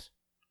these guys.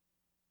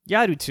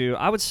 Yeah, I do too.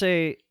 I would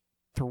say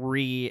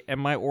 3,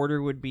 and my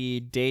order would be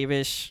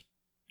Davis,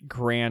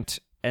 Grant,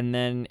 and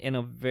then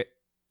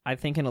I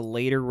think in a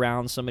later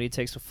round somebody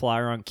takes a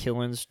flyer on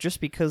Killens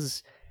just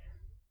because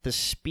the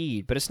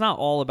speed. But it's not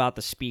all about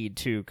the speed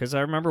too, because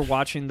I remember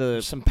watching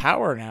There's some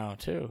power now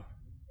too.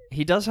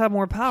 He does have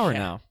more power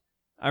now.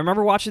 I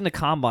remember watching the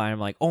combine. I'm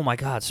like, oh my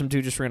god, some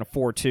dude just ran a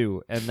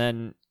 4.2, and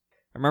then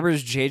I remember it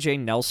was J.J.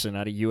 Nelson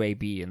out of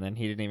UAB, and then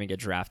he didn't even get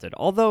drafted.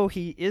 Although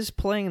he is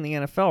playing in the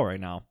NFL right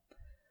now.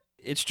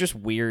 It's just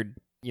weird,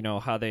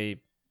 how they...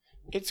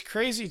 It's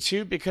crazy,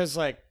 too, because,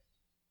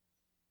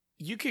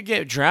 you could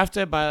get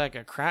drafted by,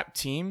 a crap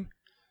team,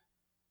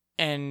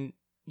 and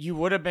you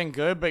would have been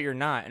good, but you're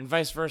not, and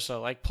vice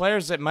versa.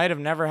 Players that might have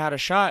never had a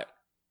shot,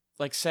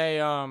 say,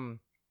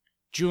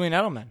 Julian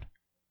Edelman.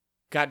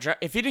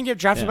 If he didn't get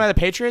drafted by the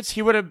Patriots,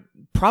 he would have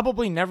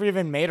probably never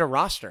even made a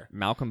roster.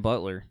 Malcolm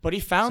Butler. But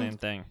same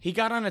thing. He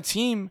got on a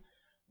team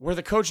where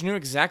the coach knew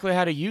exactly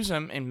how to use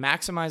him and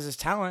maximize his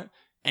talent,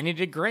 and he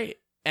did great.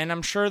 And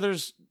I'm sure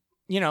there's,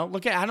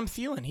 look at Adam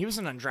Thielen. He was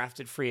an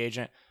undrafted free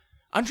agent.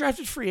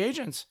 Undrafted free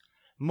agents,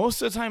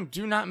 most of the time,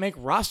 do not make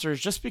rosters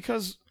just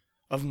because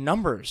of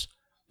numbers.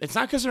 It's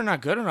not because they're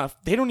not good enough.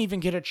 They don't even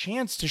get a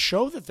chance to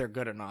show that they're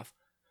good enough.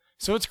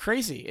 So it's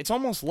crazy. It's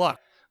almost luck.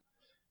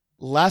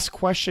 Last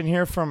question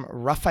here from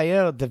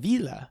Rafael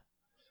Davila.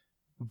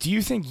 Do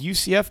you think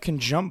UCF can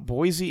jump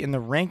Boise in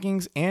the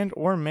rankings and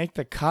or make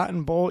the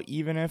Cotton Bowl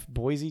even if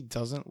Boise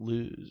doesn't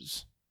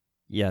lose?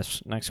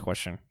 Yes. Next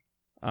question.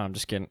 I'm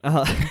just kidding.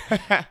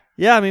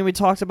 Yeah, we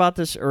talked about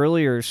this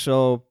earlier,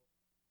 so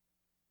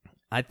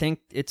I think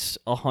it's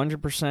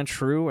 100%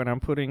 true, and I'm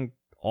putting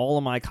all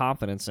of my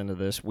confidence into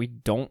this. We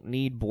don't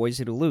need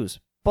Boise to lose,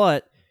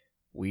 but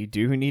we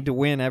do need to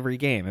win every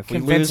game.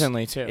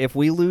 Convincingly, too. If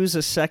we lose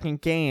a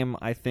second game,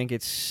 I think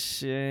it's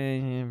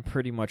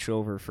pretty much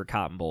over for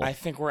Cotton Bowl. I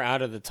think we're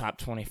out of the top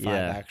 25,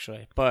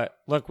 actually. But,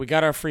 look, we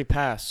got our free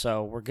pass,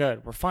 so we're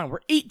good. We're fine.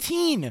 We're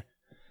 18!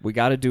 We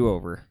got a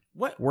do-over.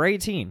 What? We're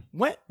 18.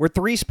 What? We're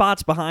 3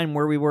 spots behind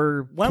where we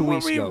were 2 weeks ago.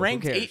 When were we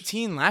ranked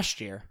 18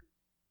 last year?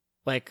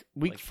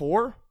 Week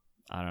 4?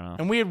 I don't know.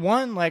 And we had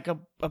won,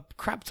 a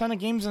crap ton of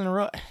games in a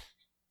row.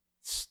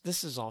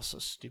 This is also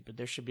stupid.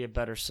 There should be a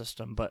better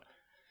system, but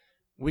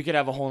we could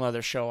have a whole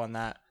other show on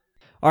that.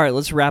 All right,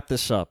 let's wrap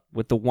this up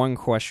with the one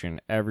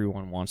question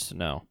everyone wants to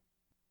know.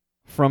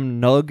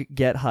 From Nug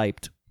Get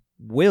Hyped,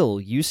 will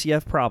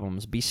UCF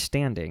Problems be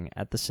standing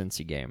at the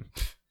Cincy game?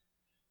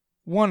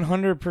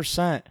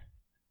 100%.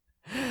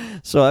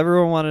 So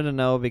everyone wanted to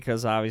know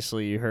because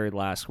obviously you heard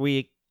last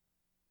week.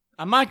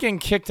 I'm not getting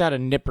kicked out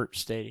of Nippert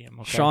Stadium.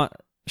 Okay?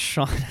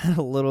 Sean had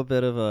a little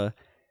bit of a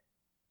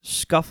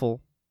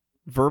scuffle,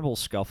 verbal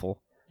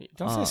scuffle.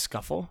 Don't say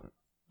scuffle. It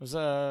was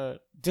a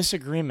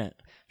disagreement.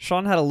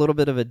 Sean had a little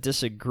bit of a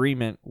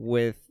disagreement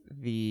with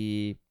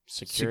the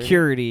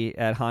security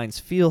at Heinz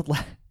Field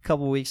a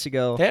couple weeks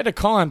ago. They had to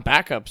call in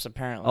backups,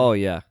 apparently. Oh,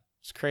 yeah.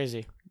 It's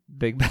crazy.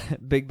 Big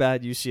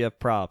bad UCF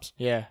props.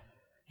 Yeah.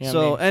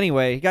 So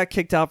anyway, he got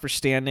kicked out for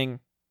standing,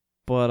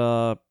 but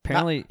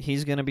apparently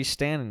he's going to be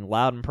standing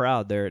loud and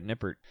proud there at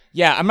Nippert.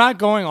 Yeah, I'm not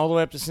going all the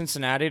way up to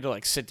Cincinnati to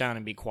like sit down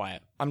and be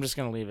quiet. I'm just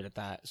going to leave it at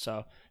that.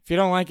 So if you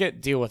don't like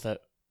it, deal with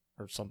it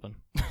or something.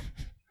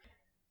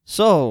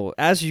 So,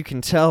 as you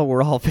can tell,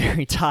 we're all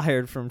very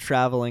tired from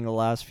traveling the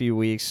last few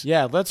weeks.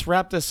 Yeah, let's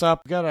wrap this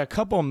up. We got a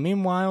couple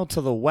Meanwhile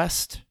to the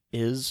West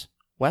is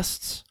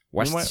Wests.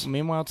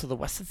 Meanwhile to the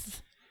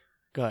West.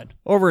 Good.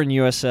 Over in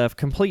USF,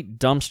 complete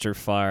dumpster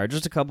fire.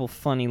 Just a couple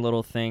funny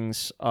little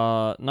things.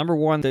 Number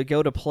one, they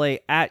go to play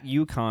at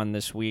UConn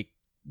this week.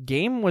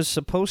 Game was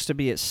supposed to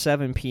be at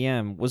 7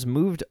 p.m., was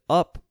moved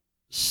up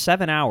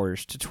 7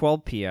 hours to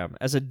 12 p.m.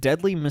 as a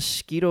deadly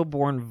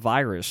mosquito-borne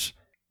virus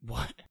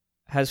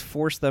has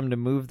forced them to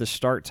move the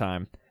start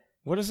time.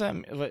 What does that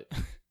mean?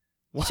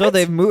 What? So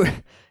they've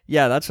moved...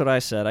 Yeah, that's what I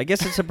said. I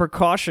guess it's a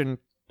precaution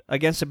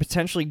against a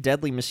potentially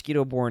deadly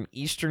mosquito-borne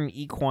Eastern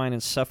equine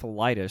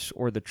encephalitis,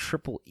 or the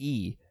triple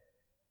E.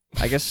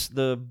 I guess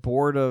the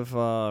Board of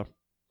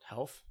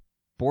Health?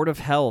 Board of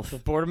Health. The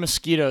Board of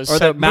Mosquitoes. Or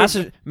the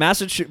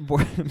Massachusetts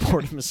Board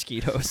of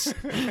Mosquitoes.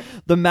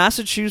 The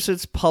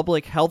Massachusetts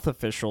public health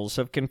officials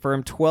have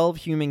confirmed 12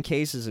 human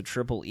cases of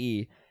triple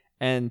E,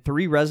 and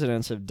 3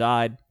 residents have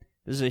died.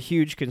 This is a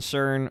huge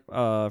concern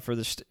for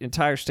the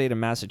entire state of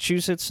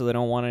Massachusetts, so they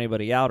don't want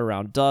anybody out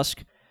around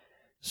dusk.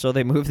 So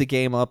they moved the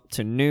game up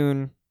to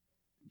noon.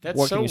 That's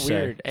what so can you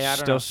weird. Say? Hey, I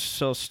don't know.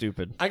 So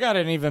stupid. I got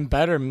an even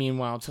better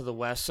Meanwhile to the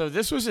West. So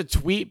this was a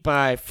tweet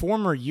by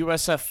former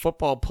USF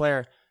football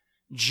player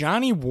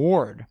Johnny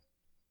Ward.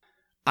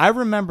 I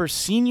remember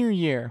senior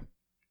year,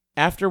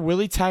 after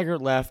Willie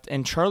Taggart left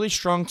and Charlie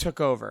Strong took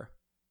over.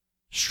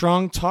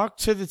 Strong talked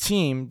to the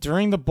team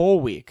during the bowl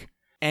week,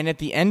 and at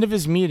the end of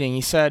his meeting,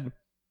 he said,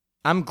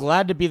 "I'm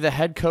glad to be the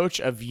head coach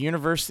of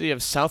University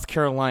of South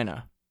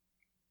Carolina,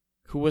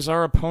 who was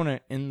our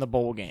opponent in the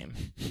bowl game."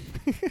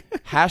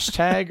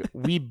 Hashtag,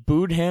 we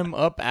booed him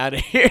up out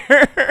of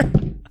here.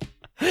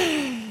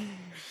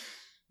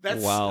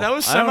 Wow. That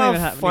was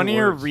somehow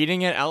funnier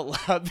reading it out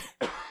loud.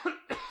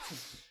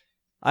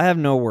 I have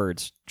no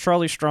words.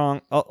 Charlie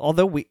Strong,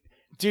 although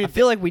I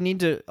feel like we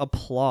need to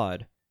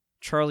applaud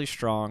Charlie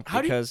Strong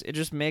because it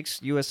just makes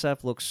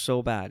USF look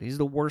so bad. He's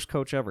the worst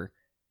coach ever.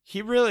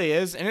 He really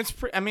is. And it's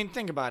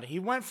think about it. He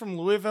went from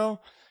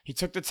Louisville, he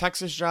took the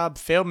Texas job,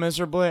 failed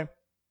miserably.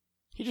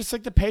 He just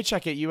took the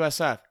paycheck at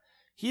USF.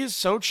 He is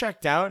so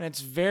checked out, and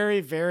it's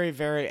very, very,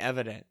 very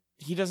evident.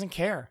 He doesn't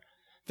care.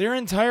 Their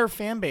entire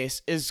fan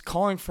base is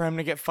calling for him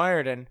to get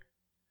fired, and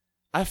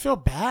I feel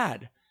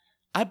bad.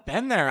 I've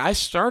been there. I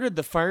started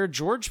the Fire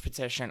George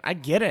petition. I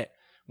get it.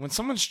 When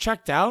someone's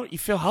checked out, you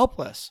feel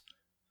helpless.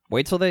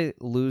 Wait till they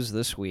lose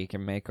this week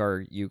and make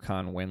our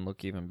UConn win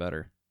look even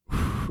better.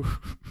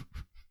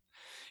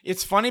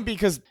 It's funny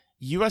because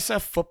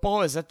USF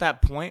football is at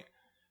that point.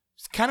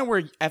 It's kind of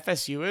where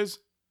FSU is.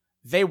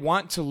 They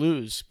want to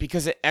lose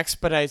because it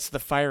expedites the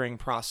firing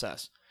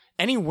process.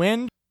 Any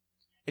win,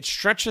 it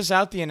stretches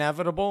out the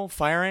inevitable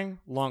firing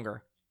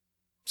longer.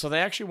 So they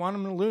actually want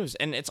them to lose.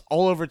 And it's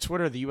all over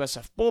Twitter, the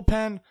USF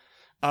bullpen.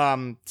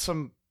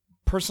 Some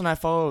person I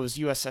follow is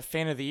USF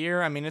Fan of the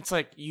Year. I mean, it's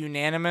like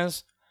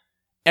unanimous.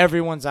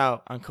 Everyone's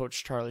out on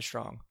Coach Charlie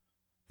Strong.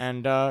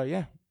 And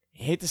yeah,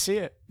 hate to see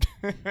it.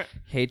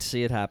 Hate to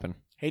see it happen.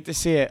 Hate to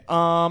see it.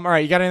 All right,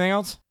 you got anything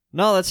else?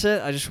 No, that's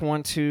it. I just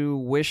want to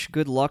wish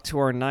good luck to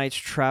our Knights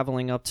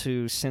traveling up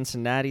to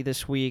Cincinnati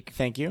this week.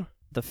 Thank you.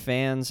 The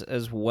fans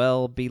as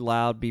well. Be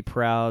loud, be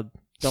proud,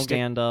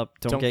 stand up,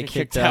 don't get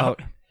kicked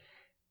out.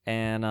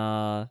 And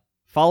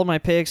follow my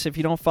picks. If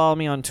you don't follow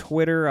me on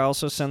Twitter, I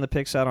also send the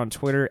picks out on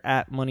Twitter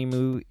at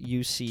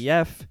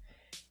MoneyMooUCF.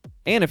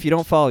 And if you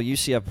don't follow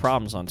UCF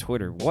Problems on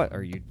Twitter, what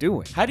are you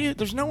doing?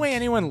 There's no way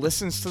anyone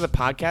listens to the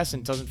podcast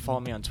and doesn't follow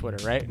me on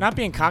Twitter, right? Not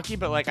being cocky,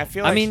 but like I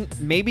feel like... I mean,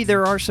 maybe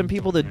there are some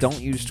people that don't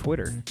use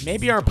Twitter.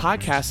 Maybe our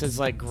podcast has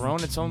like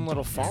grown its own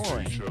little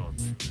following.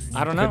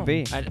 I don't know. Could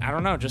be. I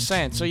don't know, just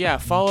saying. So yeah,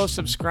 follow,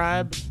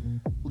 subscribe,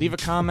 leave a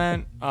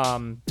comment,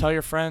 tell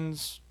your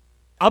friends.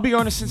 I'll be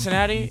going to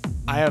Cincinnati.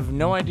 I have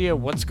no idea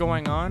what's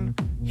going on.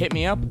 Hit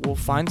me up. We'll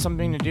find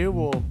something to do.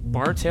 We'll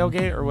bar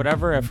tailgate or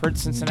whatever. I've heard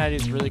Cincinnati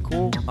is really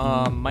cool.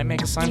 Might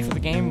make a sign for the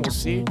game. We'll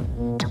see.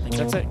 I think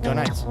that's it. Go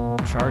Knights.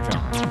 Charge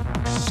on.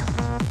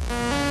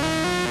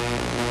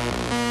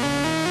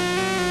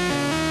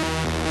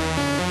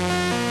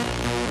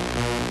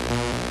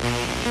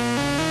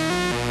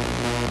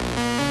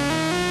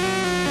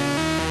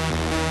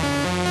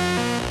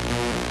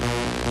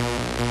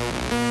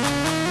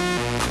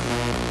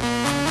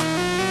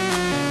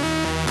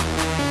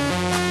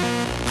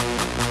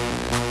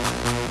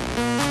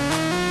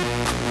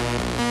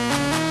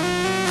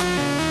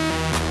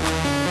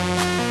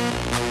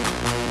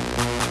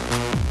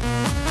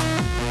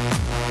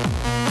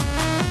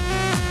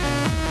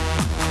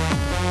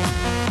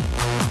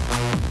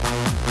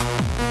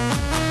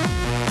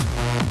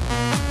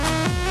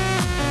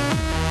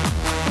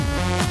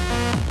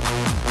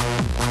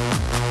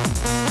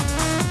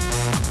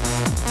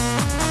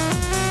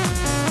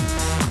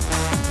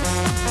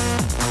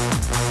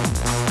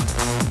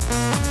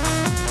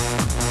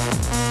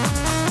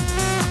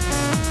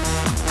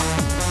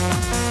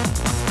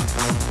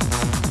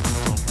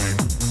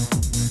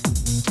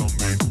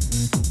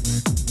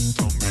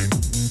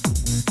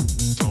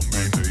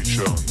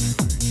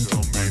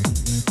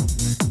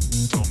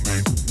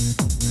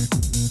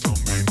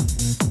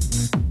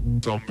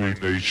 Zombie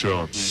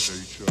Nation.